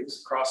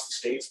things across the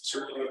states,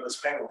 certainly in this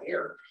panel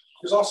here,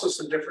 there's also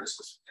some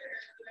differences.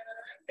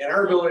 And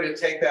our ability to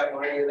take that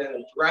money and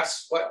then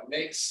address what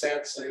makes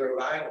sense in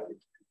Rhode Island,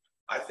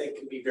 I think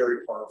can be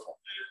very powerful.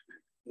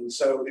 And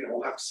so, you know,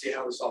 we'll have to see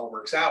how this all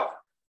works out.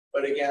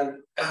 But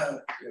again, you know,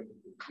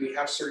 we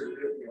have certain,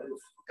 you know,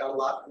 we've got a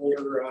lot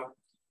older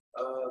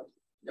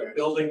you know,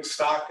 building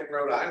stock in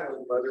Rhode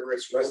Island, whether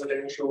it's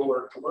residential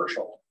or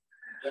commercial,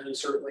 than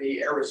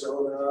certainly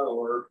Arizona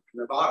or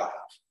Nevada have,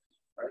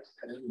 right?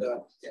 And you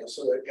know,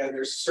 so again,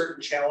 there's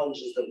certain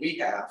challenges that we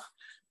have.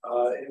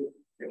 And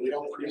you know, we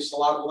don't produce a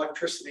lot of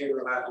electricity in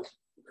Rhode Island.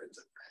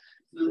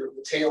 We're at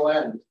the tail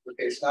end.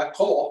 Okay, it's not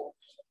coal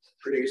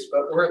produced,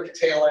 but we're at the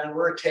tail end.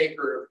 We're a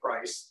taker of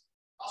price.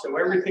 So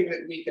everything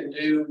that we can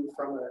do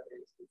from an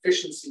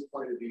efficiency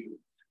point of view,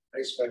 I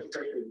expect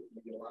particularly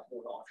maybe a lot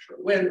more offshore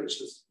wind,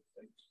 which is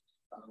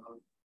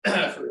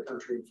for the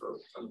country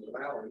from the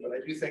valley. But I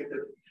do think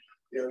that,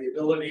 you know, the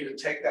ability to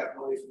take that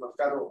money from a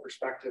federal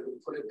perspective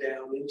and put it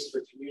down into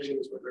the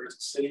communities, whether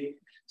it's a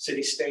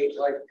city state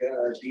like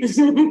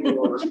DC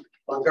or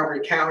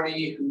Montgomery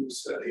County,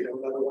 who's you know,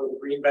 another one of the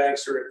green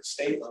banks, or at the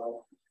state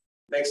level,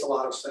 makes a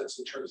lot of sense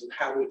in terms of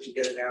how we can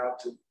get it out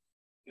to,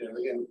 you know,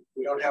 again,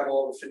 we don't have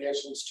all the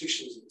financial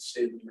institutions in the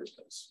state of New York,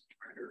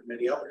 right, or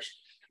many others.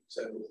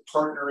 So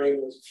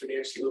partnering with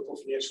local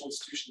financial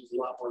institutions is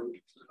a lot more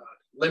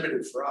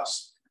limited for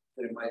us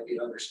than it might be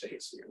in other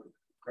states. You know,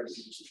 credit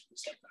unions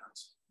like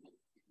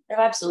that.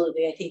 No,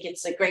 absolutely. I think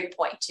it's a great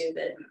point too,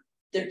 that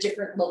they're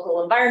different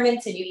local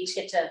environments and you each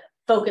get to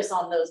focus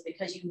on those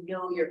because you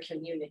know your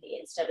community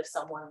instead of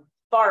someone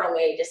far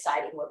away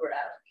deciding what Rhode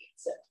Island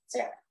needs. So,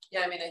 Sarah.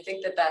 Yeah, I mean, I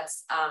think that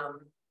that's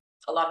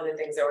a lot of the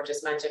things that were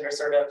just mentioned are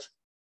sort of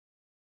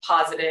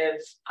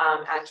positive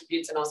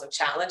attributes and also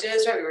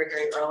challenges, right? We were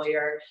hearing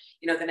earlier,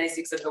 you know, the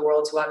NYSEGs of the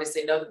world who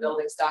obviously know the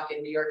building stock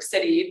in New York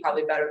City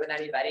probably better than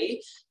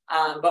anybody.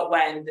 But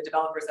when the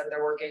developers that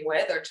they're working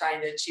with are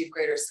trying to achieve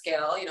greater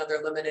scale, you know,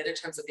 they're limited in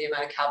terms of the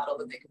amount of capital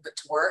that they can put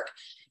to work.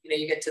 You know,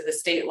 you get to the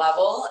state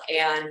level,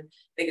 and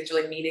I think it's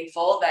really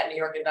meaningful that New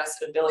York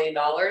invested $1 billion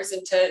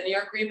into New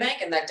York Green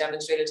Bank, and that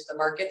demonstrated to the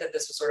market that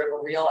this was sort of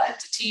a real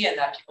entity and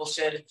that people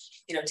should,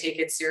 you know, take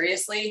it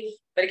seriously.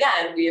 But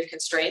again, we have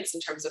constraints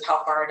in terms of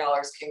how far our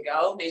dollars can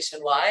go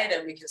nationwide,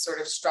 and we can sort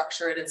of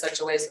structure it in such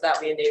a way so that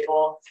we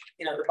enable,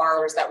 you know, the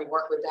borrowers that we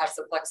work with to have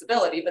some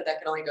flexibility, but that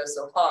can only go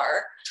so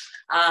far.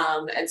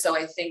 And so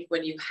I think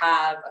when you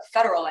have a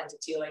federal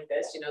entity like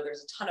this, you know,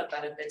 there's a ton of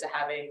benefit to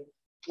having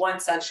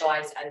one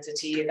centralized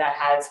entity that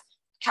has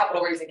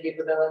capital raising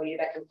capability,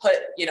 that can put,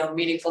 you know,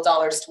 meaningful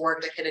dollars to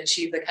work, that can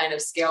achieve the kind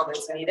of scale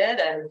that's needed.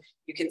 And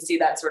you can see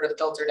that sort of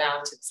filter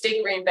down to the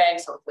state green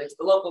banks, hopefully to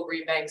the local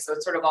green banks. So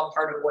it's sort of all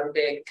part of one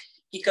big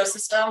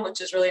ecosystem,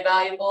 which is really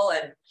valuable.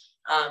 And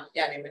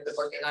yeah, I mean, we've been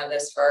working on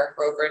this for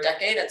over a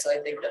decade. And so I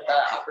think that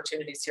the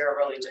opportunities here are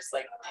really just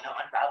like, you know,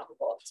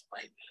 unvaluable at this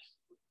point.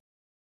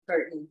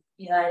 Burton,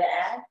 you know, to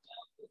add?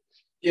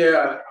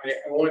 Yeah,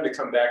 I wanted to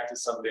come back to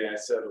something I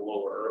said a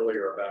little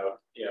earlier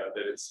about, you know,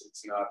 that it's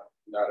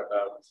not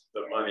about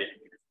the money,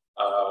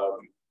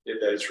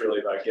 that it's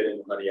really about getting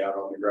the money out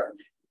on the ground.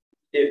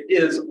 It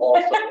is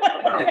also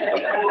about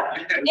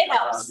it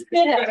helps.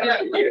 It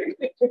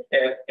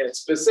helps. And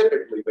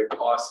specifically the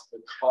cost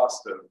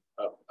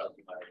of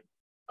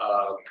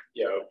money.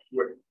 You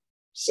know,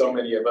 so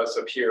many of us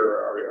up here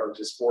are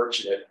just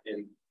fortunate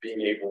in being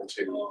able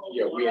to,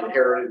 you know, we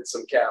inherited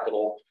some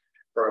capital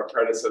from a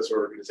predecessor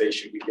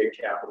organization. We get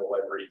capital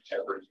every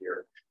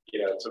year,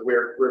 you know, so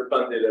we're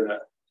funded in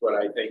what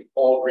I think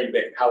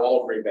how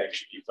all green banks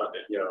should be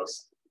funded, you know,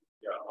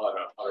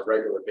 on a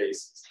regular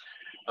basis.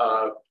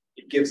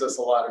 It gives us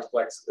a lot of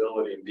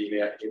flexibility in being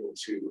able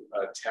to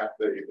tap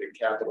the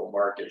capital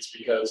markets,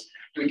 because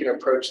we can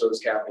approach those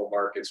capital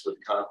markets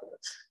with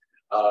confidence.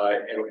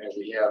 And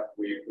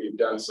we've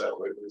done so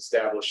with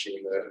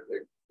establishing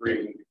the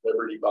Green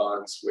Liberty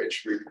bonds,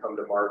 which we've come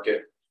to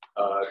market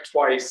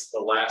twice. The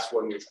last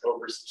one was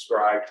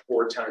oversubscribed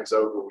 4 times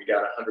over. We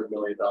got $100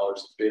 million of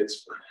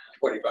bids for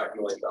 $25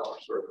 million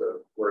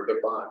worth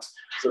of bonds.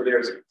 So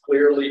there's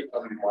clearly a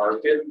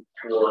market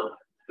for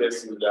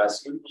this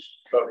investment,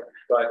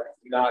 but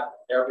not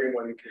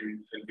everyone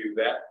can do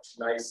that.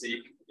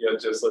 NYSEG, you know,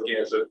 just looking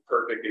at a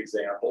perfect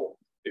example,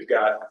 we've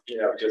got, you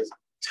know, just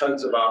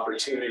tons of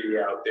opportunity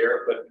out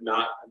there, but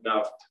not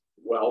enough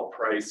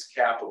well-priced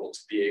capital to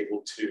be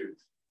able to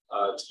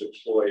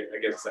deploy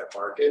against that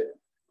market.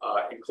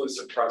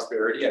 Inclusive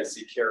prosperity, I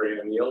see Carrie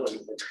O'Neill in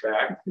the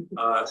back.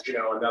 You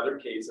know, another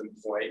case in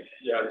point,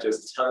 yeah,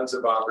 just tons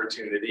of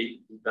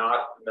opportunity,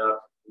 not enough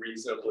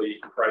reasonably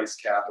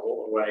priced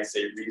capital. And when I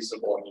say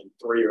reasonable, I mean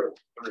 3 or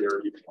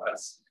even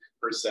less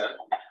 %.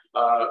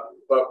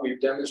 But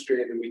we've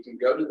demonstrated that we can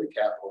go to the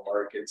capital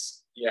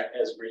markets,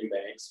 as green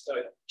banks.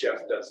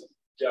 Jeff doesn't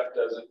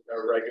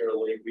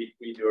regularly.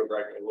 We do it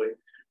regularly.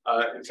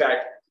 In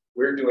fact,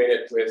 we're doing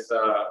it with,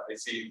 I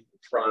see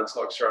Franz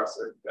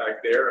Hochstrasser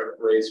back there of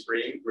Raise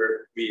Green,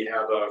 where we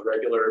have a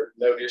regular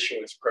note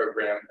issuance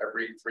program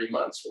every 3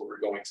 months where we're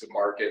going to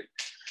market,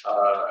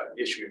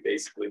 issuing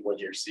basically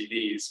one-year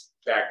CDs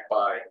backed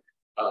by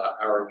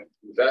our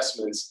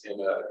investments in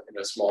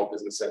a small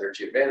business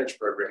energy advantage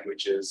program,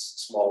 which is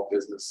small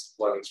business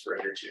loans for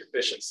energy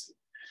efficiency.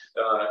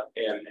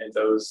 And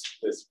those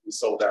we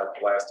sold out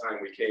the last time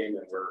we came,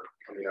 and we're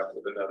coming up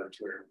with another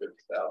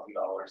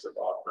 $250,000 of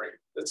offering.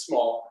 It's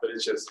small, but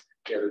it's just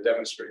to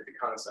demonstrate the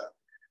concept.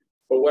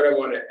 But what I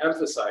want to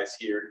emphasize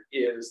here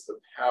is the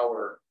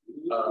power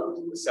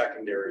of the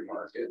secondary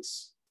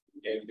markets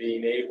and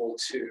being able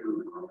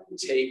to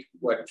take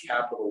what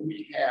capital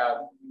we have,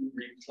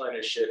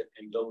 replenish it,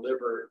 and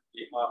deliver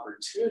the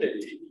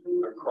opportunity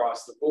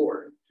across the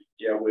board.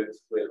 With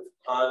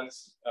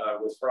Hans,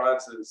 with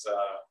Franz's,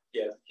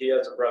 he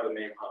has a brother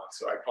named Hans,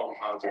 so I call him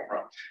Hans or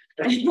Franz.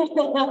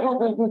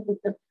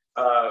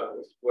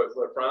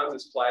 What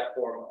Franz's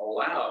platform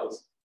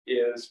allows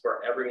is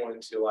for everyone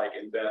to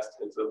invest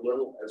as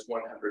little as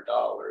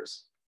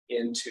 $100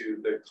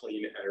 into the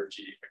clean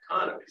energy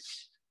economy,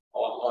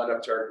 on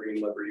up to our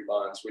Green Liberty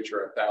bonds, which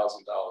are $1,000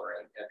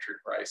 entry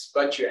price,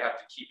 but you have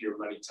to keep your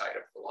money tied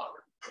up for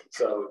longer.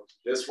 So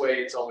this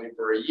way, it's only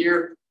for a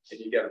year, and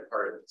you get a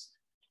part of this.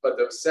 But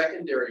those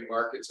secondary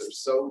markets are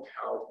so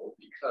powerful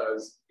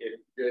because it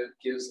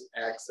gives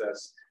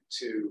access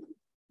to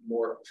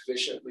more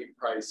efficiently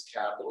priced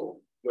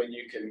capital when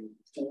you can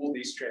pool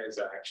these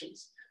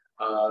transactions.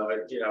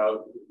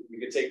 We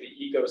could take the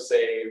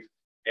EcoSave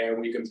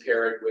and we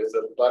compare it with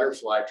a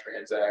butterfly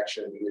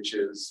transaction, which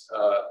is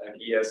an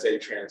ESA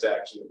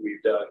transaction that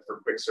we've done for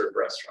quick serve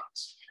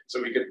restaurants.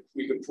 So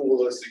we could pool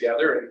those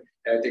together,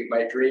 and I think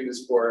my dream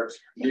is for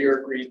New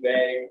York, Green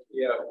Bay,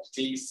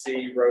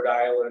 DC, Rhode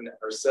Island,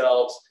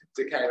 ourselves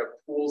to kind of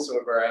pool some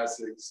of our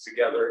assets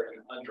together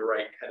and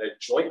underwrite kind of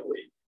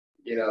jointly.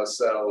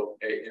 So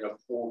in a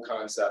pool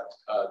concept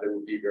that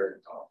would be very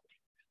powerful.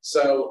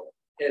 So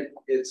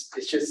it's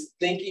just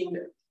thinking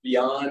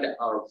beyond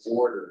our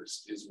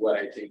borders is what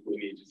I think we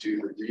need to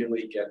do to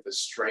really get the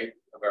strength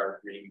of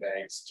our green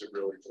banks to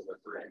really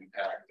deliver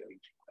impact. And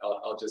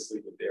I'll just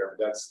leave it there.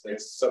 That's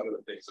some of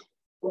the things.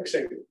 We're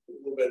saying a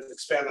little bit,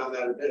 expand on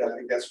that a bit. I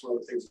think that's one of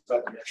the things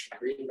about the National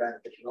Green Bank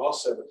that can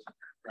also,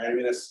 right? I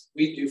mean, as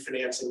we do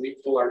financing, we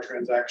pull our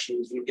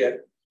transactions, we get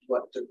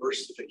what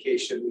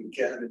diversification we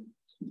can in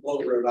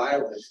Rhode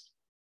Island.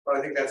 But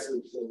I think that's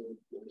the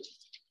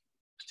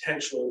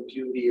potential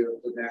beauty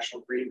of the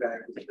National Green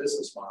Bank as a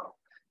business model,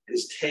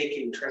 is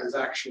taking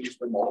transactions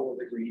from all of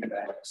the green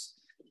banks,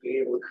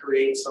 being able to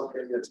create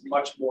something that's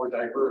much more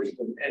diverse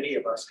than any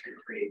of us can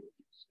create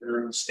in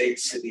our own state,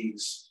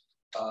 cities,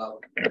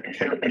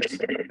 counties,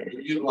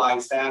 and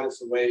utilize that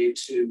as a way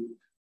to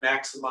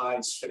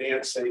maximize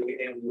financing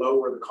and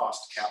lower the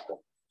cost of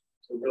capital.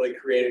 So really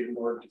creating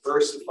more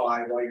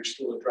diversified while you're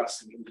still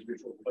addressing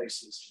individual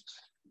places,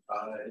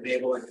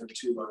 enabling them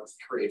to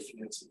create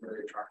financing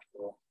very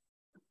attractive.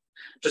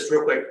 Just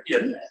real quick,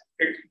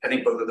 I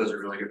think both of those are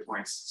really good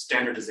points.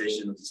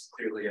 Standardization is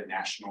clearly a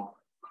national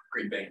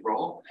green bank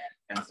role,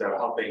 and so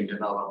helping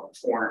develop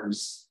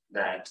forms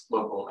that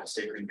local and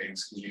state green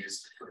banks can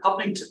use,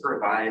 helping to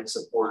provide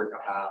support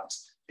about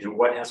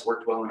what has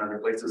worked well in other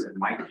places and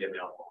might be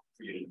available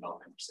for you to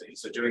develop in your city.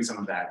 So doing some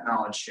of that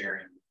knowledge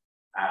sharing,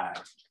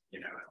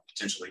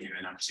 potentially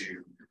even up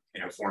to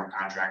form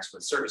contracts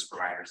with service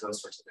providers,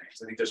 those sorts of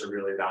things. I think there's a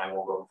really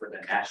valuable role for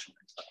the national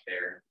up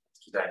there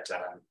that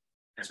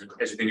as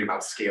you're thinking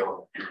about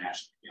scale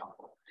internationally.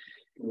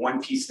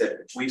 One piece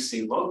that we've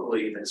seen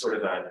locally that's sort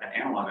of an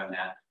analog on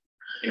that,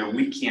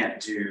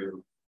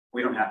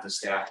 we don't have the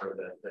staff or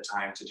the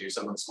time to do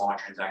some of the smaller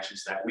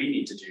transactions that we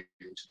need to do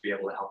to be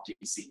able to help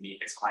DC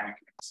meet its climate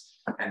commitments.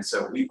 And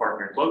so we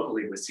partnered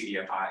locally with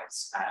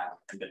CDFIs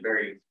and been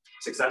very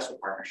successful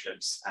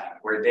partnerships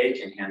where they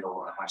can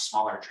handle a much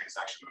smaller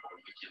transaction.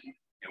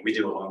 We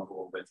do a loan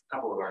pool with a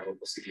couple of our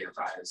local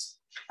CDFIs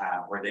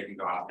where they can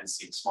go out and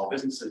see small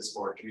businesses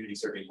or community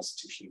serving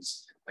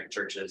institutions like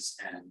churches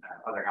and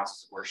other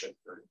houses of worship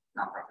or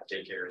nonprofit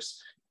daycares.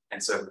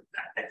 And so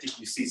I think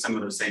you see some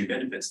of those same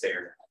benefits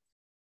there.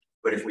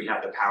 But if we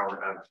have the power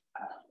of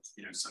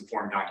some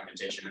form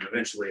documentation and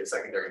eventually a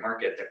secondary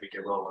market that we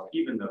can roll up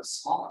even those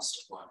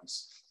smallest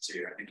loans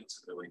to, I think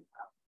it's a really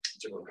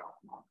powerful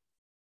model.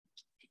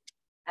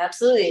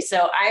 Absolutely.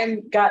 So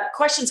I've got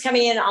questions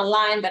coming in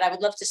online, but I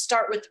would love to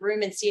start with the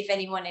room and see if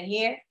anyone in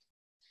here.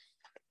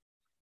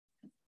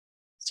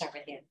 Start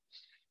with you.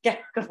 Yeah,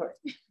 go for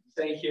it.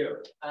 Thank you.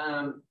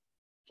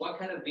 What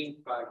kind of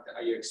impact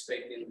are you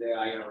expecting the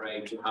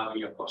IRA to have on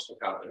your cost of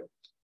capital?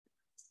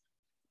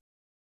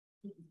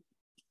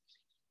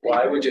 Well,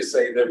 I would just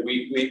say that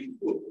we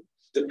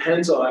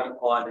depends on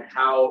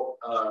how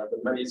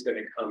the money is going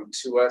to come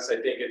to us. I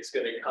think it's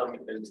going to come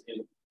in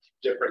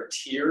different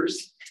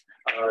tiers.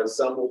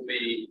 Some will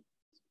be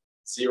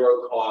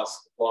zero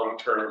cost,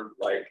 long-term,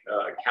 like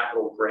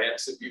capital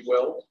grants, if you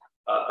will.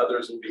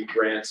 Others will be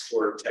grants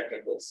for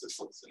technical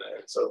assistance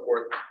and so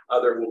forth.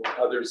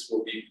 Others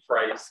will be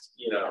priced,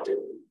 you know,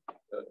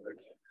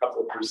 a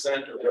couple of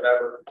percent or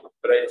whatever.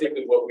 But I think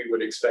that what we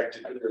would expect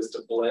to do is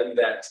to blend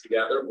that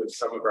together with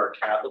some of our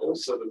capital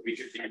so that we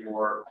could be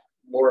more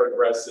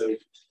aggressive,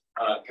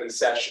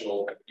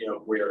 concessional, you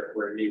know,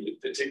 where needed,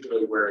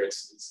 particularly where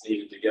it's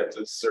needed to get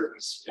to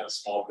certain, you know,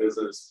 small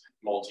business,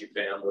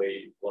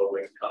 multifamily, low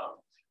income,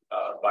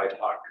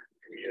 BIPOC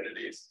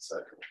communities,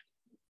 etc.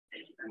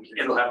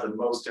 It'll have the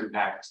most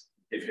impact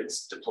if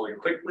it's deployed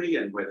quickly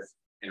and with,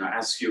 you know,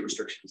 as few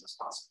restrictions as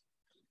possible.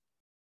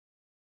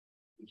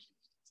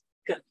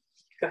 Good.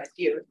 Go ahead,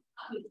 you.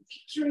 I'm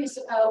curious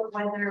about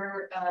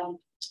whether,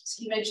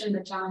 so you mentioned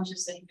the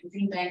challenges that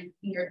Green Bank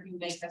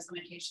has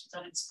limitations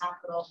on its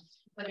capital,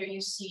 whether you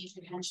see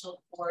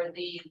potential for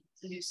the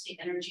new state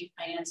energy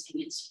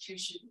financing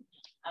institution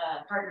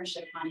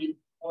partnership money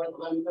or the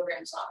loan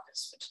programs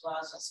office, which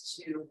allows us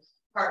to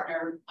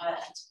partner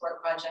and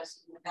support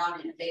projects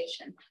without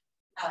innovation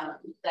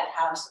that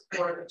have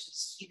support, which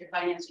is either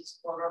financing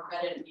support or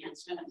credit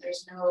enhancement.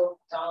 There's no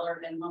dollar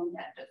minimum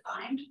yet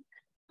defined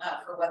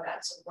for what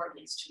that support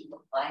needs to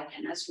look like.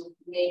 And as you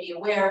may be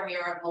aware, we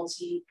are a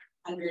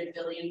multi-$100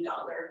 billion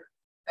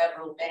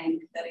federal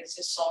bank that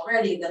exists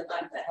already that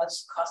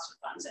has cost of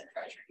funds at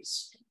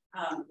treasuries.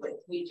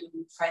 We do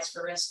price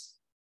for risk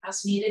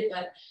as needed,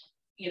 but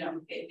you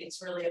know,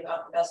 it's really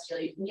about the best deal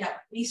you can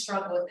get. We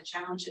struggle with the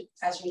challenge,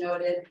 as you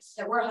noted,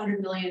 that we're 100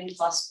 million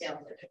plus scale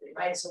typically,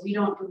 right? So we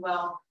don't do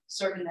well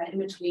serving that in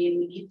between.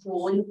 We need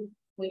pooling,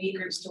 we need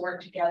groups to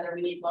work together,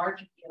 we need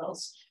larger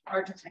deals,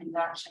 larger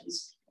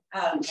transactions.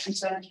 And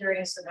so I'm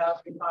curious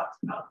about your thoughts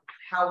about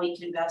how we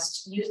can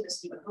best use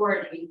this new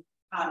authority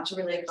to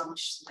really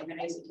accomplish something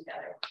amazing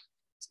together.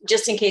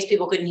 Just in case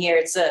people couldn't hear,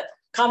 it's a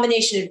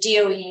combination of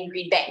DOE and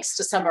Green Banks.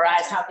 To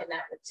summarize, how can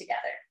that work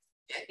together?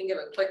 I can give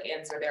a quick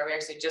answer there. We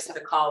actually just had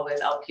a call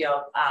with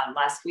LPO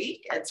last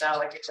week. And so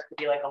I think there could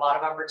be like a lot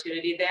of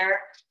opportunity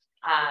there.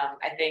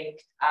 I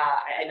think,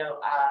 I know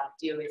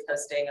DOE is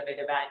hosting a big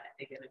event, I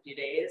think in a few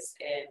days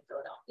in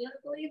Philadelphia, I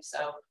believe.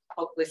 So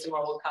hopefully some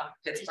more will come.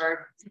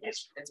 Pittsburgh,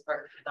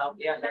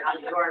 Philadelphia,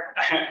 New York.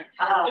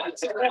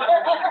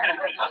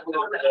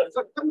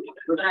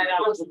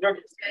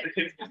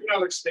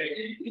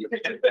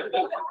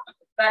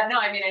 But no,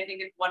 I mean, I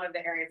think it's one of the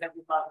areas that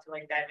we'd love to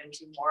like dive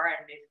into more,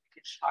 and maybe we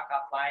could talk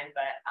offline.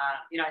 But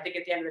you know, I think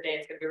at the end of the day,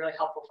 it's going to be really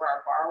helpful for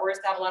our borrowers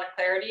to have a lot of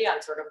clarity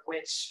on sort of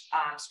which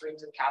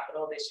streams of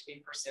capital they should be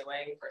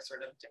pursuing for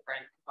sort of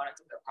different components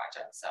of their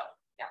project. So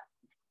yeah.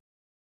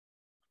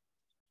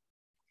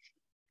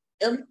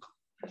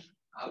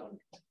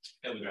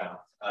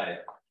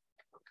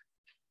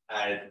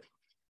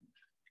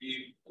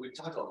 We've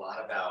talked a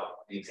lot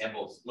about the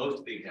examples. Most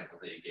of the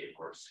examples that you gave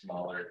were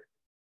smaller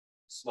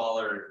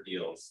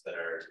deals that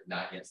are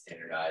not yet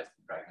standardized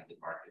in fragmented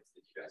markets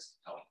that you guys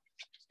help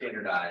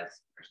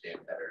standardize, understand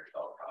better,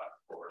 develop product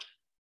for,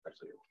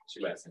 especially to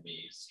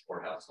SMEs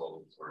or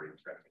households or even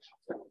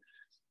households.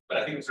 But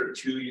I think there's sort of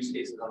two use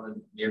cases on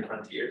the near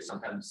frontier.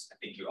 Sometimes I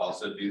think you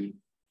also do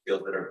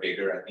deals that are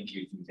bigger. I think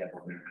you use an example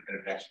of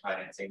interconnection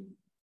financing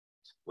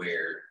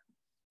where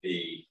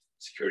the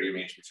security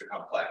arrangements are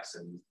complex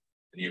and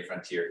the near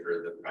frontier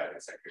for the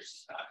private sector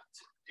is not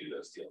to do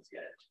those deals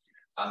yet.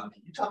 Can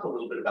you talk a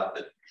little bit about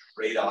the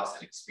trade-offs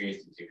and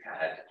experiences you've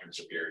had in terms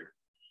of your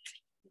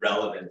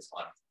relevance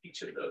on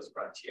each of those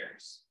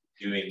frontiers,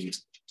 doing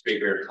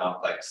bigger,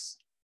 complex,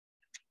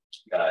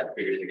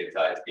 bigger ticket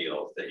size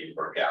deals that you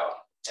work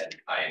out and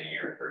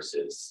pioneer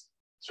versus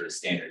sort of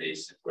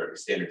standardization where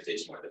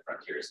the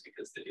frontier is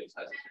because the deal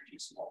sizes are too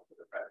small for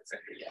the private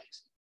sector yet?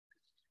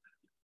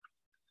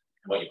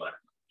 What you want?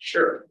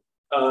 Sure.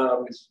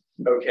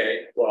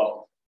 Okay.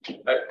 Well,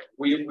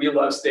 we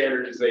love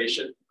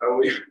standardization.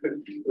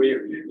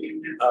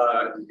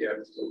 Yeah,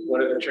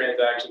 one of the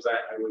transactions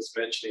I was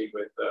mentioning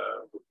with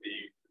the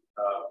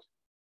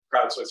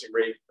crowdsourcing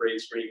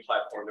raise green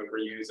platform that we're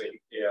using,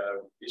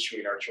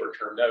 issuing our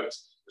short-term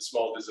notes, the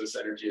Small Business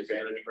Energy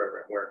Advantage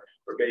Program, where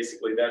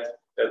basically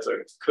that's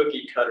a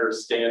cookie cutter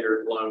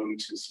standard loan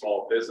to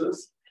small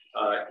business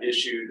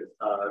issued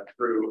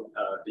through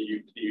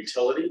the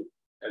utility.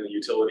 And the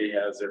utility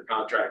has their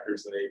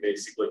contractors, and they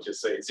basically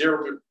just say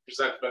 0%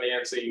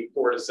 financing,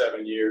 4 to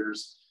 7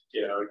 years,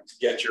 you know, to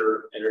get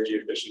your energy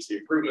efficiency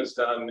improvements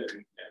done,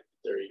 and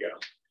there you go.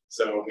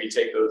 So we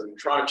take those and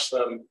tranche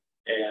them,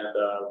 and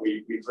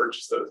we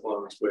purchase those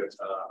loans with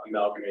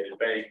Amalgamated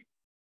Bank.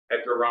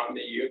 Edgar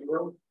Romney, you in the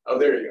room? Oh,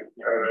 there you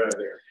go.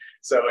 There.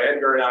 So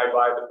Edgar and I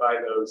buy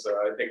those.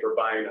 I think we're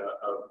buying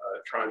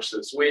a tranche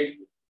this week.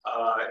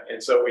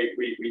 And so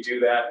we do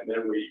that, and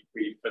then we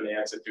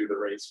finance it through the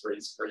raise green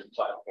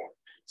platform.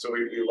 So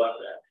we love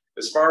that.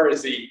 As far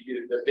as the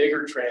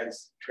bigger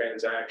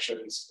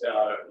transactions,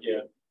 you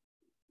know,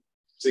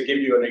 to give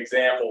you an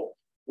example,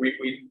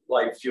 we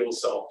like fuel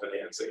cell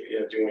financing, you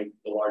know, doing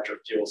the larger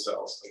fuel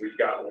cells. And we've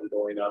got one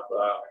going up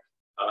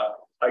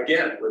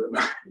again with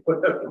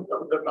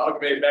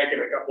Amalgamated Bank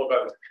and a couple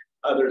of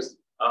others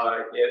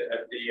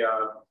at the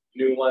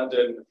New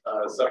London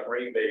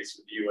submarine base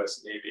with the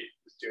US Navy,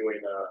 is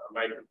doing a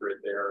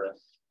microgrid there,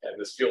 and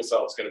this fuel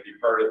cell is going to be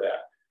part of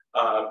that.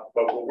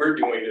 But what we're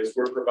doing is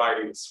we're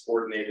providing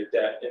subordinated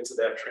debt into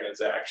that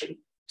transaction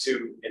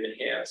to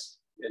enhance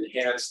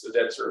the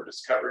debt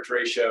service coverage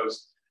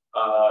ratios.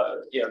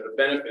 The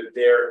benefit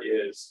there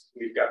is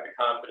we've got the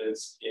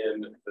confidence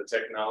in the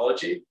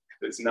technology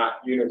that's not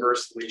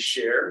universally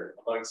shared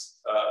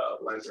amongst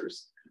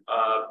lenders.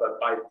 But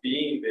by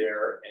being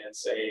there and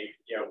saying,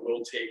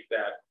 we'll take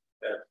that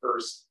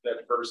first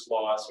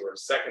loss or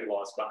second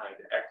loss behind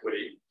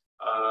equity,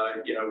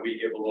 we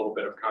give a little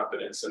bit of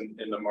confidence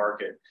in the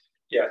market.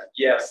 Yeah,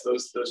 yes,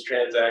 those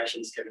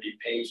transactions can be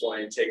painful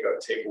and take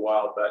a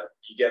while, but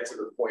you get to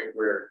the point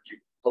where you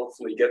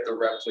hopefully get the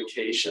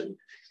replication,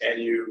 and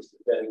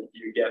then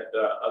you get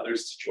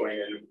others to join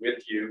in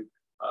with you.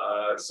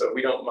 So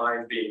we don't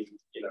mind being,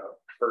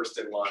 first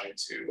in line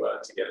to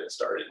get it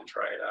started and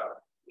try it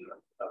out.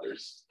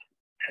 Others.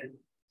 And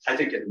I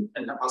think,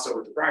 and also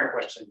with the prior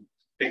question,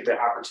 I think the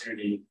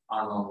opportunity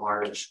on the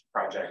large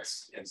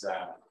projects is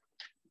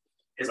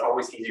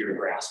always easier to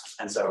grasp.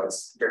 And so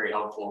it's very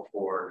helpful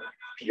for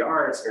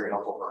PR, it's very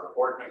helpful for our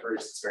board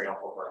members, it's very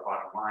helpful for our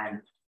bottom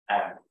line.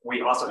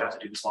 We also have to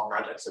do the small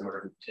projects in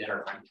order to hit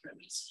our climate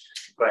commitments.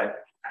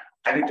 But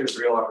I think there's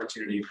real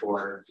opportunity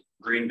for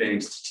green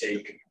banks to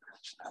take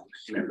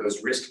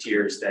those risk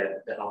tiers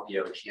that the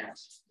LPO can't,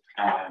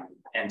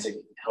 and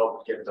to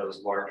help get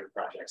those larger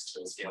projects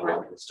to the scale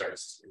where it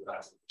starts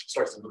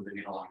to move the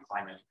needle on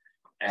climate.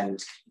 And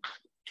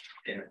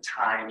in a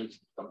time,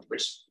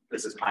 which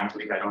this is time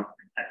week,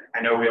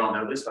 I know we all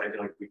know this, but I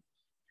feel like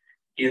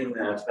in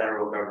the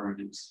federal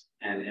government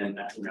and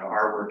in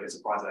our work as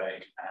a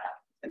quasi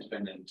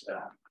independent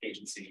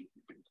agency,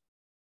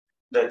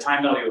 the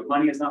time value of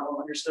money is not well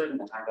understood, and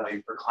the time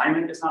value for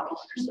climate is not well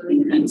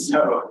understood. And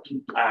so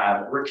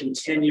we're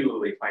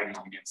continually fighting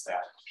against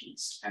that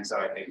piece. And so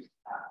I think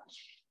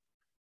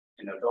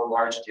the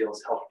large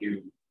deals help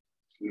you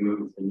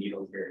move the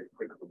needle very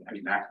quickly. I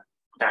mean, not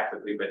that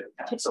quickly,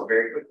 but so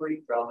very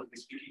quickly, relatively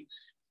speaking.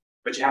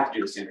 But you have to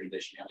do the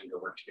standardization. You have to go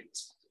work to get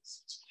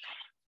this.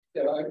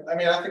 Yeah, I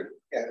think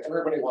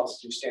everybody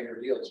wants to do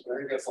standard deals, but I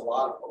think that's a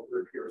lot of what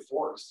we're here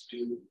for, is to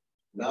do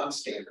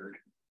non-standard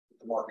that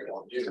the market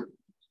won't do.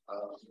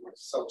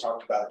 So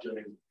talked about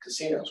doing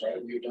casinos, right?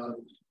 We've done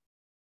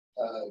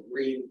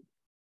green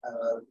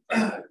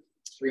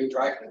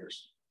dry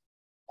cleaners.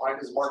 Why?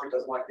 Because the market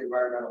doesn't like the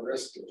environmental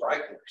risk of dry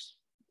cleaners,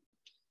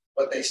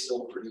 but they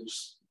still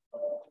produce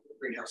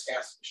greenhouse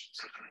gas emissions,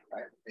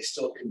 right? They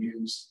still can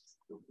use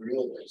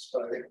renewables,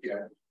 but I think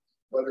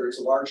whether it's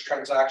large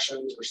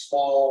transactions or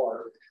small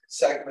or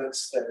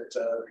segments that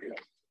are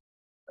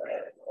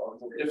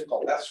more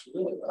difficult, that's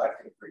really what I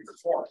think green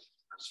reform is,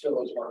 fill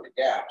those market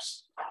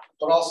gaps,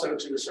 but also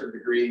to a certain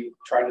degree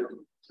try to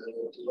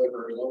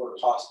deliver lower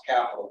cost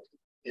capital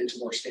into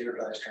more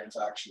standardized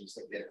transactions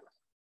that get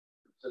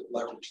to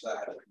leverage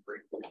that and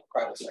bring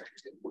private sector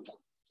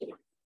in.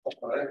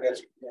 But I think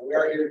that's we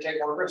are here to take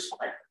more risk.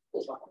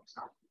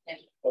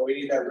 But we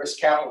need that risk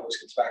capital, which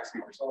gets back to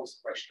the results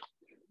question.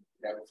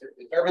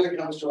 If everything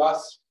comes to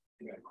us,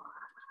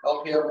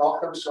 LPO all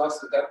comes to us,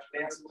 the debt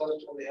financing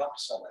doesn't really help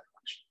us on that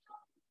much.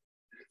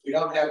 If we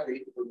don't have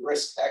the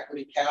risk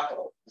equity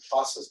capital, it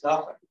costs us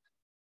nothing.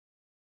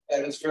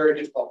 And it's very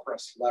difficult for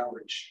us to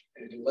leverage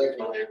and deliver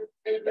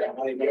that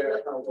money,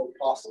 whatever the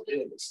cost of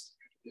it is.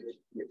 If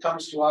it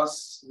comes to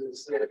us,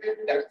 it's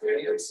debt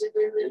finance,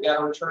 we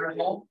got a return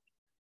home,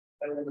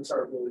 and then it's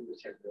our ability to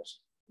take risk.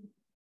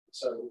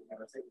 So I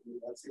think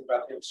that's the thing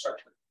about the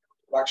Infrastructure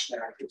Reduction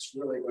Act. It's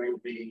really going to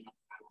be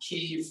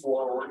key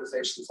for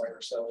organizations like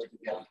ourselves to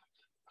get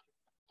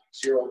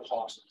zero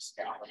cost of this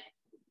capital.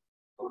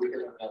 But we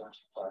can have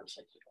private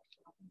sector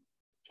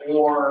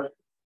or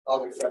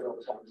other federal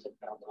funds that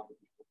have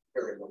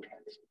very low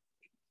tax.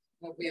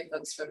 Well, we have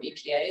folks from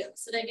EPA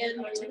sitting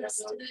in with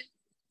us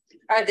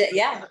Are today.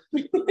 yeah.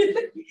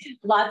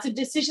 Lots of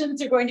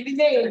decisions are going to be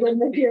made in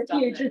the near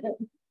future.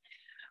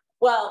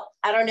 Well,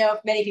 I don't know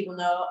if many people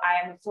know,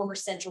 I am a former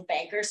central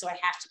banker, so I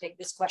have to pick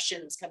this question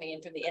that's coming in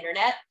from the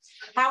internet.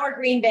 How are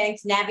green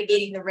banks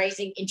navigating the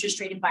rising interest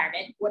rate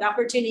environment? What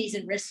opportunities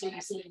and risks are you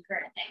seeing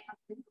currently?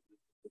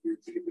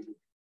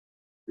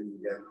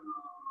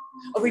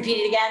 Oh, repeat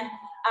it again.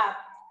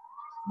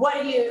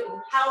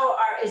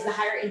 Is the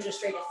higher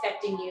interest rate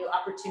affecting you?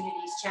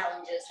 Opportunities,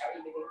 challenges, how are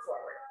you moving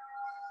forward?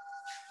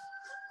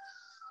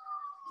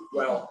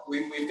 Well,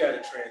 we've got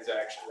a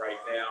transaction right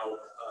now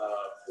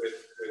with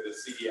a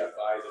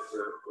CDFI that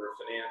we're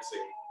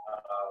financing.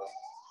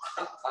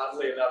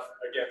 Oddly enough,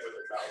 again with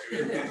a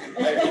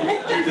value,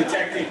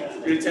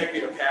 you're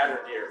detecting a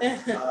pattern here.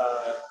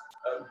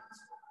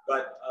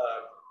 But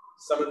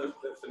some of the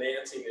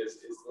financing is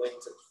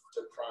linked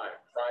to prime.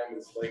 Prime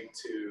is linked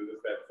to the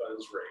Fed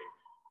funds rate.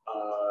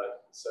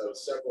 So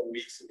several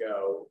weeks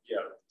ago,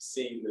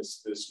 seeing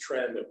this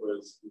trend that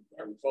was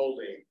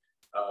unfolding,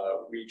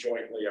 we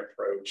jointly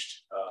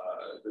approached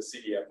the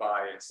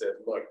CDFI and said,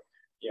 look,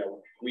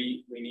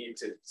 we need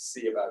to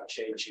see about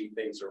changing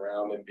things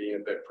around and being a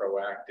bit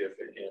proactive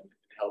in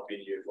helping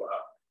you,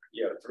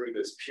 through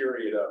this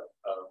period of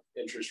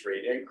interest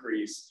rate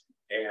increase.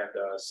 And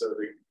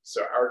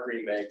so our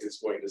green bank is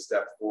going to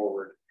step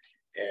forward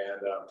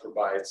and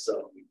provide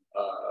some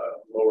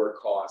lower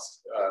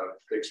cost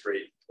fixed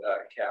rate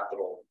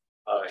capital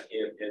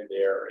in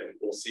there, and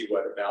we'll see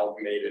what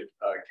Amalgamated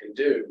can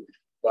do.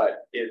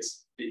 But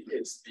it's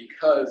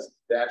because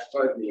that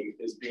funding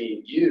is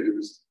being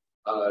used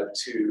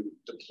to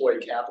deploy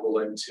capital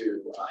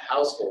into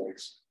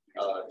households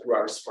through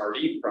our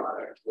Smarty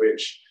product,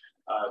 which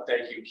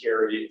thank you,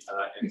 Carrie,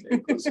 and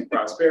Inclusive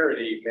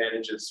Prosperity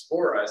manages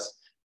for us.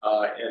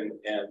 And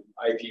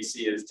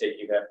IPC is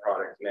taking that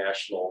product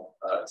national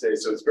today.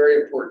 So it's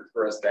very important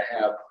for us to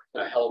have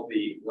a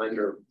healthy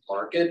lender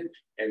market.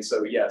 And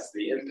so, yes,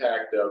 the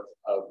impact of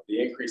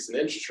the increase in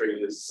interest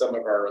rate is some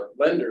of our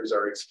lenders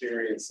are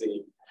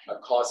experiencing a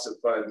cost of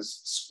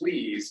funds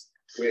squeeze,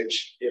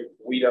 which if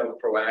we don't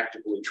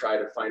proactively try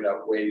to find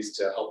out ways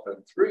to help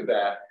them through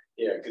that,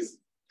 because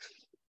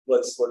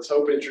let's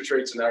hope interest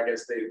rates are not going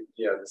to stay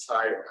this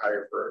high or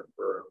higher for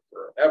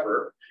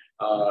forever.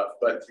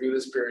 But through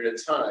this period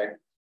of time,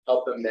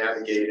 help them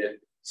navigate it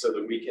so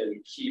that we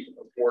can keep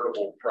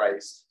affordable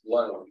priced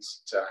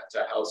loans to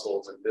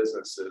households and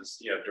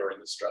businesses, during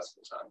this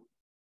stressful time.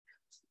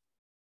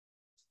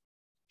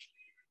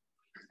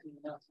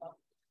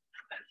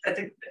 I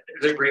think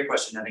it's a great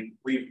question. I think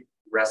we've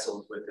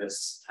wrestled with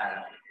this.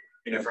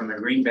 From the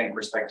green bank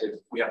perspective,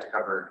 we have to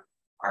cover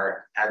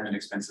our admin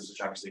expenses,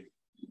 which obviously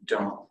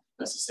don't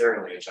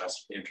necessarily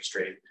adjust the interest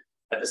rate.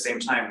 At the same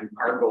time,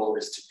 our goal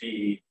is to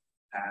be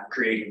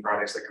creating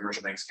products that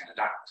commercial banks can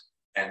adopt.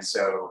 And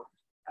so,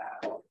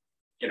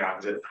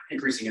 the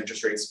increasing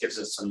interest rates gives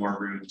us some more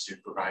room to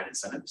provide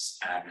incentives.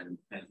 And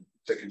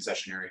the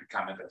concessionary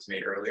comment that was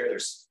made earlier,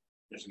 there's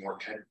more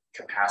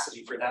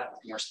capacity for that,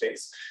 more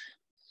space.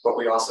 But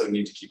we also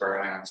need to keep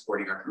our eye on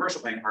supporting our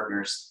commercial bank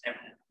partners. And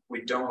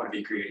we don't want to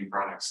be creating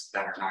products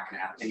that are not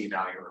going to have any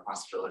value or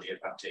possibility of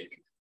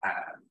uptake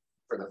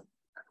for the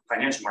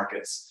financial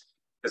markets,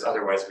 because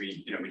otherwise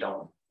we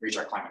don't reach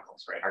our climate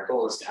goals, right? Our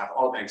goal is to have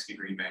all banks be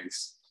green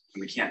banks,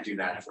 and we can't do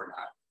that if we're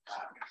not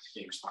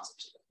being responsive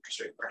to the interest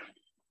rate environment.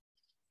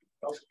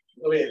 Well,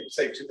 let me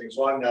say two things.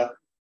 One,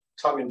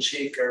 tongue in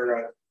cheek,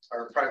 our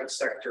private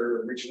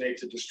sector originate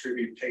to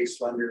distribute PACE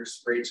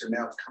lenders rates are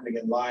now coming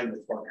in line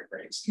with market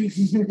rates.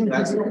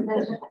 That's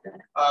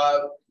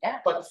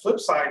But the flip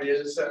side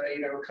is,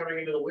 coming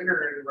into the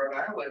winter in Rhode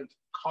Island,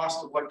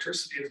 cost of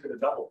electricity is going to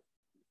double.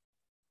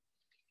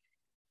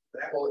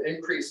 That will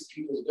increase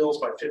people's bills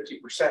by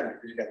 50%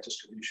 because you got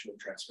distribution and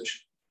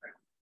transmission. Right?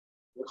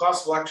 The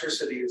cost of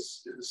electricity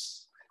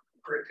is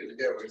pretty good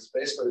to go. It's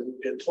basically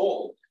we've been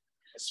told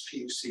as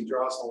PUC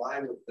draws the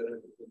line with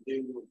the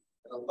new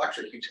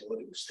electric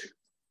utility, which they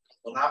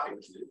will not be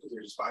able to do because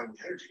they're just buying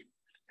the energy.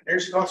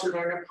 Energy costs are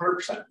going up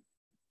 100%.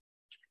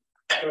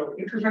 So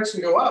interest rates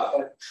can go up,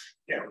 but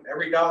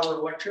every dollar of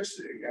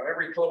electricity,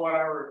 every kilowatt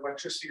hour of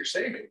electricity you're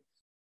saving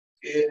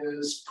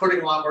is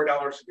putting a lot more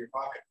dollars in your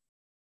pocket,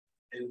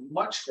 and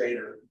much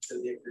greater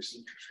than the increase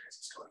in interest rates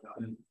is going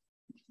on.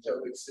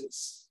 So it's a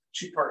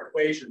two-part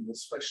equation,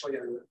 especially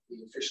on the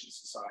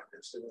efficiency side,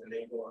 that's going to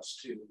enable us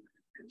to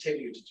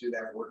continue to do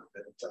that work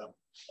that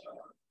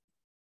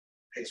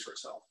pays for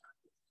itself.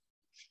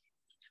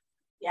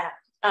 Yeah.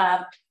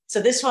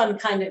 So this one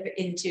kind of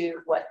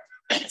into what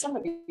some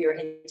of you are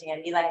hinting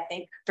at, Eli, I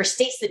think. For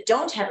states that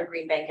don't have a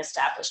green bank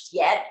established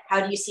yet, how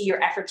do you see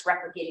your efforts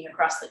replicating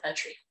across the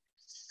country?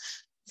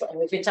 So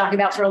we've been talking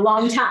about for a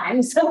long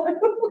time. So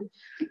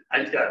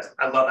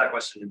I love that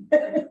question.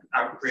 A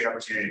great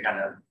opportunity to kind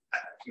of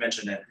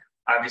mention it.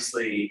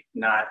 Obviously,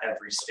 not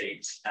every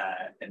state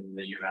in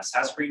the US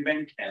has a green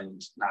bank,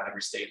 and not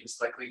every state is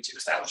likely to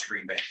establish a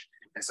green bank.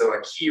 And so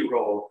a key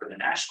role for the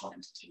national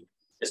entity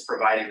is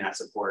providing that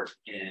support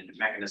in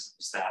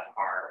mechanisms that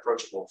are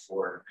approachable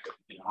for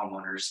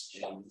homeowners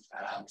in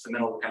the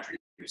middle of the country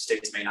whose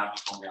states may not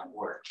be fully on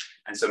board.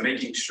 And so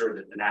making sure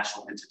that the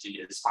national entity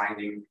is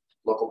finding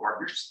local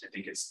partners. I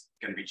think it's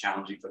going to be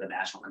challenging for the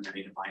national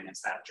entity to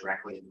finance that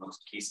directly in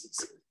most cases.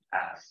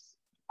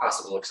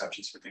 Possible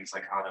exceptions for things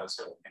like auto.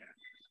 So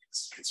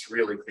it's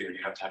really clear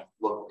you have to have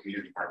local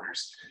community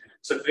partners.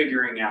 So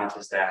figuring out,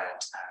 is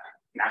that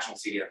national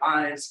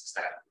CDFIs, is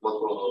that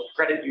local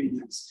credit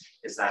unions,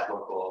 is that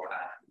local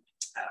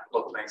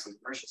banks on the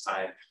commercial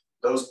side?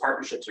 Those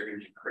partnerships are going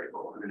to be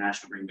critical, and the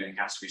National Green Bank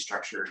has to be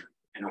structured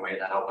in a way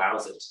that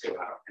allows it to go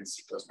out and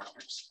seek those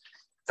partners.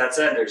 That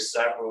said, there's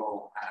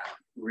several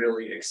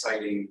really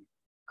exciting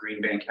green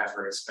bank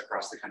efforts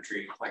across the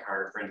country, like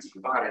our friends in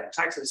Nevada and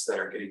Texas, that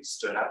are getting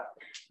stood up.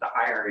 The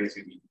IRA is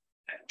going to be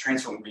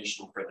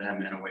transformational for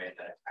them in a way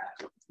that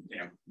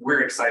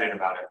we're excited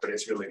about it, but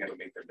it's really going to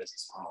make their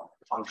business model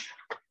function.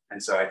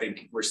 And so I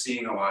think we're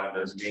seeing a lot of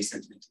those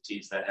nascent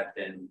entities that have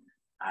been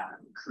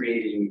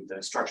creating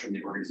the structure in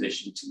the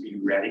organization to be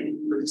ready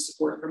for the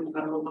support from the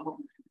federal level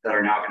that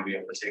are now going to be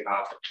able to take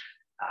off.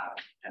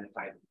 And if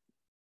I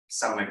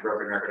sound like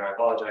broken record, I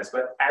apologize,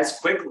 but as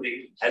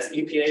quickly as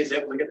EPA is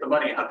able to get the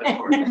money out the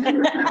door.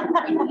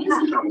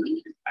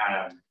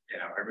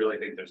 I really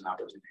think there's an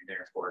opportunity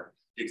there for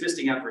the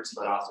existing efforts,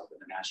 but also for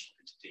the national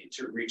entity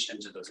to reach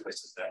into those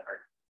places that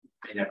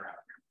they never have.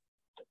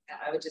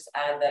 I would just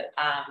add that,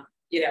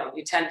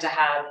 you tend to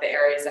have the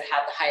areas that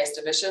have the highest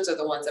emissions are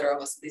the ones that are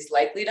almost least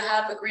likely to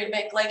have a green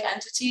bank-like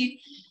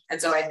entity.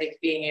 And so I think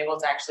being able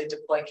to actually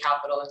deploy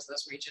capital into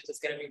those regions is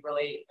going to be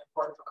really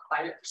important from a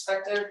climate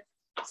perspective.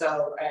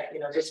 So,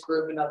 this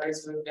group and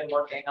others who've been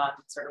working on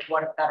sort of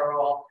what a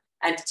federal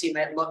entity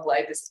might look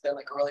like. This has been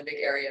like a really big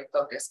area of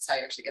focus. It's how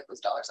you actually get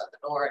those dollars out the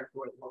door and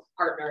who are the local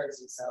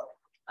partners. And so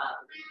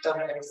don't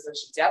have any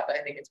solutions yet, but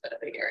I think it's been a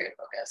big area of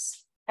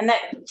focus. And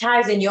that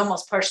ties in, you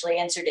almost partially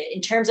answered it.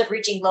 In terms of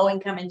reaching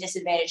low-income and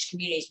disadvantaged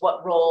communities,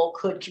 what role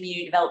could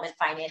community development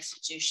finance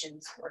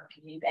institutions or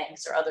community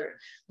banks or other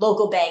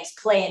local banks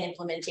play in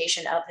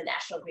implementation of the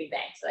National Green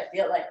Bank? So I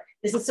feel like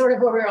this is sort of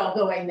where we're all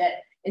going,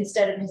 that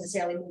instead of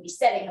necessarily maybe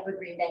setting up a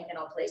green bank in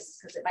all places,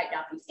 because it might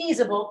not be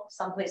feasible,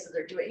 some places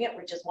are doing it,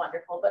 which is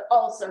wonderful, but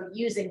also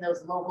using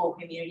those local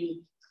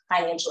community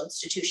financial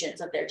institutions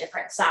of their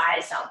different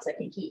size sounds like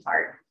a key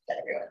part that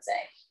everyone's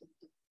saying.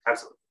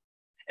 Absolutely.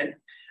 And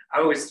I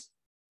always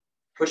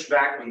push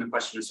back when the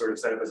question is sort of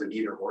set up as an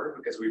either or,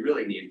 because we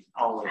really need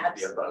all of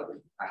the above.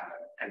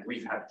 And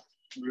we've had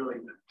really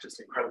just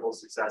incredible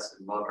success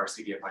and love our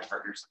CDFI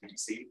partners in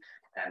DC.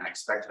 And I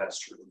expect that's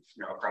true,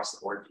 across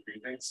the board for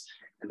green banks.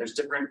 And there's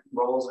different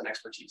roles and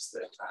expertise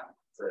that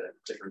the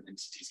different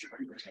entities can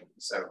bring.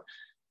 So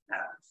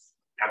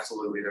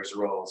absolutely, there's a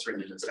role. It's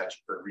written in the statute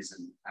for a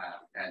reason.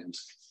 And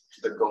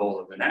the goal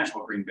of the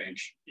National Green Bank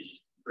should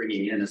be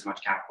bringing in as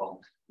much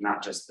capital,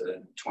 not just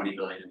the 20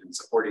 billion and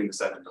supporting the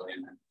 7 billion.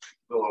 And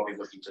we'll all be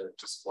looking to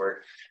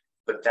support,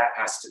 but that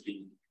has to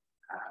be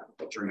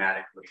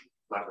dramatically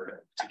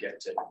levered to get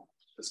to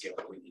the scale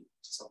that we need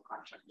to solve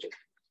climate change.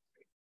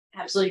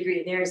 Absolutely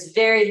agree. There's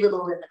very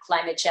little in the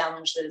climate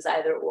challenge that is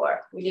either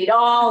or. We need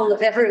all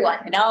of everyone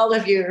and all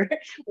of your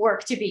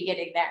work to be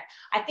getting there.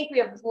 I think we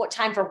have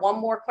time for one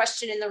more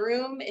question in the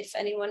room, if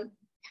anyone.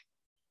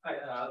 Hi,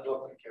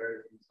 Dr.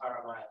 Kerry from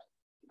RMI.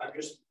 I'm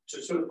just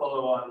to sort of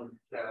follow on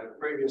the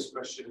previous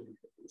question.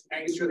 I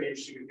think it's really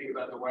interesting to think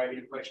about the way the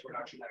Inflation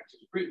Reduction Act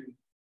is written,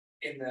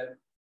 in that,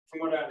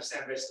 from what I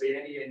understand, basically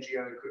any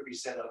NGO could be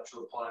set up to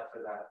apply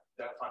for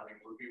that funding.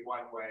 Would be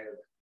one way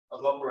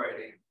of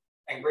operating.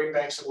 And green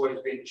banks have always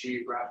been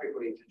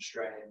geographically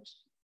constrained.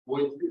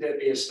 Would there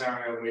be a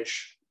scenario in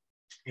which,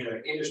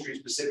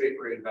 industry-specific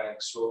green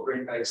banks or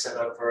green banks set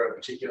up for a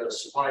particular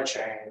supply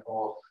chain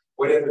or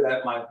whatever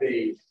that might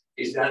be?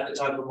 Is that the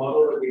type of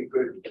model that we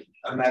could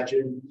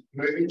imagine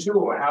moving to,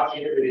 or how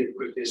innovative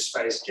could this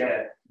space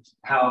get?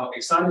 How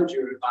excited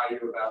are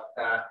you about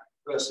that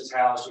versus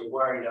how sort of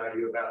worried are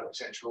you about a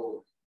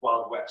potential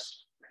Wild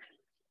West?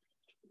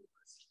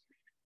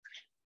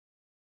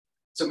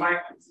 So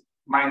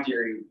my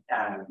theory,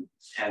 and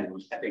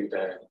I think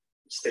the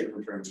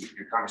statement from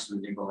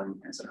Congressman Dingell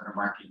and Senator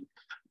Markey,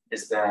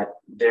 is that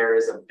there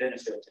is a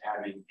benefit to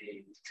having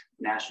a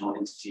national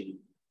entity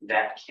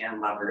that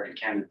can lever and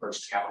can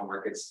approach the capital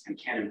markets and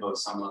can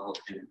impose some level of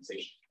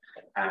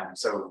penalization.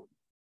 So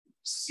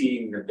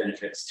seeing the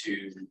benefits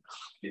to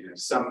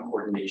some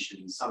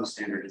coordination, some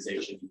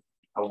standardization,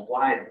 a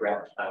wide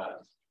breadth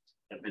of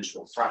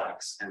eventual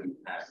products. And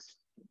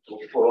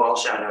we'll all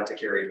shout out to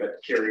Carrie, but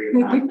Carrie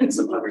and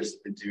some others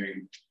have been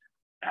doing,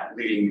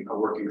 leading a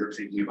working group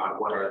thinking about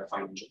what are the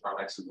financial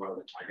products and what are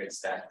the targets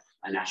that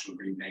a national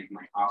green bank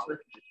might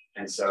offer.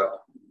 And so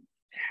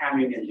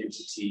having an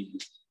entity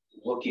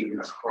looking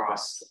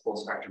across the full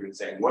spectrum and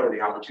saying, what are the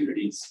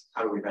opportunities?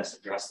 How do we best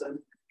address them?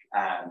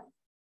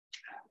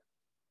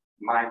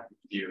 My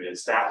view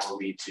is that will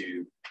lead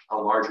to a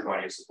larger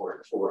body of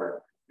support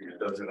for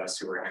those of us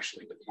who are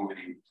actually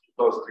deploying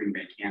both green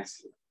bank and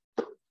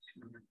CDFI.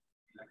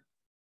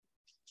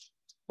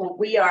 Well,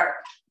 we are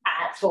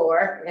at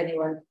 4.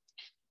 Everyone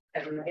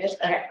is?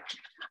 Okay.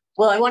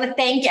 Well, I want to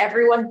thank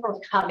everyone for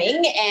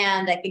coming,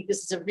 and I think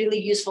this is a really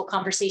useful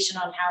conversation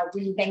on how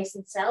green banks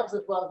themselves,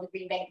 as well as the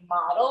green bank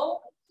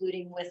model,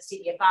 including with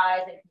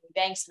CDFIs and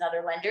banks and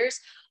other lenders,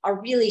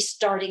 are really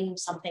starting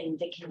something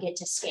that can get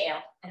to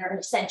scale and are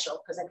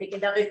essential, because I think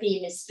another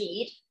theme is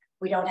speed.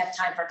 We don't have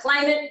time for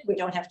climate. We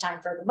don't have time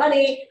for the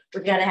money.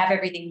 We've got to have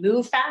everything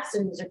move fast,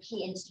 and these are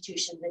key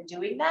institutions in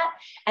doing that,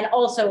 and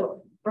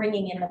also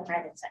bringing in the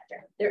private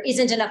sector. There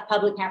isn't enough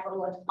public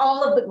capital in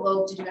all of the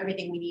globe to do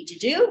everything we need to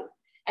do.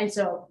 And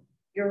so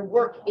your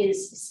work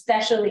is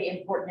especially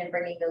important in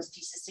bringing those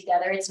pieces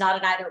together. It's not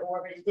an either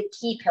or, but it's a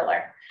key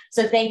pillar.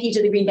 So thank you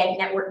to the Green Bank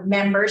Network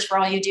members for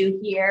all you do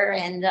here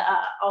and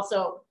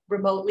also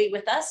remotely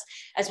with us,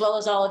 as well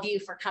as all of you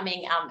for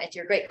coming with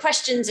your great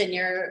questions and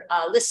your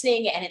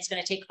listening. And it's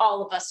going to take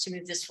all of us to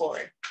move this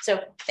forward.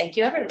 So thank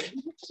you, everyone.